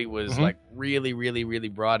everybody was like really, really, really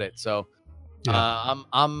brought it. So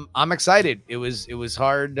I'm excited. It was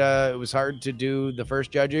hard. It was hard to do the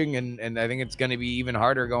first judging, and I think it's going to be even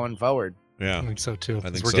harder going forward. Yeah, I think so too. I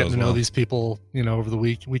think we're getting to know these people, over the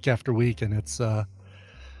week after week, and it's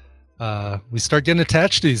we start getting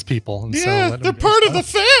attached to these people. And so they're part of the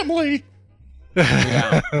family.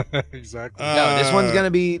 Yeah, exactly. No, this one's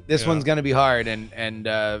gonna be hard, and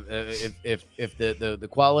if the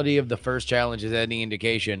quality of the first challenge is any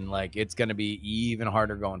indication, like it's gonna be even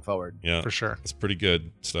harder going forward. Yeah, for sure. It's pretty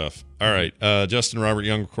good stuff. All right, Justin Robert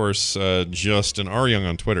Young, of course, Justin R. Young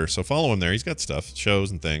on Twitter. So follow him there. He's got stuff, shows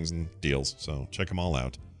and things and deals. So check them all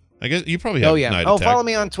out. I guess you probably have. Night Attack. Follow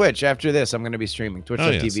me on Twitch after this. I'm going to be streaming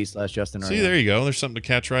twitch.tv/Justin. See, there you go. There's something to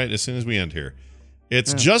catch right as soon as we end here.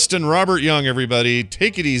 It's Justin Robert Young, everybody.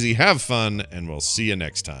 Take it easy, have fun, and we'll see you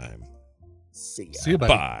next time. See ya. See you,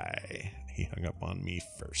 buddy. Bye. He hung up on me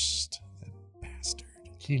first. That bastard.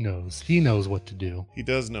 He knows what to do. He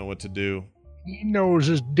does know what to do. He knows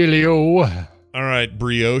his dealio. All right,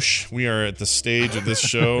 Brioche. We are at the stage of this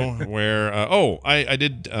show where I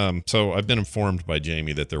did so I've been informed by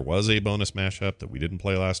Jamie that there was a bonus mashup that we didn't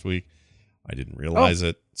play last week. I didn't realize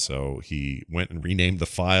it, so he went and renamed the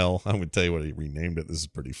file. I would tell you what he renamed it. This is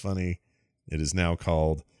pretty funny. It is now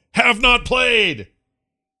called Have Not Played.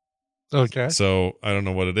 Okay. So I don't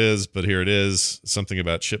know what it is, but here it is. Something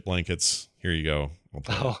about shit blankets. Here you go. We'll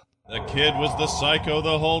play it. The kid was the psycho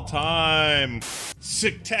the whole time.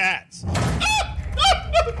 Sick tats. Scared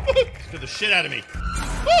the shit out of me.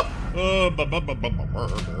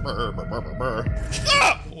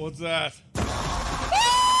 What's that?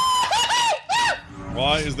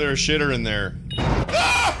 Why is there a shitter in there?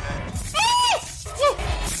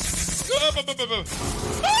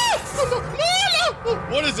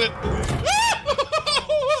 What is it?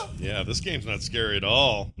 Yeah, this game's not scary at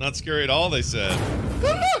all. Not scary at all, they said.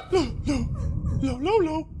 No.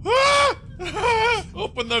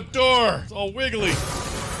 Open the door. It's all wiggly.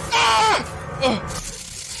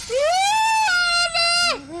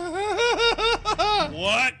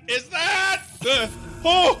 What is that?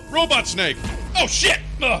 Robot snake. Oh, shit.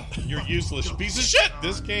 You're useless, piece of shit.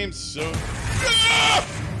 This game's so...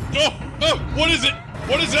 what is it?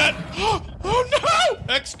 What is that? Oh,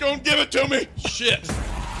 no. X, don't give it to me. Shit.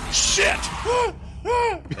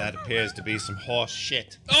 That appears to be some horse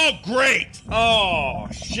shit. Oh, great. Oh,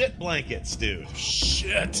 shit blankets, dude.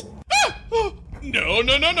 Shit. No. Oh,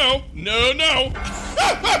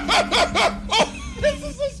 this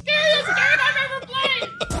is the scariest game I've ever played.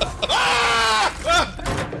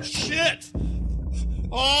 Shit.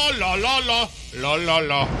 Oh, la.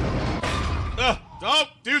 Don't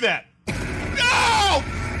do that. No!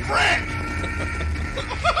 Frick!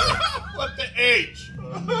 What the H?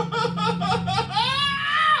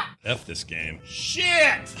 F this game.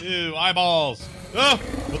 Shit! Ew, eyeballs. Oh,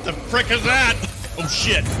 what the frick is that? Oh,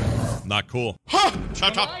 shit. Not cool. Huh!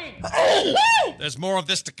 Shut up. There's more of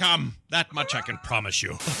this to come. That much I can promise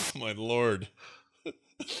you. Oh, my lord.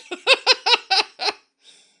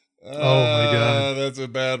 Oh, my God. That's a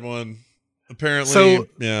bad one. Apparently, so,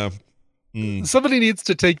 yeah. Somebody needs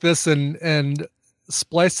to take this and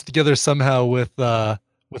splice it together somehow with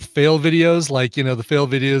fail videos, like, the fail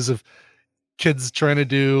videos of kids trying to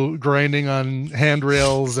do grinding on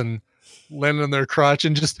handrails and landing on their crotch,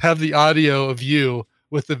 and just have the audio of you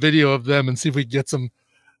with the video of them and see if we can get some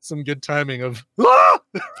good timing of.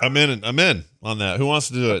 I'm in on that. Who wants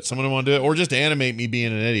to do it? Someone want to do it, or just animate me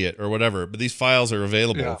being an idiot or whatever. But these files are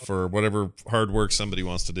available for whatever hard work somebody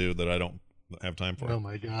wants to do that I don't have time for. Oh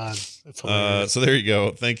my God, that's hilarious. So there you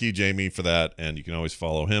go. Thank you, Jamie, for that. And you can always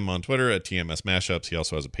follow him on Twitter at TMS Mashups. He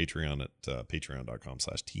also has a Patreon at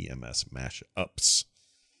patreon.com/TMS Mashups.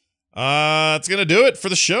 It's gonna do it for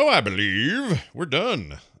the show, I believe. We're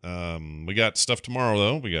done. We got stuff tomorrow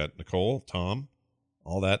though. We got Nicole, Tom,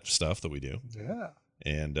 all that stuff that we do. Yeah.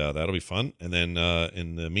 And that'll be fun. And then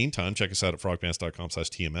in the meantime, check us out at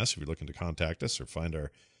frogpants.com/TMS if you're looking to contact us or find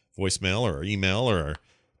our voicemail or our email or our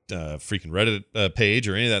freaking Reddit page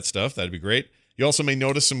or any of that stuff. That'd be great. You also may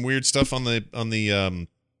notice some weird stuff on the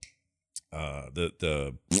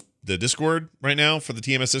Discord right now for the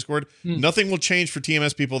TMS Discord. Nothing will change for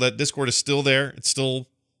TMS people. That Discord is still there. It's still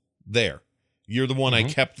there. You're the one I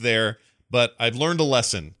kept there, but I've learned a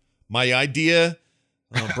lesson. My idea,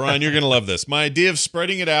 Brian, you're going to love this. My idea of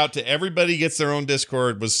spreading it out to everybody gets their own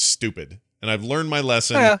Discord was stupid. And I've learned my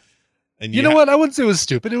lesson. Yeah. And you know what? I wouldn't say it was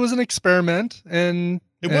stupid. It was an experiment, and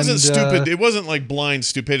it wasn't stupid. It wasn't like blind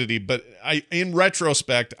stupidity, but in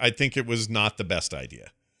retrospect, I think it was not the best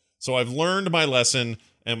idea. So I've learned my lesson.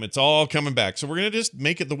 And it's all coming back. So we're going to just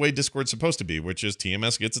make it the way Discord's supposed to be, which is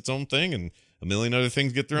TMS gets its own thing and a million other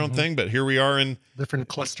things get their own thing. But here we are in different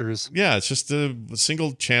clusters. Yeah, it's just a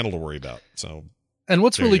single channel to worry about. So, and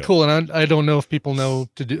what's really cool, and I don't know if people know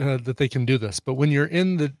to do that they can do this, but when you're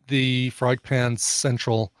in the Frog Pants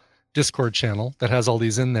Central Discord channel that has all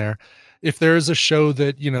these in there, if there is a show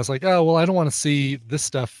that, you know, it's like, oh, well, I don't want to see this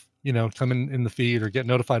stuff, you know, come in the feed or get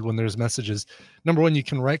notified when there's messages. Number one, you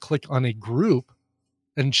can right click on a group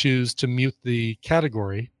and choose to mute the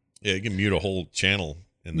category. Yeah, you can mute a whole channel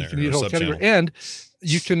in there. You can mute a whole category. And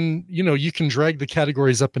you can drag the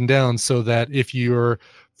categories up and down so that if you're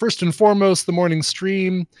first and foremost the morning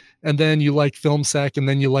stream, and then you like Film Sack, and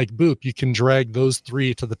then you like Boop, you can drag those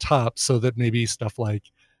three to the top so that maybe stuff like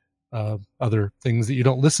other things that you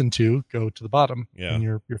don't listen to go to the bottom. Yeah. And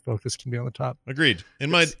your focus can be on the top. Agreed. In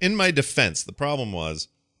my defense, the problem was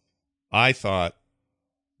I thought,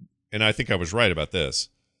 and I think I was right about this,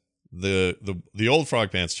 the old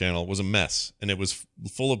Frog Pants channel was a mess, and it was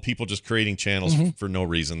full of people just creating channels for no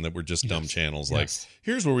reason that were just dumb channels. Like,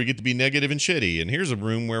 here's where we get to be negative and shitty, and here's a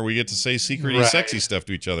room where we get to say secrety sexy stuff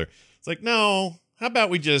to each other. It's like, no, how about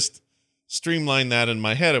we just streamline that? In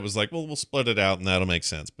my head, it was like, well, we'll split it out and that'll make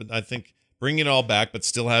sense. But I think bringing it all back, but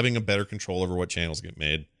still having a better control over what channels get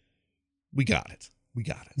made, we got it.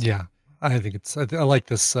 Yeah, I think I like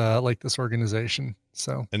this organization.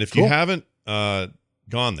 So, and if you haven't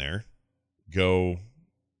gone there, go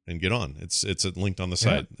and get on. It's linked on the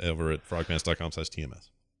site over at frogpants.com/TMS.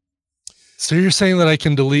 So you're saying that I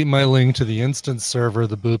can delete my link to the instance server,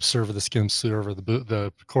 the Boop server, the Skim server,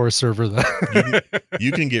 the core server.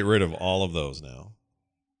 You can get rid of all of those now.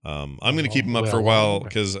 I'm going to keep them up for a while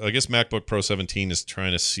because I guess MacBook Pro 17 is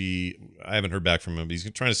trying to see. I haven't heard back from him, but he's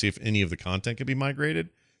trying to see if any of the content can be migrated.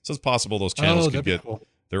 So it's possible those channels could get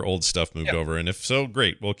their old stuff moved over, and if so,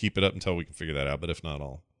 great. We'll keep it up until we can figure that out. But if not,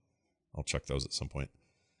 I'll check those at some point.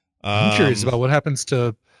 I'm curious about what happens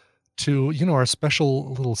to our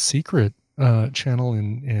special little secret channel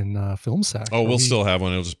in Film Sack. Oh, we'll still have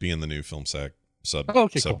one. It'll just be in the new Film Sack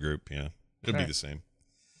subgroup. Cool. Yeah, it'll be the same.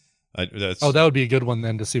 That would be a good one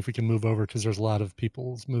then to see if we can move over, because there's a lot of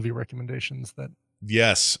people's movie recommendations that.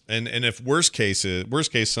 Yes, and if worst case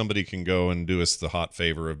somebody can go and do us the hot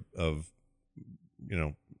favor of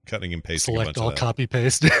cutting and pasting. Select all, copy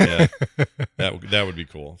paste. Yeah, that would be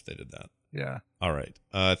cool if they did that. Yeah. All right.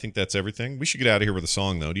 I think that's everything. We should get out of here with a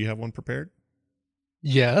song, though. Do you have one prepared?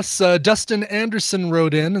 Yes. Dustin Anderson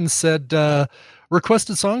wrote in and said,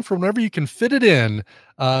 requested song from whenever you can fit it in.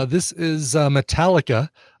 This is Metallica,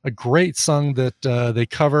 a great song that they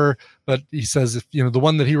cover. But he says, if the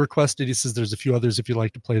one that he requested, he says there's a few others if you'd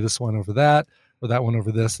like to play this one over that, or that one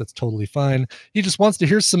over this, that's totally fine. He just wants to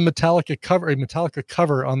hear some Metallica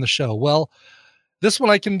cover on the show. Well, this one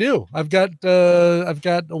I can do. I've got a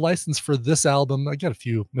license for this album. I got a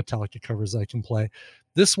few Metallica covers I can play.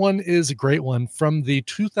 This one is a great one from the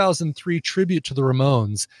 2003 tribute to the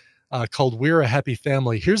Ramones called We're a Happy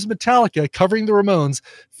Family. Here's Metallica covering the Ramones,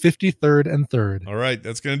 53rd and 3rd. All right,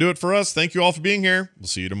 that's going to do it for us. Thank you all for being here. We'll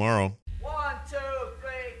see you tomorrow. 1, 2,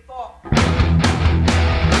 3, 4.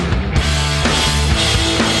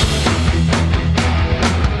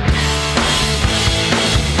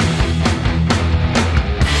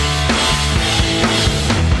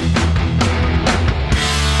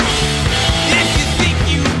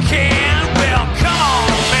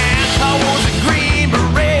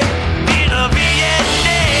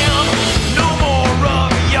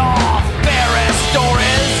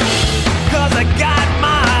 Got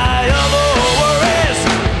my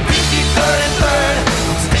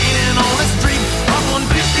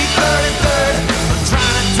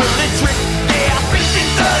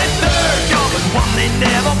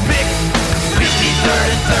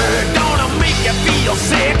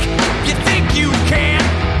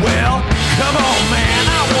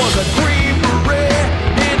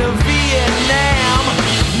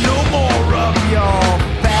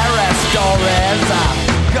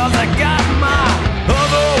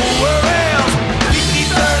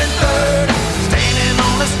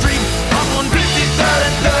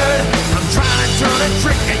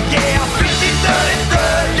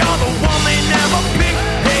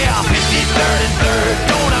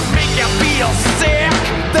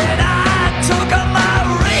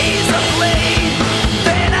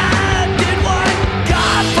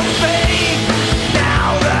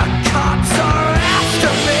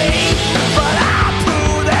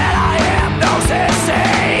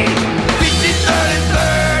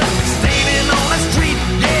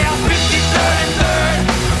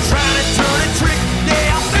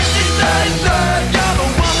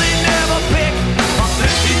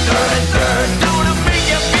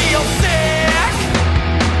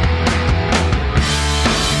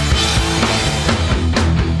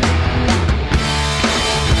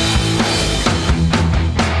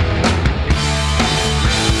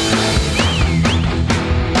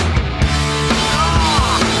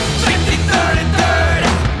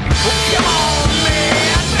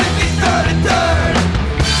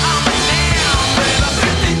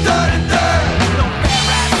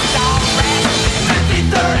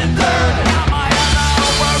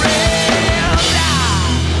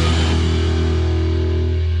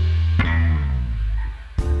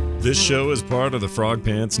This show is part of the Frog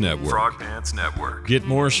Pants Network. Frog Pants Network. Get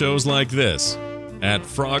more shows like this at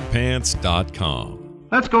frogpants.com.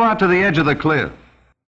 Let's go out to the edge of the cliff.